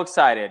so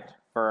excited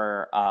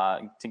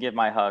to give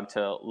my hug to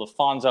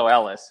LaFonso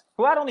Ellis,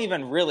 who I don't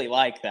even really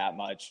like that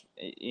much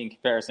in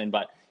comparison,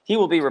 but he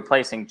will be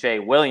replacing Jay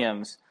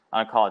Williams,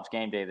 on College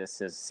Game Day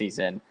this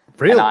season.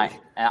 Really? And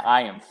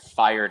I am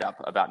fired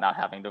up about not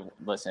having to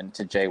listen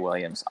to Jay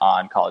Williams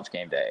on College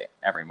Game Day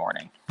every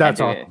morning. That's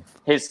awesome.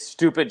 His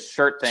stupid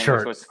shirt thing,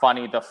 which was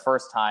funny the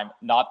first time,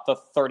 not the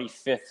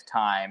 35th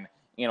time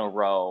in a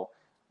row.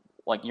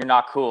 Like, you're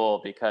not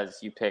cool because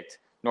you picked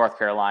North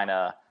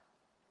Carolina,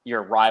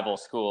 your rival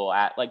school,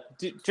 at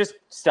just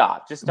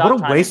stop. Just stop.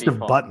 What a waste of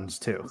buttons,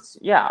 too.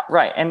 Yeah,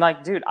 right. And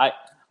dude,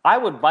 I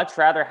would much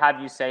rather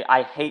have you say,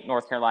 I hate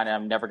North Carolina,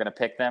 I'm never going to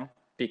pick them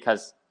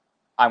because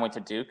I went to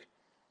Duke.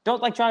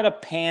 Don't try to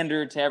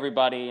pander to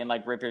everybody and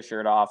rip your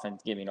shirt off and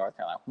give me North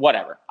Carolina.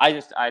 Whatever.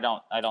 I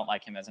don't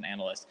like him as an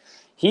analyst.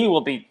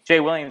 Jay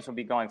Williams will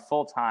be going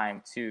full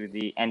time to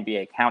the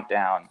NBA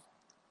Countdown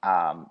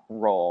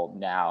role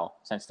now,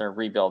 since they're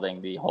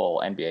rebuilding the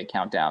whole NBA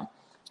Countdown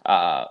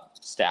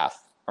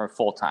staff, or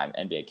full-time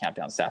NBA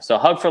Countdown staff. So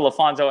hug for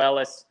LaFonso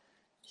Ellis.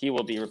 He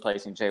will be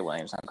replacing Jay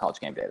Williams on College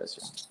Game Day this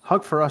year.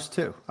 Hug for us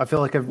too. I feel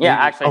like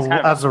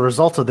as a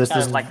result of this,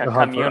 this is like a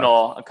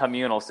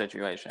communal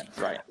situation,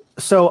 right?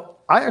 So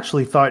I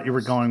actually thought you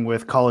were going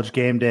with College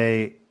Game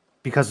Day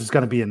because it's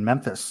going to be in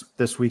Memphis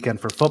this weekend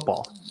for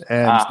football,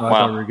 and I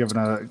thought we were giving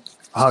a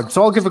hug.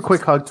 So I'll give a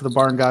quick hug to the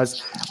Barn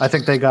guys. I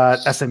think they got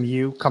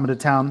SMU coming to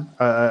town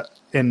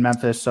in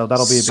Memphis, so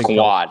that'll be a big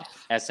squad.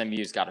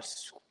 SMU's got a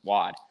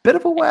squad. Bit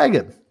of a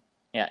wagon.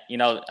 Yeah,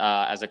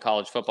 as a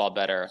college football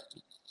bettor,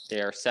 they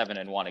are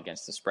 7-1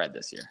 against the spread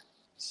this year.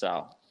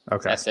 So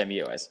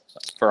SMU is,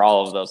 for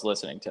all of those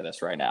listening to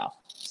this right now.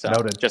 So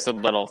noted. Just a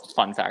little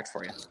fun fact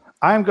for you.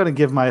 I'm going to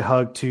give my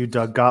hug to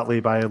Doug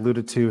Gottlieb. I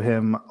alluded to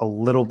him a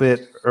little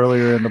bit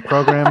earlier in the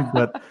program,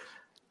 but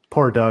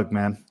poor Doug,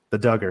 man, the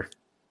Duggar.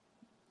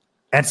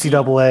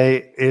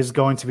 NCAA is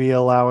going to be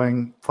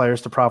allowing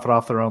players to profit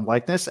off their own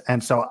likeness.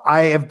 And so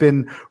I have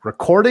been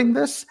recording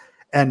this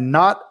and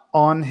not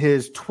on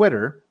his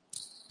Twitter.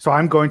 So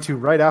I'm going to,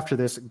 right after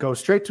this, go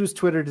straight to his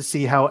Twitter to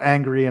see how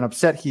angry and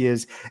upset he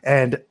is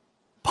and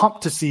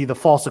pumped to see the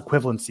false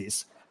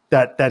equivalencies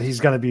that he's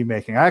going to be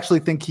making. I actually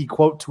think he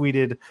quote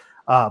tweeted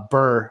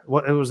Burr.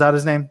 What was that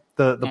his name?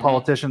 The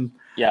politician?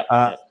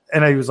 Yeah.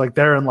 And he was like,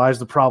 therein lies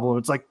the problem.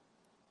 It's like,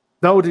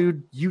 no,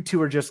 dude, you two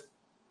are just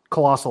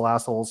colossal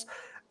assholes.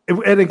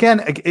 And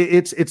again,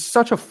 it's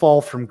such a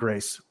fall from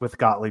grace with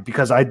Gottlieb,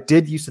 because I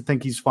did used to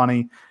think he's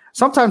funny.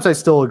 Sometimes I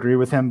still agree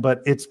with him,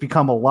 but it's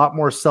become a lot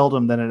more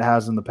seldom than it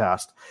has in the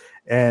past.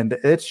 And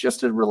it's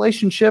just a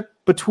relationship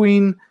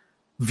between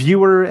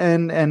viewer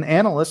and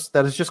analyst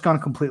that has just gone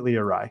completely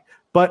awry.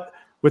 But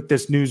with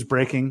this news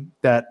breaking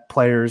that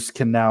players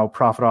can now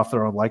profit off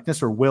their own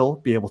likeness, or will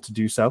be able to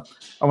do so,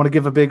 I want to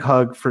give a big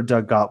hug for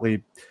Doug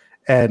Gottlieb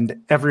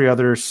and every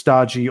other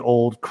stodgy,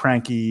 old,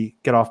 cranky,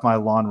 get off my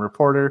lawn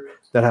reporter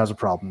that has a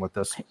problem with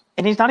this.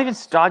 And he's not even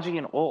stodgy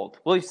and old.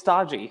 Well, he's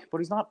stodgy, but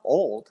he's not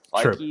old.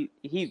 True.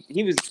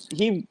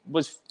 He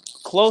was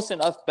close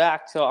enough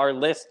back to our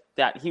list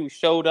that he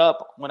showed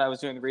up when I was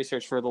doing the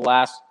research for the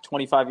last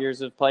 25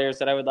 years of players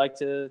that I would like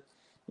to,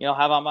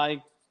 have on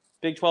my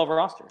Big 12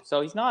 roster.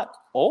 So he's not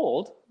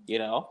old,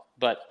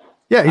 but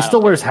yeah, he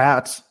still wears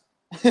hats.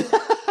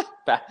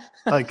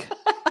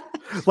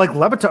 Like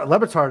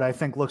Lebitard, I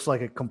think, looks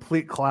like a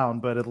complete clown,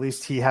 but at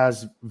least he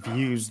has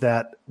views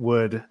that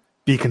would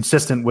be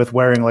consistent with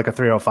wearing like a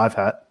 305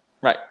 hat.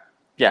 Right.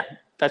 Yeah,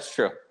 that's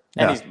true.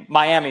 And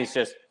Miami's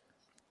just,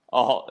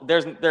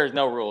 there's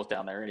no rules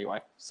down there anyway.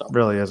 So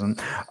really isn't.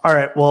 All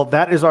right. Well,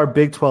 that is our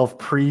Big 12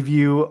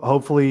 preview.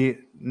 Hopefully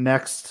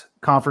next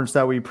conference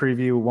that we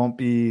preview won't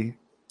be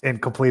in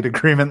complete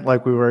agreement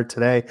like we were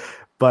today.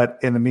 But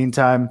in the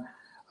meantime,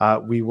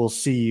 we will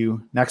see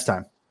you next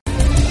time.